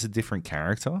play as a different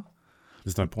character,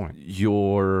 there's no point.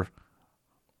 You're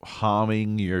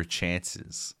harming your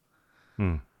chances.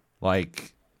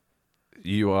 Like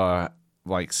you are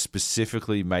like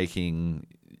specifically making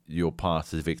your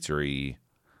path to victory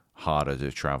harder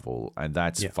to travel, and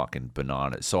that's fucking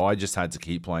bananas. So I just had to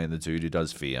keep playing the dude who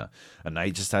does fear, and they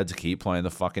just had to keep playing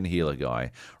the fucking healer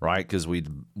guy, right? Because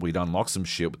we'd unlock some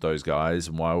shit with those guys,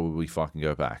 and why would we fucking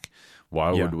go back?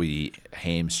 Why would we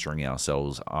hamstring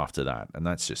ourselves after that? And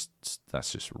that's just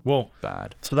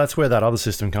bad. So that's where that other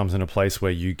system comes into place,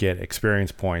 where you get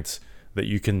experience points that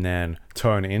you can then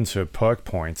turn into perk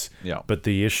points. Yeah. But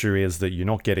the issue is that you're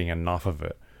not getting enough of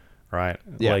it, right?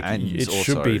 Yeah, like and it also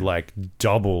should be like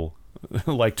double,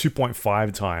 like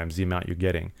 2.5 times the amount you're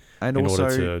getting in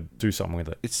order to do something with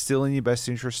it. It's still in your best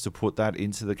interest to put that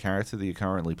into the character that you're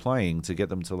currently playing to get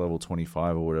them to level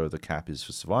 25 or whatever the cap is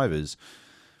for survivors,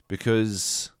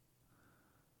 because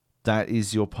that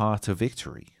is your path to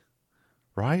victory,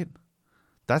 right?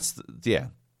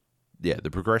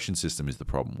 The progression system is the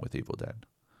problem with Evil Dead.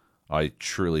 I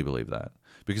truly believe that.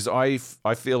 Because I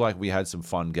feel like we had some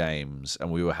fun games and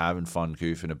we were having fun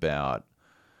goofing about.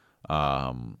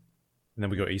 And then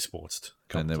we got esports.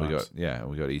 We got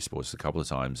esports a couple of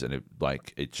times, and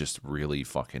it just really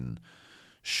fucking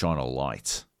shone a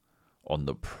light on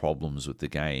the problems with the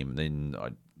game. Then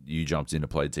you jumped in to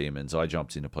play Demons. I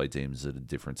jumped in to play Demons at a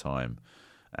different time,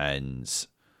 and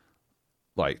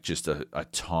like just a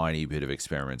tiny bit of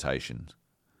experimentation,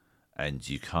 and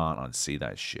you can't unsee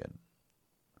that shit.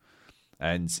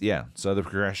 And so the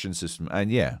progression system, and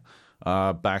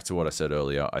back to what I said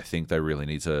earlier, I think they really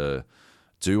need to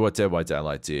do what Dead by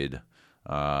Daylight did,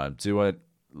 do what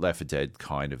Left 4 Dead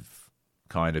kind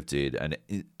of did, and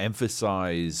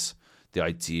emphasize the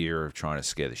idea of trying to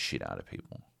scare the shit out of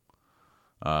people,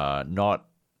 not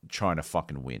trying to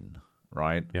fucking win,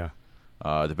 right? Yeah.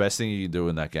 The best thing you can do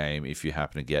in that game, if you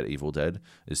happen to get Evil Dead,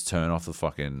 is turn off the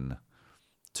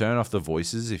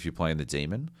voices if you're playing the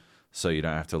demon, so you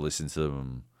don't have to listen to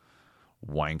them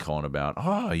wank on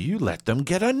about, you let them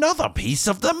get another piece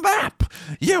of the map.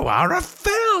 You are a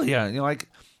failure. And you're like,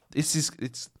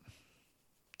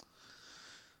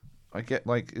 I get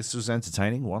like, this was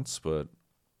entertaining once, but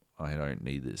I don't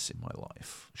need this in my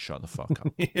life. Shut the fuck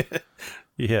up.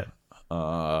 Yeah.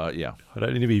 I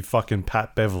don't need to be fucking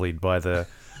Pat Beverley'd by the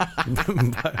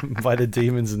by the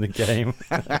demons in the game.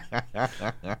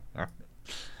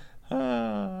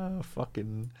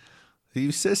 Fucking,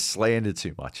 you says slander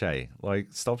too much, hey? Like,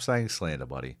 stop saying slander,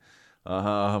 buddy.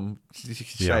 You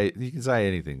can say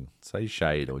anything. Say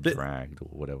shade or dragged or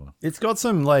whatever. It's got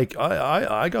some like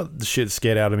I got the shit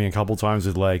scared out of me a couple times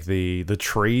with like the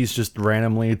trees just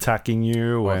randomly attacking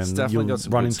you, and you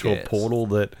run into a portal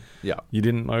that you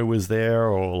didn't know was there,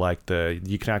 or like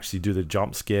you can actually do the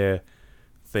jump scare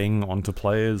thing onto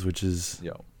players, which is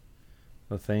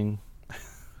the thing.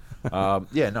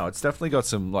 It's definitely got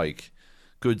some like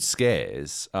good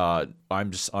scares.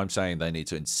 I'm saying they need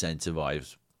to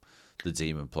incentivize the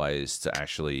demon players to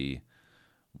actually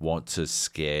want to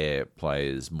scare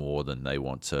players more than they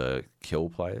want to kill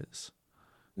players.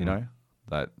 You know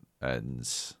that, and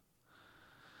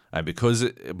And because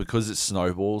it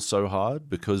snowballs so hard,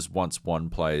 because once one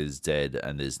player is dead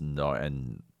and there's no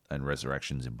and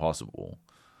resurrection's impossible.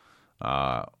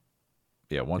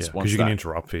 Once because you can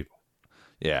interrupt people.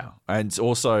 Yeah, and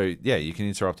also you can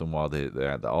interrupt them while they're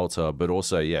at the altar, but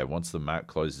also once the map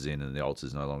closes in and the altar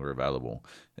is no longer available,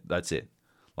 that's it.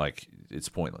 Like, it's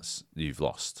pointless. You've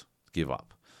lost. Give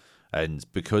up. And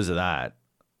because of that,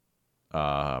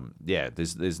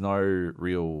 there's no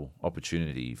real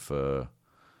opportunity for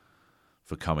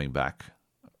coming back,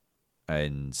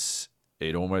 and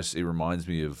it reminds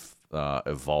me of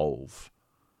Evolve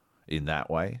in that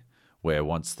way, where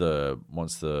once the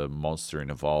monster in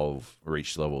Evolve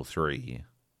reached level 3,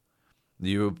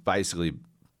 you were basically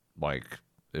like,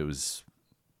 it was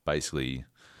basically,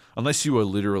 unless you were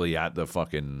literally at the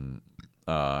fucking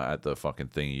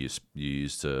thing you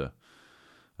used to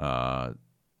what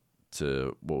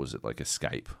was it, like,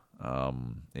 escape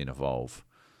in Evolve.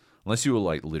 Unless you were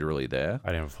like literally there,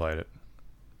 I never played it.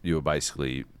 You were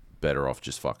basically better off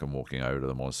just fucking walking over to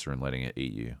the monster and letting it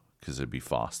eat you, because it'd be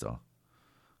faster.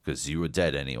 Because you were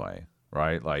dead anyway,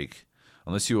 right? Like,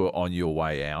 unless you were on your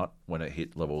way out when it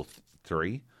hit level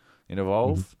 3 in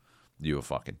Evolve, you were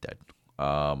fucking dead.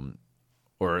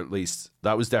 Or at least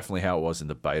that was definitely how it was in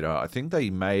the beta. I think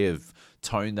they may have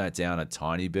toned that down a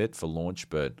tiny bit for launch,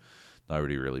 but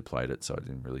nobody really played it, so it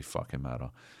didn't really fucking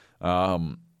matter.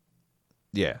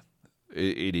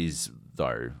 It is,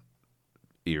 though,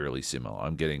 eerily similar.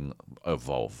 I'm getting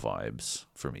Evolve vibes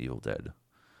from Evil Dead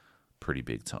pretty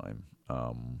big time.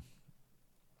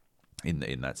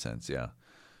 In that sense, yeah.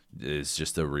 There's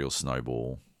just a real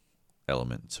snowball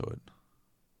element to it.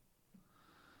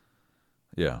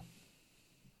 Yeah.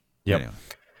 Yep. Anyway.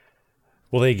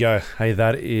 Well, there you go. Hey,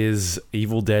 that is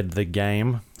Evil Dead the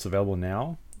game. It's available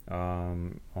now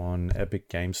on Epic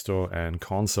Game Store and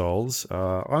consoles.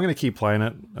 I'm going to keep playing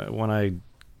it when I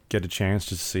get a chance,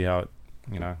 just to see how it,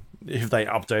 if they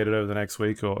update it over the next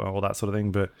week or all that sort of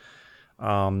thing. But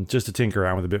just to tinker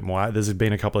around with a bit more. There's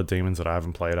been a couple of demons that I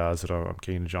haven't played as that I'm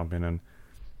keen to jump in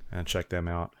and check them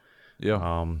out.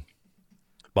 Yeah.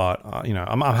 But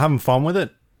I'm having fun with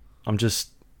it. I'm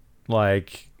just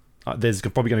like, there's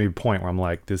probably going to be a point where I'm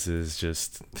like, this is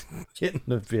just getting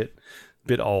a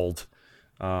bit old.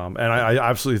 And I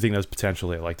absolutely think there's potential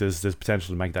there. Like, there's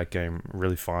potential to make that game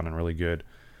really fun and really good.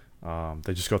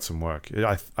 They just got some work.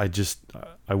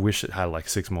 I wish it had like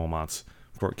 6 more months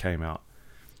before it came out,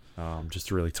 just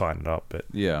to really tighten it up. But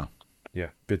yeah, a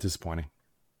bit disappointing.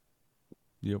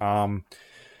 Yep. All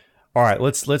right,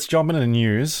 let's jump into the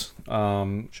news.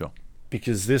 Sure.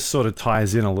 Because this sort of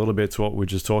ties in a little bit to what we were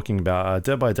just talking about.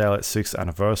 Dead by Daylight 6th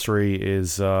anniversary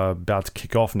is about to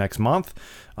kick off next month.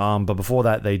 But before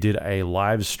that, they did a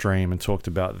live stream and talked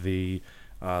about the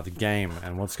game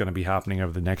and what's going to be happening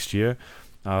over the next year.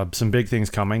 Some big things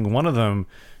coming. One of them,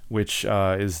 which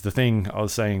is the thing I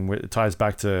was saying, it ties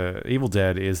back to Evil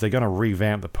Dead, is they're going to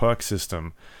revamp the perk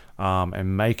system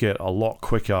and make it a lot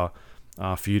quicker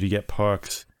for you to get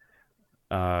perks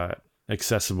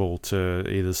accessible to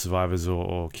either survivors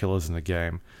or killers in the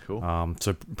game. Cool.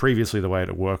 So previously the way it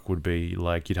would work would be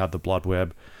like you'd have the blood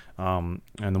web, and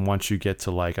then once you get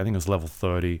to like, I think it was level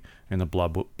 30 in the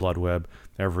blood web,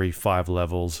 every 5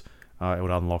 levels it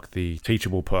would unlock the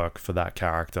teachable perk for that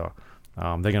character.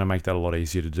 They're going to make that a lot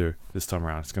easier to do this time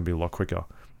around. It's going to be a lot quicker,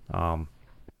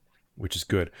 which is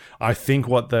good. I think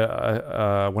what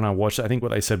when I watched it, I think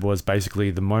what they said was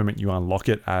basically the moment you unlock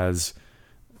it as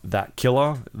that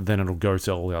killer, then it'll go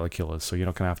to all the other killers, so you're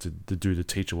not going to have to do the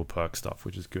teachable perk stuff,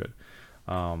 which is good.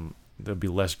 There'll be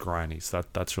less grindy, so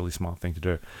that's a really smart thing to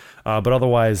do. But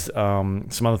otherwise,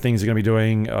 some other things they're going to be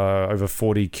doing, over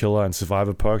 40 killer and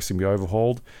survivor perks are going to be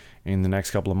overhauled in the next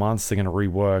couple of months. They're going to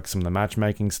rework some of the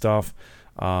matchmaking stuff.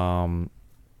 Some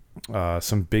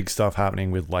big stuff happening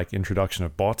with like introduction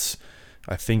of bots.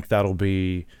 I think that'll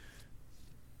be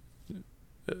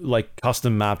like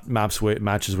custom matches where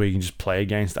you can just play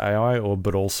against AI,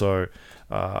 but also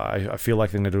I feel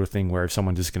like they're going to do a thing where if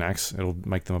someone disconnects, it'll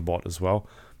make them a bot as well.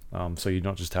 So you're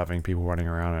not just having people running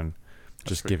around and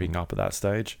just giving up at that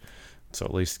stage. So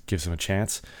at least gives them a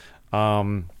chance.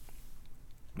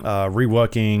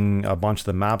 Reworking a bunch of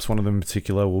the maps. One of them in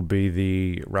particular will be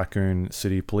the Raccoon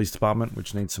City Police Department,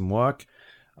 which needs some work.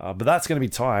 But that's going to be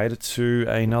tied to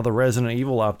another Resident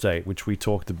Evil update, which we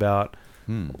talked about.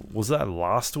 Was that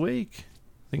last week?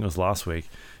 I think it was last week.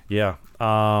 Yeah.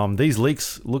 These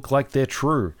leaks look like they're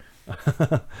true.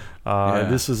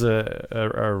 This is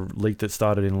a leak that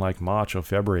started in like March or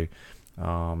February.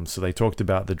 So they talked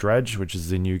about the Dredge, which is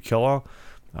the new killer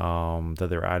that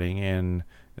they're adding in.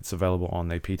 It's available on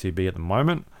the PTB at the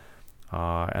moment.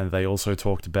 And they also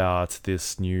talked about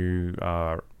this new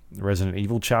Resident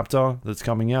Evil chapter that's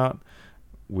coming out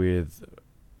with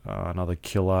another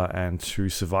killer and 2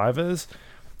 survivors,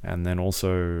 and then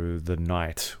also the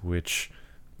Knight, which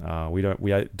we don't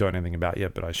know anything about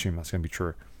yet, but I assume that's going to be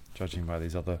true, judging by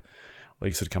these other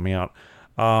leaks that are coming out.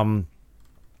 A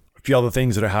few other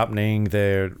things that are happening.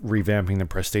 They're revamping the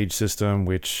Prestige system,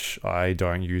 which I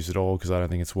don't use at all because I don't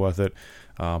think it's worth it.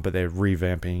 But they're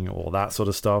revamping all that sort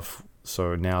of stuff.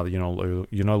 So now that you're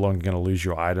no longer going to lose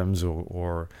your items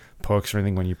or perks or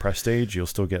anything when you Prestige. You'll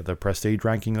still get the Prestige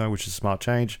ranking though, which is a smart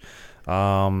change.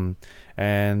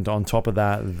 And on top of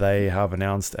that, they have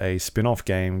announced a spin-off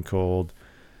game called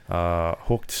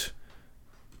Hooked.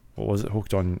 What was it?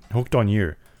 Hooked on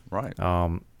You. Right.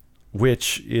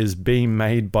 Which is being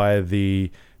made by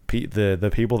the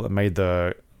people that made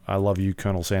the I Love You,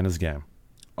 Colonel Sanders game.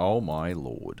 Oh my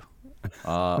lord.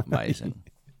 Amazing.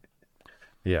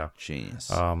 Yeah. Jeez.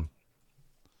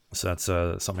 So that's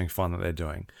something fun that they're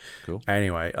doing. Cool.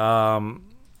 Anyway,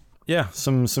 yeah,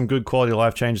 some good quality of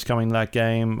life changes coming in that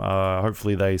game.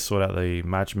 Hopefully they sort out the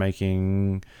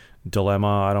matchmaking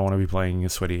dilemma. I don't want to be playing a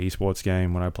sweaty esports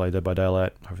game when I play Dead by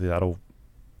Daylight. Hopefully that'll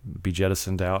be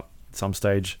jettisoned out at some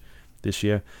stage this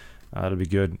year. It'll be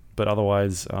good. But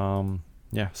otherwise,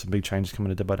 yeah, some big changes coming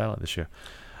to Dead by Daylight this year.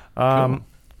 Cool.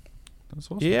 That's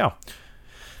awesome. Yeah.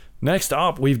 Next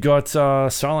up, we've got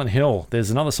Silent Hill. There's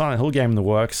another Silent Hill game in the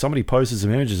works. Somebody posted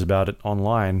some images about it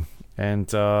online, and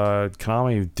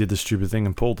Konami did the stupid thing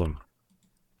and pulled them.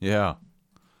 Yeah.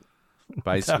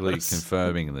 Basically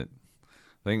confirming that.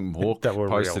 I think Hawk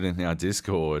posted in our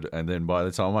Discord, and then by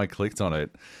the time I clicked on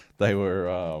it, they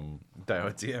were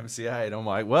DMCA, and I'm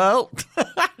like, well,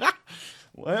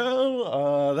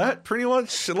 that pretty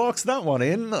much locks that one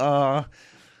in.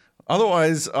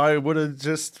 Otherwise, I would have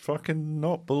just fucking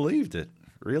not believed it.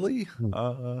 Really?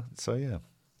 So yeah,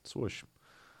 swoosh.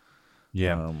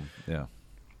 Yeah, yeah.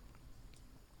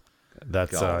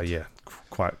 That's yeah,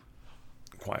 quite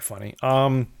funny.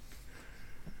 I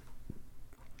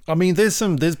mean,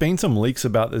 there's been some leaks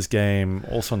about this game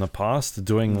also in the past,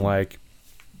 doing like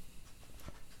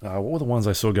what were the ones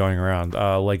I saw going around?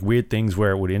 Like weird things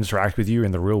where it would interact with you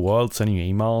in the real world, sending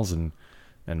you emails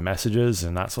and messages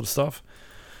and that sort of stuff.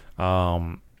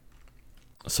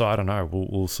 So I don't know.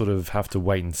 We'll sort of have to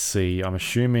wait and see. I'm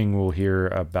assuming we'll hear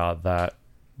about that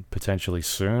potentially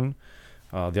soon.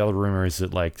 The other rumor is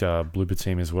that like Bloober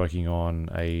Team is working on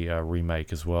a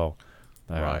remake as well.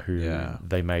 Right. Yeah.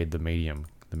 They made the Medium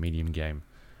game,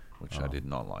 which I did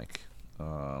not like.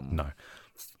 No.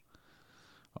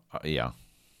 Yeah.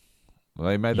 Well,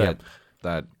 they made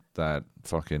that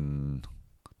fucking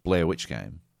Blair Witch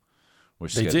game,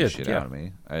 which scared the shit out of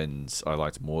me, and I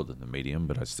liked more than the Medium,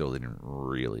 but I still didn't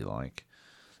really like.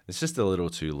 It's just a little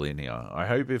too linear. I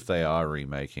hope if they are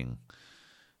remaking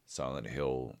Silent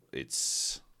Hill,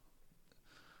 it's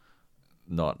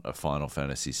not a Final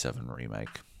Fantasy VII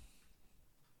remake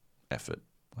effort.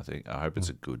 I hope it's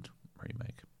a good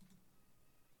remake.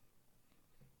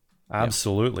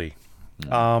 Absolutely.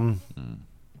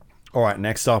 All right,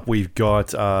 next up we've got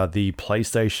the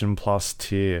PlayStation Plus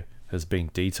tier has been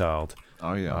detailed.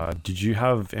 Oh yeah. Did you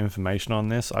have information on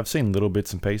this? I've seen little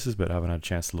bits and pieces, but haven't had a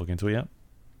chance to look into it yet.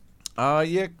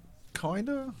 Yeah,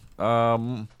 kinda.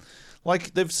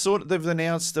 Like they've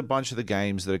announced a bunch of the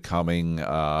games that are coming,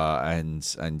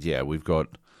 and yeah, we've got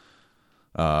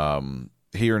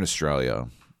here in Australia,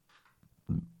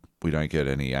 we don't get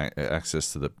any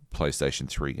access to the PlayStation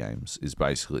 3 games. Is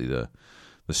basically the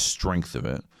strength of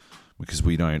it, because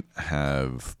we don't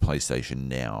have PlayStation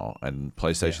Now, and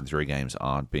PlayStation 3 games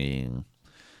aren't being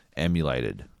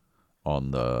emulated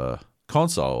on the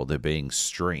console. They're being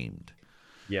streamed.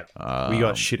 Yeah, we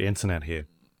got shit internet here.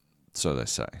 So they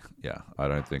say. Yeah, I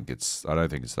don't think it's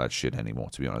that shit anymore,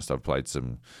 to be honest. I've played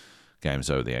some games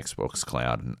over the Xbox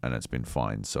Cloud, and it's been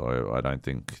fine. So I don't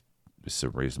think it's a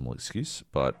reasonable excuse,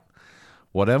 but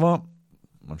whatever.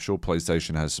 I'm sure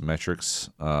PlayStation has some metrics.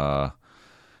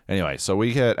 Anyway, so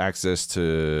we get access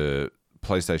to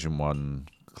PlayStation 1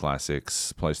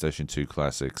 classics, PlayStation 2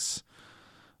 classics,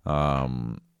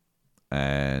 and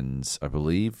I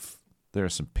believe there are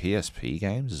some PSP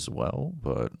games as well,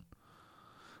 but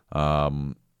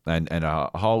and a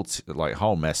whole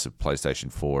mess of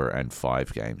PlayStation 4 and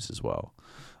 5 games as well,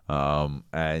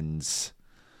 and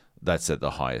that's at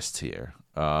the highest tier.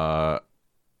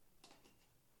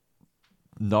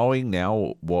 Knowing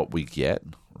now what we get,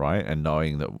 right, and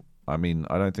knowing that, I mean,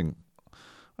 I don't think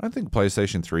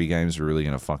PlayStation 3 games are really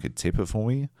gonna fucking tip it for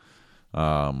me.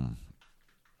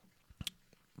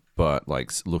 But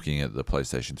like looking at the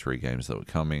PlayStation 3 games that were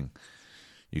coming,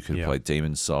 you could play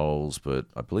Demon's Souls, but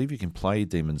I believe you can play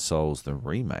Demon's Souls the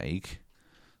remake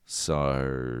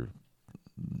so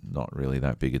not really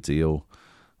that big a deal.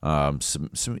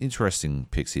 Some interesting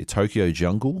picks here. Tokyo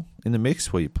Jungle in the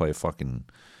mix, where you play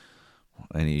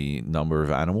any number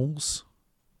of animals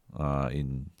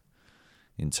in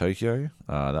Tokyo.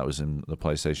 That was in the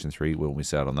PlayStation 3. We'll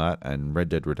miss out on that. And Red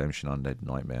Dead Redemption Undead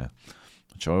Nightmare,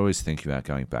 which I always think about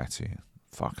going back to.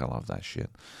 Fuck, I love that shit.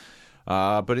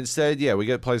 But instead, we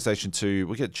get PlayStation 2.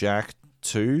 We get Jak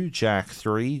 2, Jak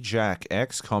 3, Jak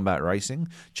X, Combat Racing,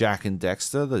 Jak and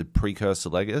Dexter, the Precursor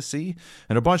Legacy,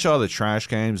 and a bunch of other trash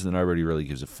games that nobody really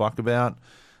gives a fuck about.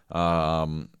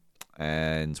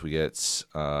 And we get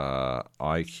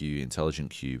IQ,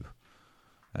 Intelligent Cube,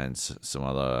 and some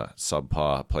other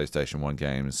subpar PlayStation 1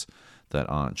 games that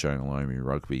aren't Jonah Lomu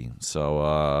Rugby.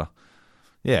 So,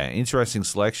 interesting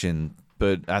selection.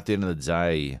 But at the end of the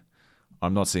day,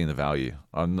 I'm not seeing the value.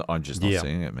 I'm just not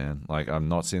seeing it, man. Like, I'm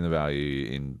not seeing the value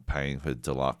in paying for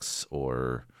deluxe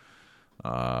or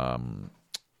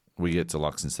we get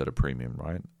deluxe instead of premium,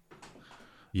 right?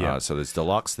 Yeah. So there's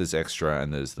deluxe, there's extra,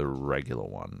 and there's the regular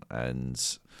one. And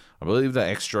I believe the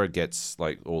extra gets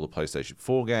like all the PlayStation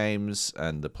 4 games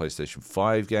and the PlayStation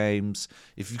 5 games.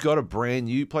 If you've got a brand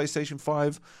new PlayStation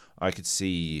 5, I could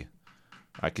see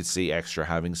extra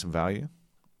having some value.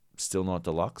 Still not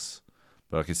deluxe,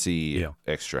 but I could see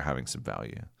extra having some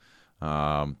value.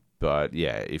 But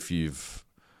if you've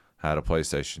had a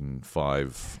PlayStation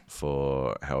 5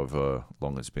 for however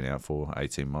long it's been out for,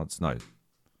 18 months. No.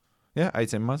 Yeah,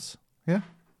 18 months. Yeah.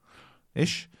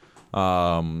 Ish.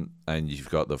 And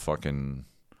you've got the fucking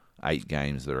 8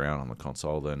 games that are out on the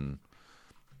console, then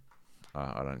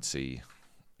I don't see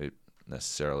it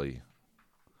necessarily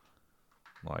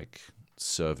like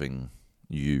serving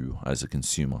you as a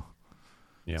consumer.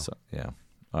 Yeah. So,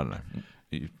 I don't know.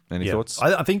 Any thoughts?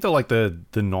 I think the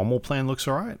normal plan looks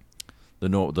all right.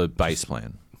 The base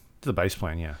plan. The base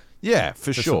plan, yeah. Yeah,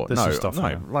 for sure. There's some stuff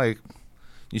like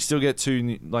you still get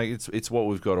it's what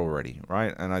we've got already,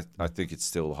 right? And I think it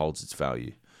still holds its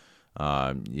value.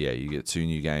 You get 2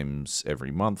 new games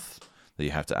every month that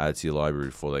you have to add to your library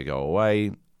before they go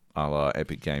away, a la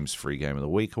Epic Games free game of the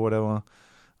week or whatever.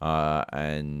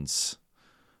 And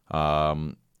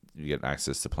you get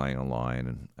access to playing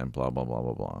online and blah, blah, blah,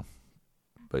 blah, blah.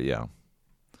 But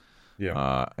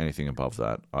anything above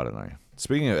that, I don't know.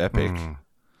 Speaking of Epic,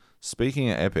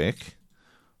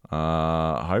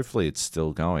 hopefully it's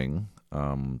still going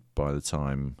by the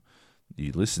time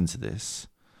you listen to this.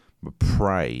 But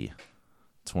Prey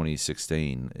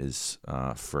 2016 is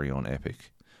free on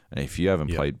Epic. And if you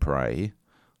haven't played Prey,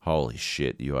 holy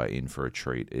shit, you are in for a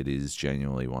treat. It is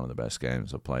genuinely one of the best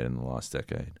games I've played in the last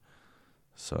decade.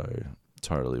 So,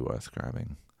 totally worth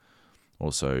grabbing.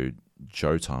 Also,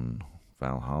 Jotun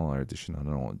Valhalla Edition. I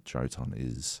don't know what Jotun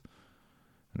is.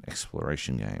 An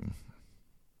exploration game.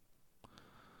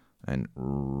 And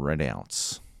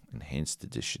Redouts Enhanced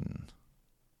Edition.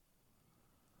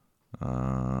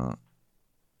 I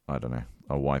don't know.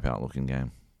 A Wipeout looking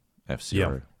game.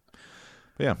 F-Zero.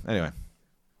 But anyway.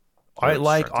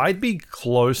 I'd be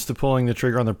close to pulling the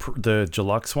trigger on the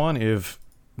deluxe one if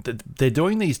they're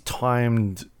doing these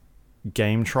timed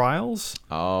game trials.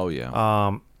 Oh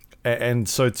yeah. And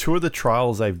so 2 of the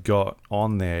trials they've got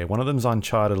on there. One of them's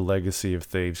Uncharted Legacy of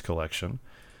Thieves Collection.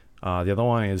 The other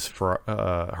one is for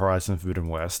Horizon Forbidden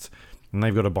West, and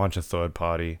they've got a bunch of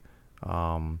third-party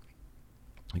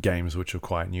games which are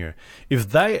quite new. If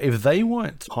they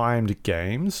weren't timed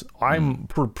games, I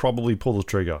would probably pull the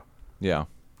trigger. Yeah.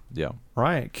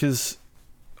 Right, because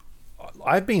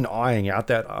I've been eyeing out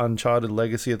that Uncharted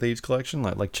Legacy of Thieves collection,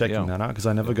 like checking that out, because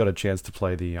I never got a chance to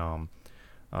play the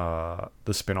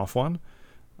spin-off one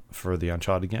for the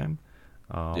Uncharted game.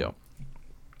 And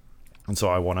so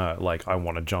I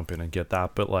wanna jump in and get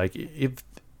that. But like,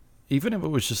 even if it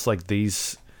was just like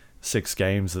these 6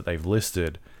 games that they've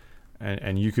listed,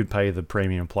 and you could pay the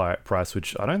premium price,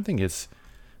 which I don't think it's,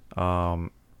 I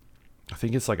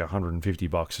think it's like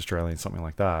 $150 Australian, something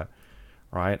like that,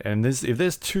 right? And if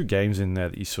there's 2 games in there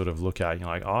that you sort of look at, and you're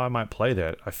like, oh, I might play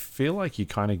that. I feel like you're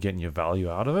kind of getting your value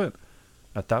out of it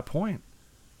at that point.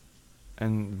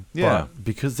 And but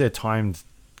because they're timed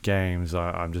games,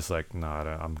 I'm just like, no,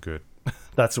 I'm good.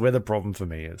 That's where the problem for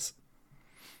me is.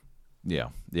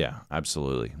 Yeah,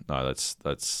 absolutely. No, that's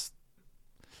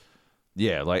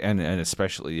like, and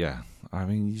especially, I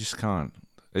mean, you just can't.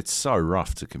 It's so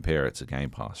rough to compare it to Game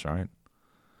Pass, right?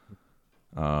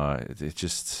 It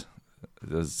just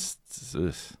does.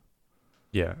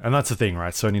 Yeah, and that's the thing,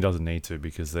 right? Sony doesn't need to,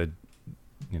 because they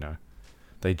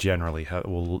generally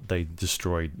they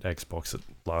destroyed Xbox at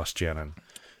last gen and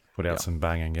put out some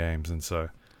banging games, and so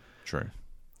true.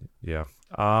 Yeah.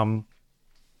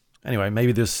 Anyway,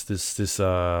 maybe this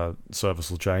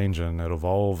service will change and it'll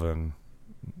evolve, and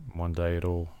one day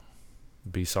it'll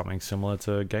be something similar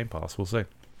to Game Pass. We'll see.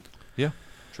 Yeah,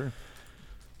 true.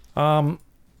 All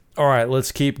right,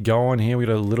 let's keep going here. We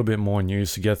got a little bit more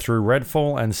news to get through.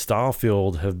 Redfall and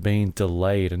Starfield have been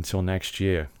delayed until next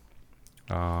year.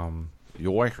 Yikers.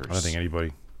 I don't think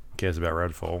anybody cares about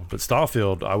Redfall, but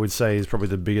Starfield, I would say, is probably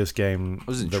the biggest game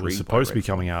that was supposed to be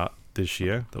coming out this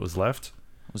year that was left.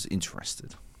 I was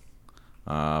interested.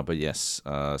 But yes,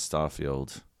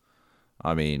 Starfield,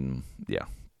 I mean, yeah.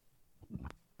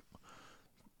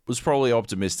 Was probably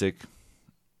optimistic,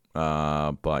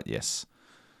 but yes.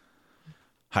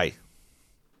 Hey,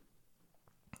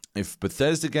 if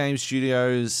Bethesda Game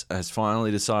Studios has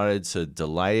finally decided to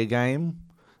delay a game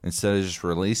instead of just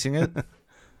releasing it,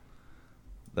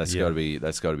 that's got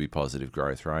to be positive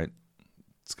growth, right?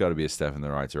 It's got to be a step in the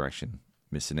right direction.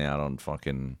 Missing out on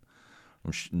fucking,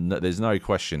 there's no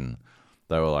question.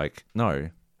 They were like,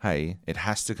 no, hey, it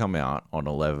has to come out on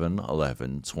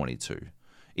 11/11/22.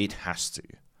 It has to.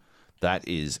 That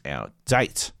is our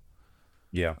date.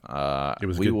 Yeah, it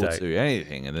was a we good will date. do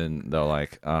anything. And then they're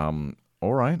like, all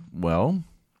right, well,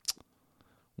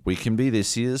 we can be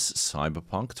this year's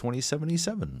Cyberpunk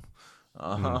 2077.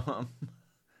 And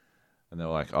they're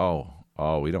like, oh,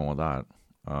 we don't want that.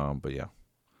 But yeah.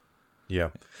 Yeah.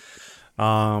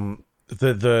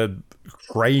 The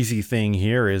crazy thing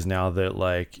here is now that,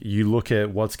 like, you look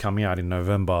at what's coming out in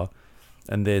November,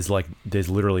 and there's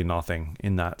literally nothing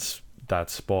in that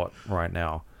spot right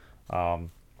now.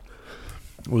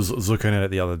 Was looking at it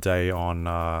the other day on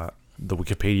the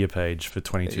Wikipedia page for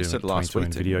 22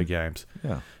 in video games.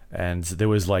 Yeah. And there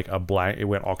was like a blank. It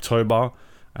went October,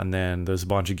 and then there's a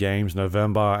bunch of games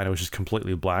November, and it was just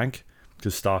completely blank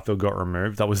because Starfield got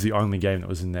removed. That was the only game that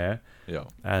was in there. Yeah.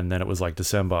 And then it was like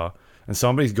December, and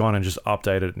somebody's gone and just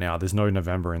updated it now. There's no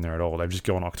November in there at all. They've just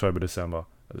gone October, December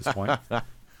at this point.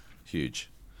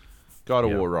 Huge. God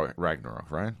of War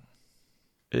Ragnarok, right?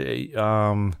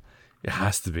 It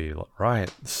has to be,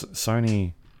 right?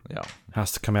 Sony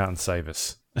has to come out and save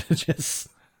us. Just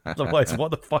otherwise,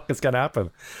 what the fuck is going to happen?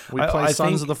 We play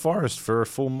Sons of the Forest for a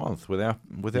full month without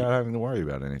having to worry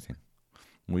about anything.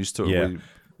 We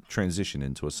transition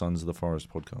into a Sons of the Forest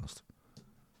podcast.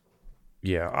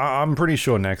 Yeah, I'm pretty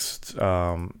sure next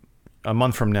a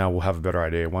month from now we'll have a better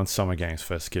idea once Summer Games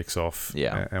Fest kicks off.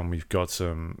 Yeah, and we've got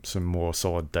some more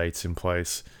solid dates in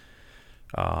place.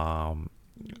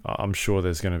 I'm sure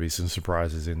there's going to be some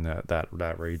surprises in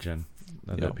that region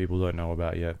that people don't know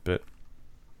about yet, but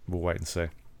we'll wait and see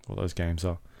what those games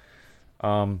are.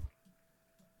 All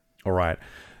right.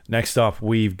 Next up,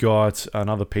 we've got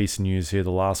another piece of news here.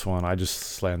 The last one, I just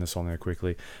slammed this on there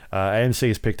quickly. AMC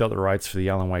has picked up the rights for the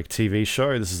Alan Wake TV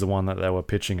show. This is the one that they were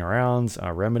pitching around,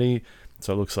 Remedy.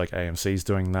 So it looks like AMC's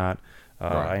doing that.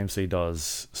 Right. AMC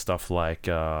does stuff like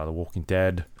The Walking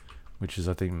Dead, which is,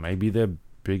 I think, maybe their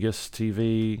biggest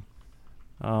TV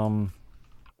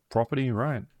property,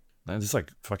 right? There's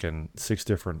like fucking 6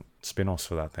 different spin-offs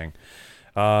for that thing.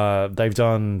 They've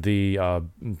done the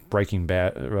Breaking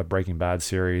Bad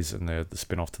series and the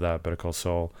spin-off to that, Better Call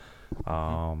Saul.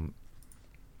 And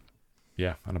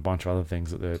a bunch of other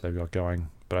things that they've got going.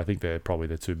 But I think they're probably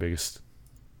the 2 biggest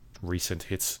recent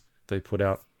hits they put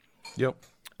out. Yep.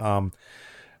 I'm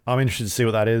interested to see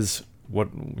what that is, what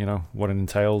it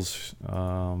entails,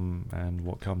 and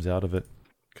what comes out of it,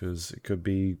 because it could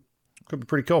be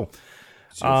pretty cool.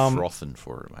 You're frothing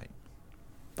for it, mate.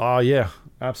 Oh yeah,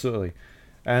 absolutely.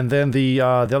 And then the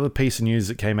other piece of news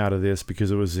that came out of this,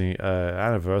 because it was the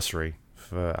anniversary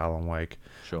for Alan Wake.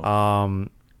 Sure.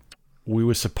 We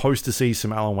were supposed to see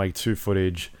some Alan Wake 2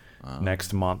 footage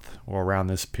next month or around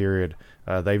this period.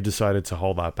 They've decided to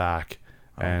hold that back,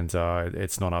 and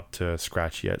it's not up to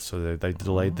scratch yet. So they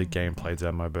delayed the gameplay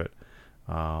demo, but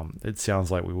it sounds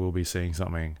like we will be seeing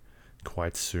something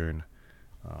quite soon.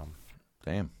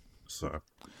 Damn. So,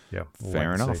 yeah.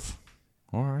 Fair enough.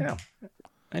 All right. Yeah.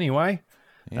 Anyway,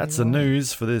 that's the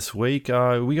news for this week.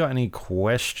 We got any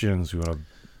questions we want to?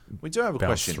 We do have a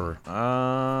question. Through?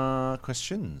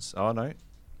 Questions. Oh no.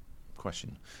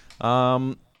 Question.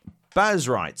 Baz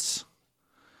writes,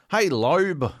 "Hey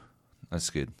Loeb." That's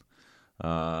good.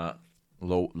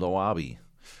 Loabi.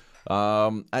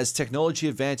 As technology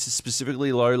advances,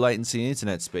 specifically low latency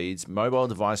internet speeds, mobile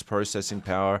device processing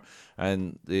power,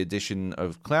 and the addition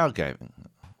of cloud gaming.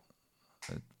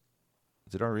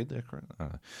 Did I read that correct?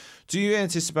 Do you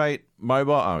anticipate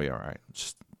mobile? Oh, yeah, right.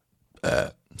 Just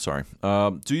sorry.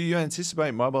 Do you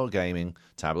anticipate mobile gaming,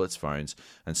 tablets, phones,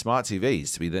 and smart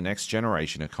TVs to be the next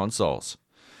generation of consoles?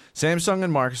 Samsung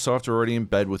and Microsoft are already in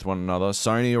bed with one another.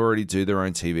 Sony already do their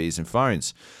own TVs and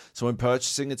phones. So when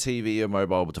purchasing a TV or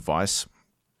mobile device,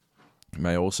 you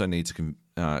may also need to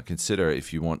consider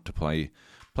if you want to play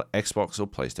Xbox or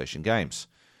PlayStation games.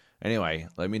 Anyway,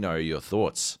 let me know your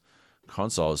thoughts.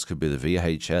 Consoles could be the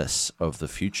VHS of the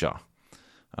future.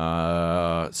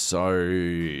 That's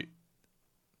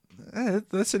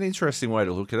an interesting way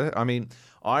to look at it. I mean,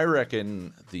 I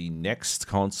reckon the next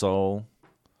console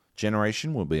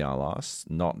generation will be our last,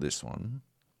 not this one.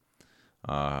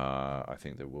 I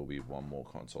think there will be one more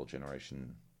console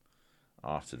generation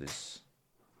after this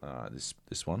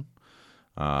one.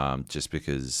 Just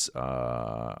because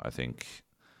I think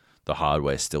the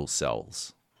hardware still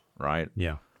sells, right?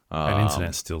 Yeah. And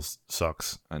internet still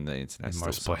sucks. And the internet in still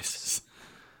most sucks. places.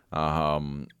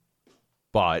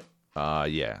 But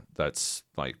yeah, that's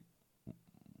like,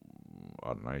 I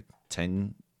don't know,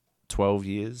 10, 12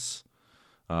 years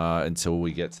until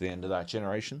we get to the end of that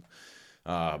generation.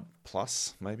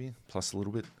 Plus a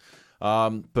little bit.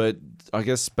 But I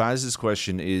guess Baz's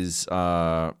question is,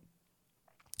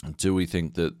 do we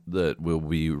think that we'll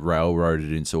be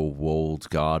railroaded into a walled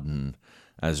garden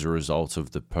as a result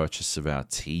of the purchase of our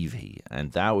TV?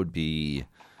 And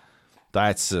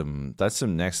that's some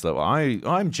next level.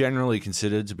 I'm generally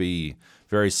considered to be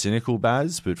very cynical,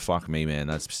 Baz, but fuck me, man,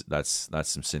 that's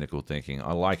some cynical thinking.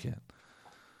 I like it,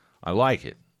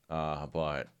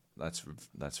 but that's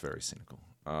very cynical.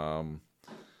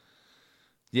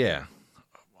 Yeah,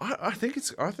 I think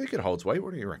it holds weight.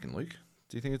 What do you reckon, Luke?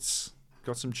 Do you think it's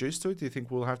got some juice to it? Do you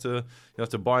think you'll have to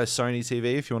buy a Sony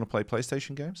TV if you want to play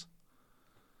PlayStation games?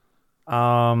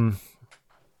 No.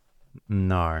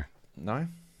 No.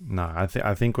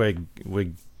 I think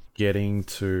we're getting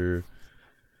to.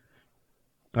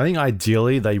 I think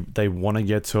ideally they want to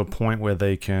get to a point where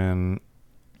they can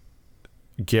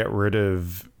get rid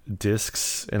of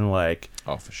discs and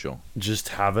for sure, just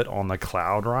have it on the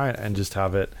cloud, right? And just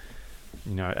have it,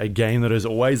 a game that is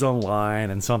always online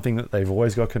and something that they've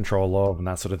always got control of and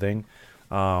that sort of thing.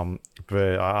 But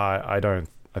I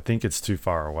think it's too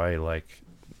far away. Like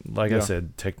I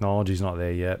said, technology's not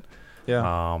there yet.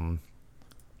 Yeah.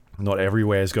 Not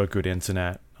everywhere's got good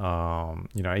internet.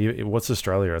 What's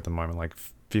Australia at the moment? Like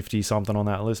 50 something on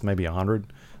that list, maybe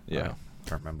 100. Yeah. I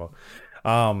can't remember.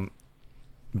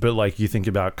 But like you think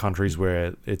about countries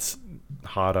where it's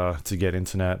harder to get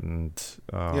internet and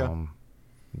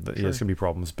there's gonna be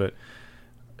problems. But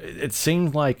it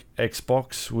seemed like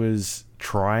Xbox was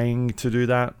trying to do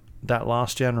that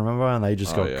last gen, remember? And they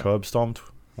just got curb stomped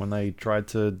when they tried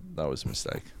to. That was a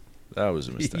mistake.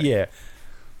 Yeah.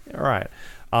 All right.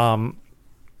 And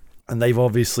they've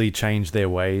obviously changed their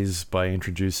ways by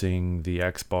introducing the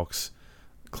Xbox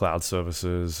cloud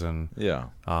services and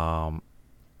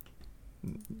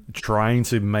trying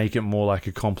to make it more like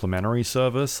a complementary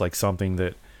service, like something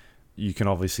that you can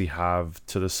obviously have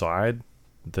to the side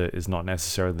that is not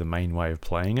necessarily the main way of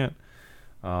playing it.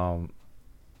 And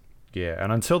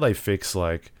until they fix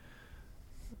like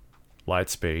light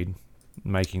speed,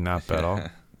 making that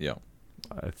better,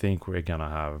 I think we're gonna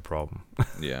have a problem.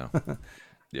 Yeah.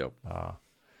 Yep.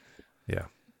 Yeah.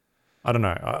 I don't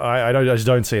know. I just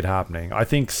don't see it happening. I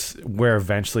think we're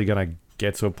eventually gonna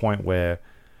get to a point where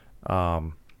I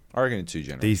reckon in 2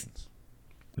 generations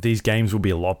these games will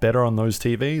be a lot better on those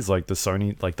TVs. Like the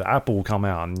Sony, like the Apple will come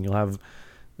out and you'll have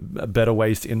better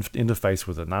ways to interface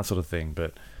with it and that sort of thing.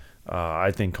 But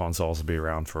I think consoles will be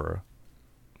around for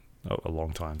a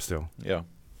long time still. Yeah.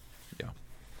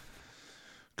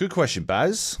 Good question,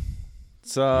 Baz.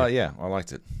 So I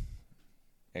liked it.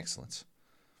 Excellent.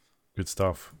 Good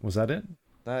stuff. Was that it?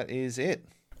 That is it.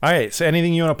 All right. So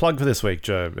anything you want to plug for this week,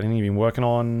 Joe? Anything you've been working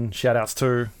on? Shout outs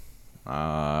to?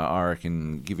 I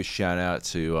reckon give a shout out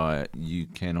to You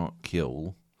Cannot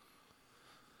Kill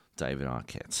David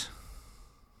Arquette.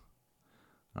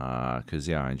 Because,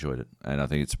 I enjoyed it. And I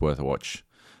think it's worth a watch.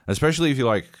 Especially if you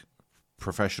like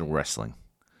professional wrestling.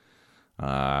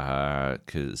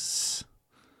 Because,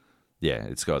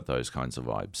 it's got those kinds of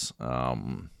vibes.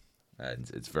 And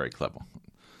it's very clever.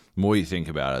 The more you think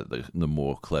about it, the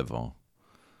more clever it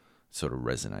sort of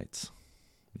resonates.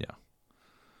 Yeah.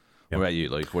 What about you,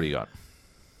 Luke? What do you got?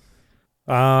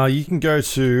 You can go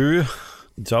to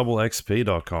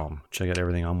doublexp.com. Check out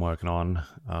everything I'm working on.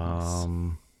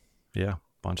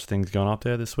 Bunch of things going up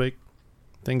there this week.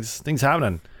 Things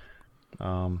happening.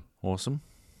 Awesome.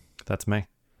 That's me.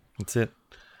 That's it.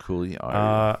 Coolly.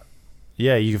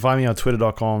 You can find me on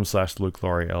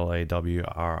twitter.com/LukeLaurie,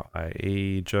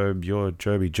 LAWRIE. Job, you're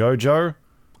Joby Jojo.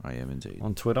 I am indeed.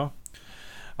 On Twitter.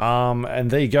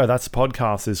 And there you go. That's the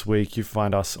podcast this week. You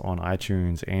find us on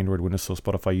iTunes, Android, Windows Store,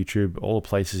 Spotify, YouTube, all the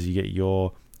places you get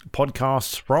your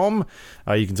podcasts from.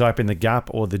 You can type in the Gap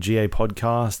or the GA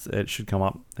podcast. It should come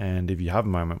up. And if you have a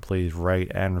moment, please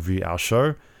rate and review our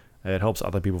show. It helps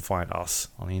other people find us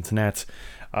on the internet.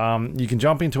 You can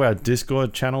jump into our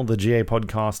Discord channel,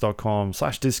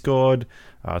 thegapodcast.com/Discord.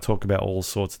 Talk about all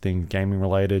sorts of things, gaming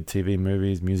related, TV,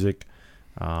 movies, music.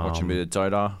 Watching a bit of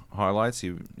Dota highlights.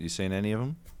 You seen any of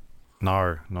them?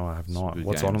 No, I have not.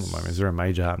 What's on at the moment? Is there a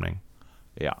major happening?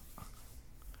 Yeah.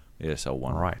 ESL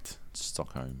 1. Right.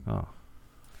 Stockholm. Oh.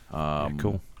 Yeah,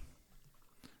 cool.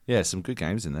 Yeah, some good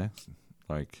games in there.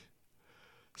 Like,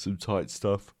 some tight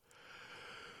stuff.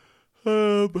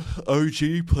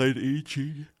 OG played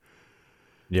EG.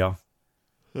 Yeah.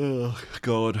 Oh,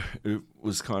 God. It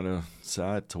was kind of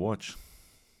sad to watch.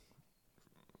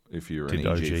 If you're an Did EG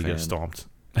OG fan. get stomped?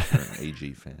 If you're an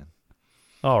EG fan.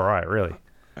 Oh, right. Really?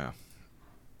 Yeah.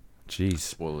 Jeez.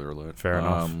 Spoiler alert. Fair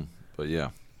enough. But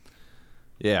yeah.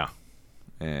 Yeah.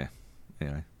 Yeah.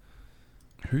 Anyway.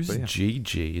 Who's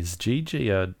GG? Is GG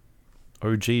a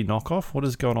OG knockoff? What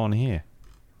is going on here?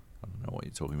 I don't know what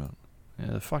you're talking about.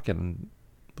 Yeah, the fucking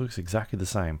looks exactly the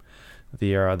same.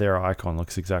 Their icon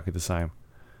looks exactly the same,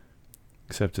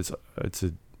 except it's a.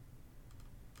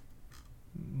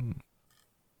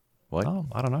 What? Oh,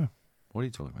 I don't know. What are you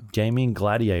talking about? Gaming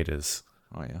Gladiators.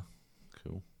 Oh yeah,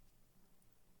 cool.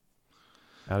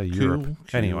 Out of Europe. Cool,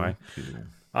 Anyway.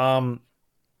 cool.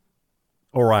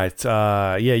 All right.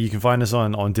 Yeah, you can find us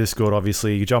on Discord.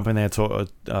 Obviously, you jump in there,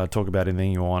 talk about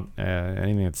anything you want,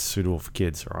 anything that's suitable for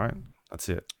kids. All right, that's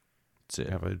it.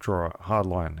 Draw a hard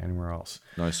line anywhere else.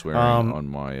 No swearing on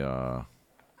my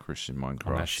Christian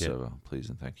Minecraft server, please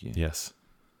and thank you. Yes.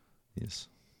 Yes.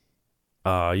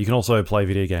 You can also play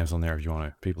video games on there if you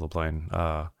want to. People are playing.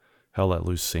 Hell Let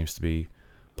Loose seems to be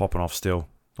popping off still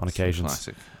on occasions.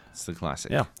 It's the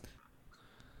classic. Yeah.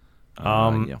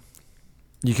 Yeah.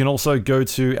 You can also go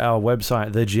to our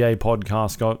website,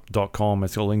 thegapodcast.com.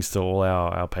 It's got links to all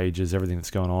our pages, everything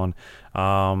that's going on,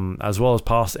 as well as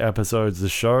past episodes of the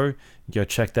show. You go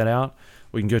check that out.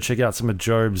 We can go check out some of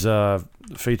Job's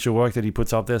feature work that he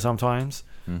puts up there sometimes.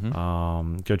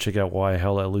 Mm-hmm. Go check out why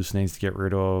Hell Let Loose needs to get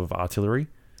rid of artillery.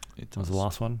 It was the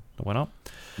last one that went up.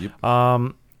 Yep.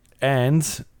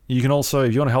 And you can also,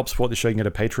 if you want to help support the show, you can go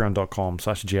to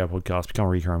patreon.com/GAPodcast, become a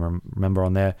recurring member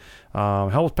on there.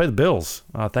 Help us pay the bills.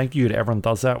 Thank you to everyone that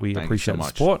does that. We appreciate the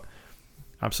support.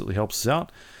 Absolutely helps us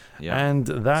out. Yeah. And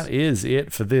that is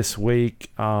it for this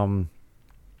week. Busy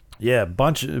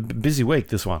week,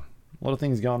 this one. A lot of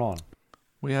things going on.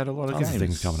 We had a lot of Tons games. of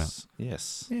things coming out.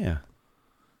 Yes. Yeah.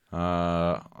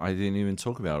 I didn't even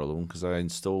talk about all of them because I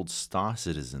installed Star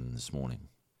Citizen this morning.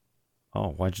 Oh,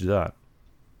 why'd you do that?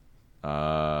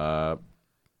 I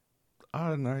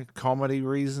don't know, comedy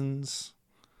reasons.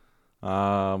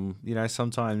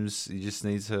 Sometimes you just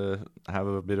need to have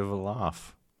a bit of a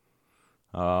laugh.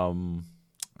 And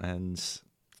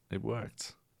it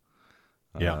worked.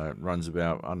 Yeah. It runs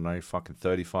about,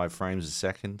 35 frames a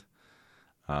second.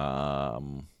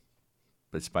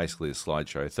 It's basically a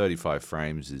slideshow. 35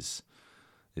 frames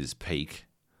is peak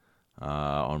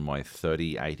on my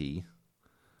 3080.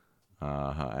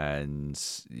 And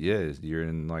yeah, you're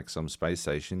in like some space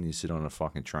station. You sit on a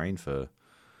fucking train for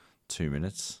 2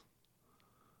 minutes.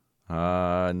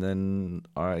 And then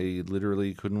I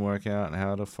literally couldn't work out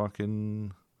how to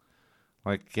fucking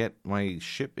get my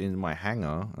ship in my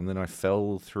hangar. And then I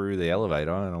fell through the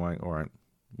elevator and I'm like, all right,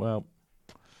 well,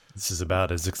 this is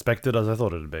about as expected as I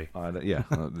thought it'd be. Yeah,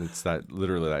 it's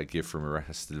literally that gift from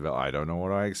Arrested Development. I don't know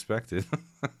what I expected.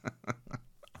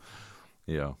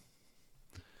 Yeah.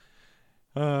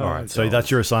 All right, so that's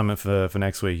your assignment for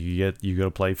next week. You got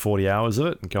to play 40 hours of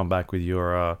it and come back with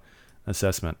your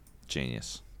assessment.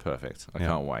 Genius, perfect. I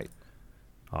can't wait.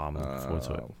 I'm looking forward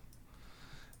to it.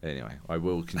 Anyway, I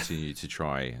will continue to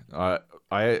try.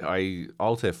 I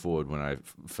alt F forward when I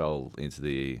fell into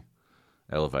the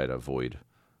elevator void,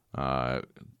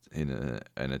 in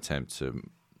an attempt to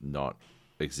not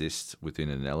exist within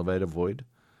an elevator void.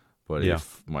 But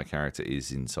if my character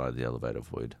is inside the elevator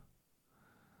void,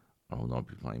 I will not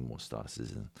be playing more Star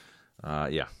Citizen.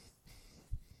 Yeah.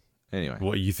 Anyway.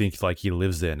 What, you think he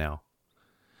lives there now?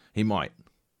 He might.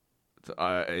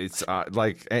 It's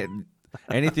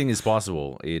anything is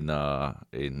possible in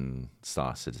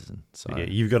Star Citizen. So yeah,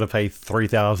 you've got to pay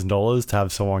 $3,000 to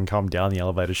have someone come down the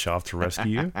elevator shaft to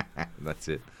rescue you. That's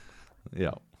it.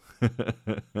 Yeah.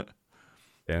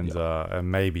 And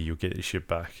maybe you'll get your ship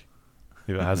back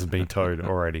if it hasn't been towed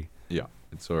already. Yeah,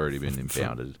 it's already been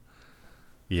impounded.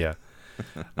 Yeah.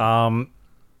 All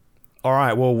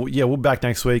right. Well, yeah, we'll be back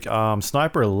next week.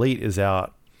 Sniper Elite is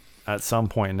out at some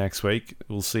point next week.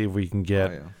 We'll see if we can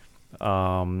get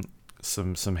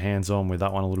some hands-on with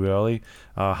that one a little bit early.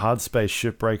 Hard Space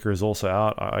Shipbreaker is also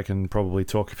out. I can probably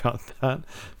talk about that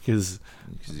because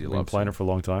I've been playing it for a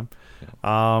long time.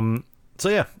 Yeah. So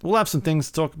yeah, we'll have some things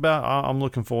to talk about. I'm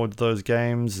looking forward to those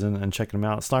games and checking them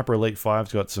out. Sniper Elite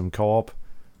 5's got some co-op.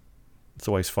 It's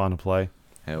always fun to play.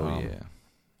 Hell yeah.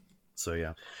 So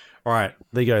yeah. All right,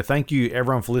 there you go. Thank you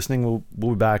everyone for listening.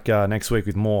 We'll be back next week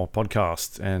with more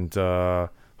podcasts and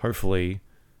hopefully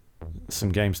some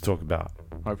games to talk about.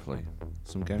 Hopefully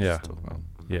some games to talk about.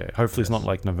 Yeah, hopefully it's not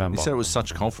like November. You said it with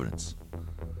such confidence.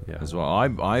 Yeah. As well.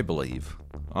 I believe.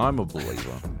 I'm a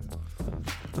believer.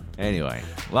 Anyway,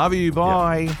 love you.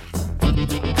 Bye.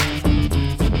 Yeah.